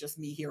times, and just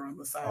me here on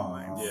the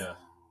sidelines. Yeah.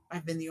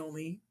 I've been the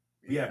only.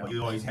 Yeah, but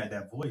you always had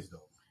that voice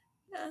though.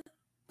 Yeah,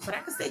 but I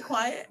can stay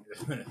quiet.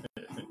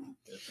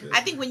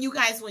 I think when you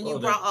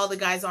brought all the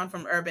guys on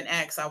from Urban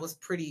X, I was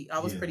pretty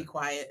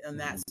quiet on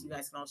that, so you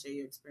guys can all share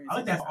your experience. I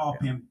like that all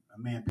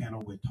man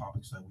panel with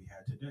topics that we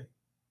had today,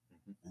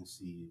 and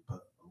see.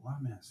 But a lot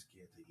of men are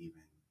scared to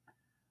even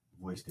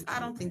voice their. I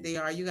don't think they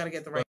are. You got to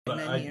get the right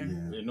men here.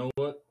 Yeah. You know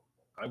what?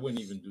 I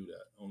wouldn't even do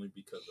that, only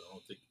because I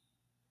don't think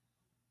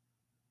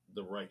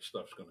the right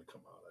stuff's going to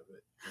come out of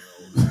it.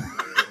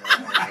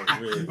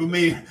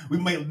 We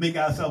may make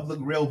ourselves look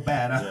real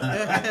bad.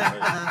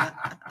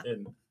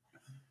 And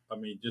I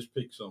mean, just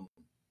pick some.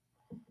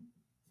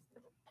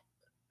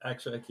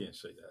 Actually, I can't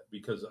say that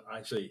because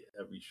I say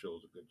every show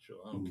is a good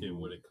show. I don't care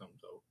what it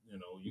comes out.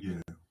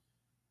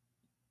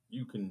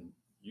 You can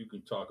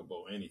talk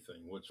about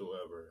anything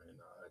whatsoever, and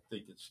I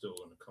think it's still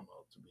going to come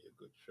out to be a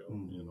good show.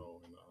 And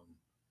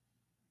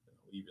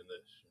even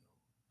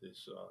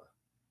this,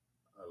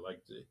 I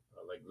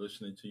like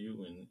listening to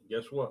you. And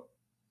guess what?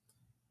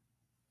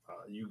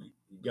 You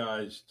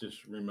guys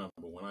just remember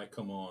when I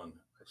come on,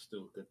 I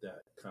still get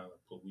that kind of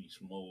police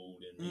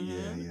mode in me.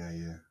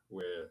 Yeah.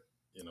 Where,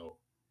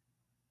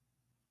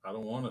 I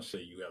don't want to say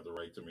you have the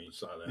right to remain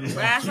silent. Well,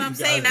 that's what I'm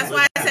saying. That's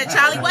why I said,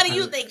 Charlie, what do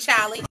you think,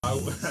 Charlie?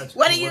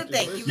 What do you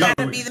think? You got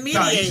to be the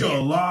mediator. You show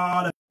a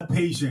lot of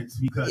patience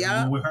because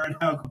when we're heard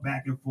how go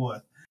back and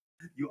forth,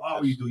 you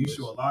always do. You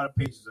show a lot of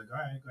patience. Like, all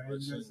right, go ahead.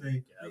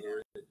 Listen,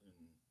 gather it,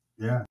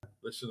 and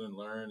listen and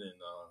learn.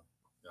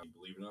 And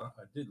believe it or not,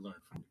 I did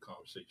learn from the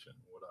conversation.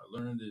 What I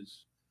learned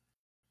is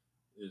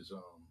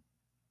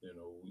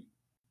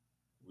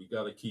we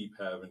got to keep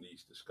having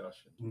these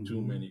discussions.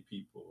 Too many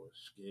people are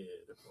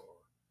scared, or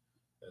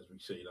as we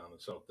say down in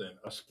the South End,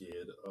 are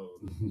scared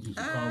of just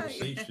a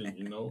conversation. And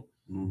you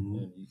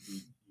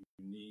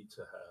need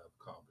to have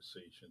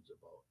conversations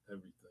about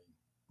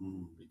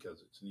everything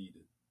because it's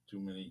needed. Too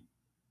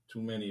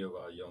many of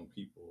our young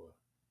people are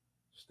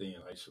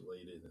staying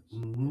isolated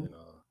and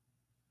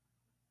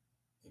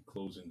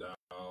closing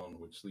down,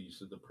 which leads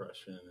to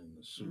depression, and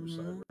the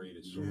suicide rate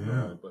is so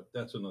high. But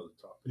that's another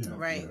topic. Yeah.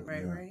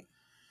 Right.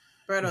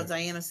 Berto,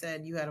 Diana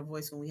said you had a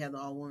voice when we had the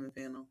all-woman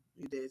panel.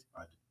 You did.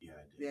 I did.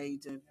 Yeah, you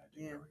did.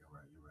 Yeah. You're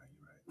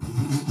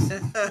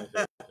right.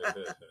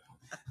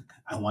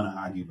 I want to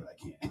argue, but I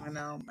can't. I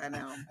know. I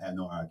have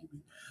no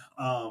argument.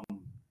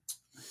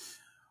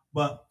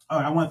 But all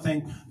right, I want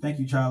to thank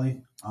you,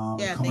 Charlie.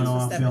 Coming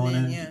on, filling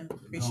in. Yeah,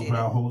 appreciate it.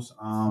 Our host,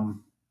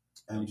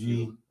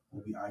 MG,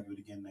 will be argued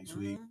again next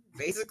week.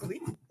 Basically,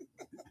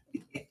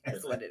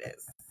 that's what it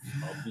is.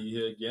 I'll be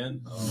here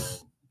again.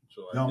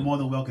 Y'all more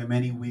than welcome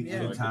any week,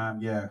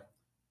 anytime. Yeah.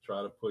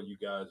 try to put you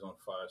guys on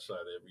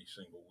Fireside every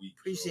single week.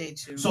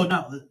 Appreciate you. So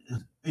now,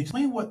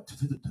 explain what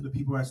to the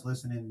people that's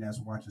listening and that's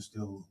watching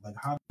still, like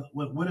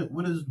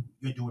what is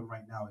you're doing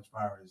right now as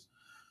far as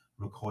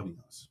recording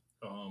us?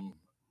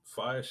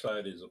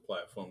 Fireside is a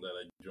platform that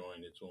I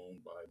joined. It's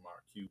owned by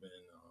Mark Cuban,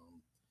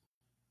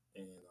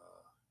 and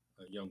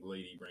a young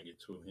lady bring it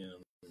to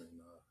him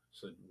and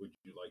said, "Would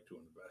you like to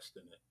invest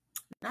in it?"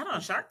 Not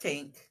on Shark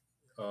Tank.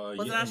 Was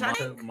it yeah, on Shark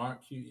Tank? Mark,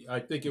 I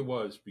think it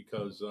was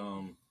because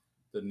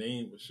the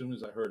name. As soon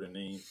as I heard a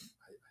name,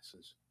 I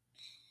says,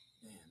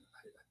 "Man,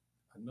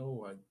 I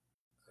know I've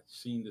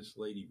seen this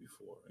lady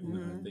before,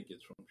 and I think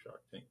it's from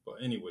Shark Tank."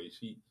 But anyways,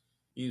 he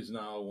is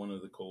now one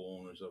of the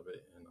co-owners of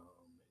it, and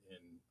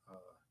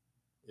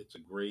it's a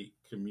great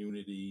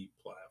community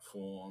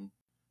platform.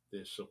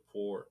 There's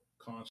support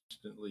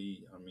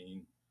constantly. I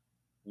mean,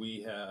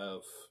 we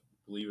have,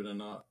 believe it or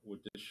not,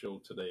 with this show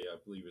today, I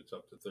believe it's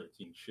up to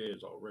 13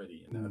 shares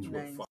already, and that's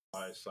what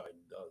Fireside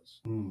does.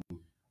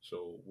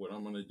 So what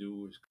I'm going to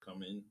do is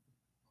come in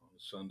on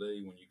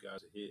Sunday when you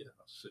guys are here.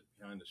 I'll sit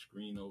behind the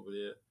screen over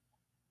there,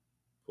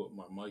 put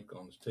my mic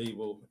on the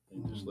table,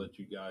 and just let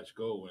you guys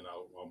go, and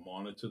I'll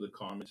monitor the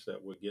comments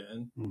that we're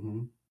getting.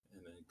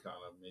 And then kind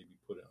of maybe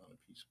put it on a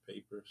piece of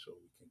paper so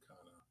we can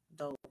kind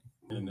of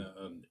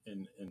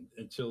and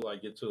until I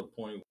get to the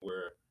point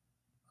where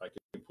I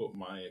can put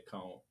my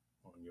account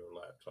on your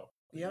laptop,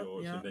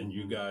 yours, and then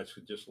you guys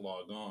could just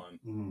log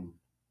on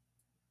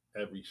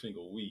every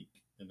single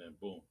week, and then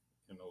boom,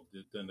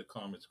 then the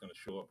comment's going to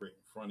show up right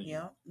in front of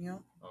you.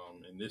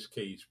 In this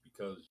case,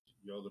 because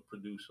you're the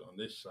producer on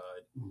this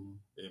side,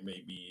 it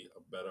may be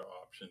a better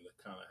option to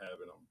kind of have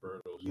it on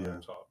Berto's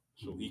laptop,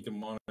 so he can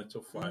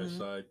monitor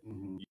Fireside.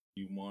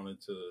 You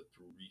monitor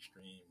through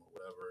Restream or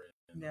whatever,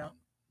 and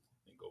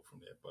go from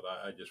there. But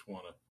I just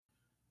want to.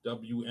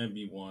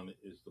 WMB1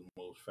 is the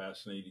most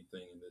fascinating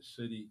thing in this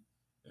city,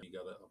 and you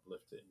got to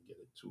uplift it and get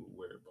it to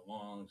where it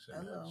belongs,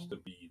 and that's to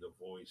be the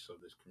voice of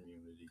this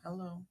community.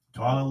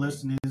 To all the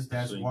listeners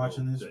that's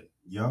watching this,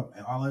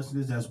 and all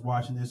listeners that's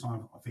watching this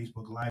on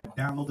Facebook Live,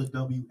 download the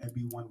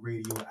WMB1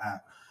 Radio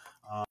app.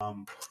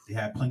 They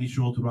have plenty of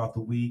shows throughout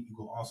the week. You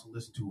can also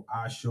listen to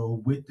our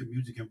show with the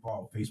music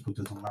involved. Facebook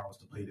doesn't allow us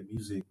to play the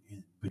music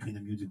in between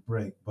the music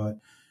break, but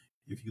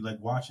if you like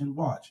watching,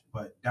 watch.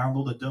 But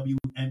download the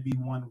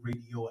WMB1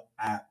 Radio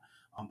app.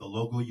 The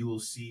logo you will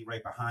see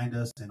right behind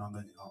us and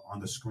on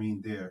the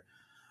screen there.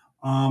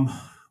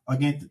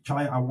 Again,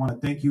 Charlie, I want to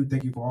thank you.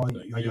 Thank you for all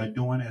you're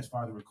doing as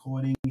far as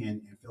recording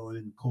and filling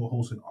in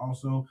co-hosting.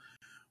 Also,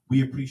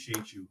 we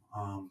appreciate you.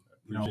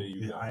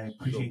 I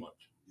appreciate so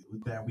much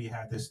that we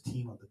have this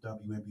team of the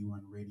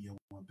WMB1 Radio.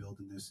 We're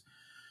building this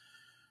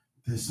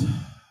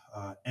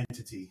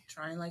entity.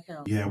 Trying like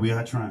hell. Yeah, we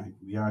are trying.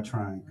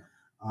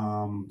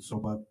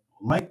 But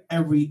like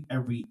every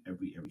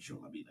show,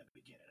 let me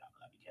get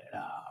it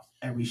up.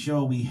 Every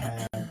show we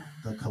have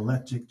the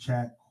Collective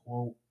Chat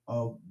quote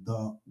of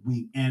the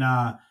week, and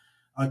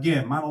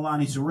again,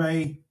 Manalani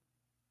Saray,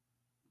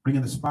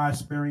 bringing the spa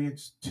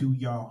experience to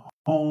your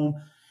home.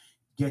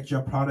 Get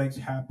your products.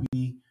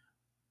 Happy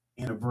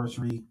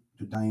anniversary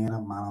to Diana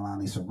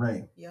Manalani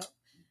Saray. Yep.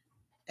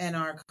 And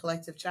our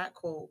Collective Chat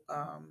quote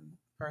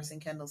person,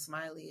 Kendall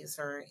Smiley, is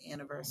her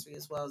anniversary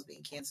as well as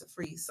being cancer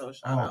free. So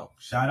shout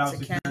out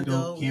to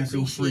Kendall,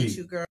 cancer free.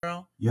 You,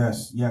 girl.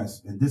 Yes.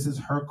 And this is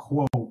her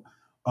quote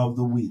of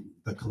the week,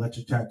 the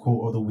Collective Chat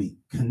quote of the week.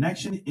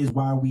 Connection is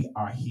why we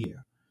are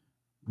here.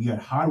 We are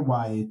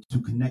hardwired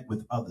to connect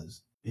with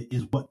others. It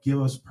is what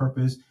gives us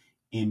purpose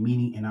and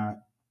meaning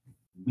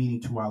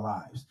to our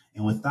lives.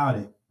 And without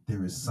it,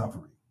 there is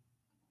suffering.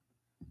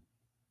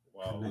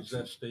 Wow, was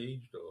that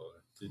staged or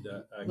did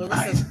that?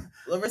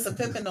 Larissa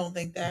Pippen don't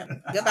think that.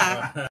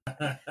 Goodbye.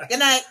 Good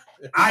night.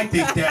 I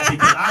think that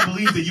because I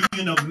believe the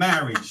union of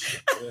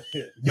marriage.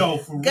 Yo,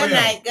 for real. Good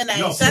night.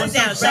 Yo, shut it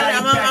down.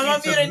 I'm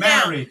on mute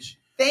now.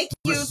 Thank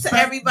you to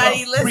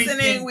everybody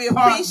listening. We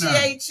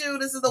appreciate you.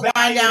 This is the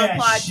Wind Down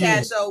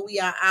Podcast Show. We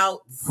are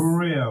out. For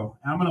real.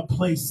 I'm going to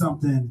play some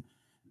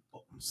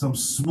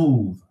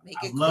smooth.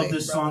 I love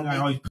this song. I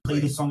always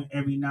play this song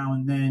every now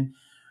and then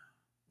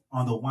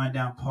on the Wind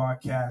Down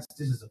Podcast.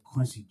 This is a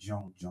Quincy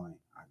Jones joint.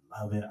 I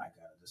love it. I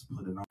got to just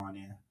put it on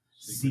there.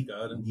 Secret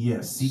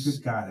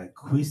Garden.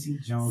 Quincy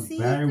Jones,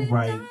 Barry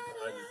White.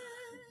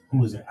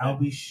 Who is it?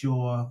 Albie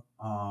Shaw,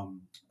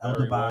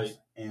 Elder Box,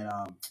 and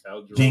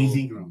James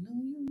Ingram.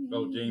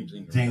 James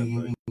Ingram.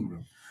 James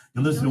Ingram.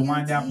 You listen to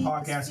Wind Down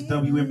Podcast at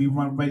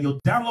WMB1 Radio.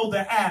 Download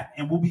the app,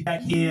 and we'll be back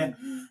here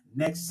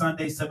next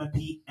Sunday, 7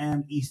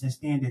 p.m. Eastern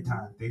Standard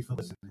Time. Thanks for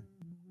listening.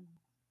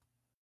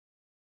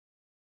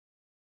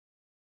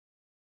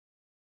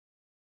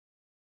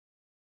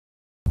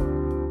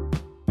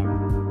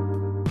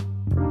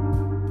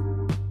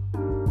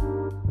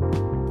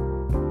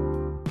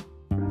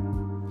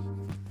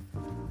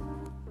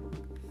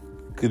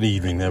 Good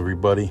evening,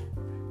 everybody.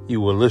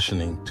 You are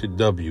listening to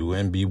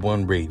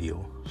WMB1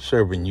 Radio,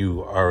 serving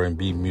you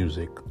R&B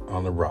music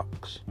on the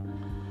rocks.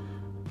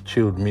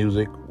 Chilled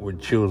music with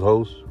chilled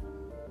hosts,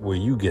 where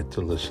you get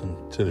to listen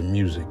to the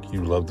music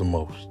you love the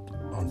most.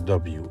 on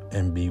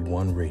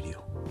WMB1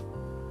 Radio.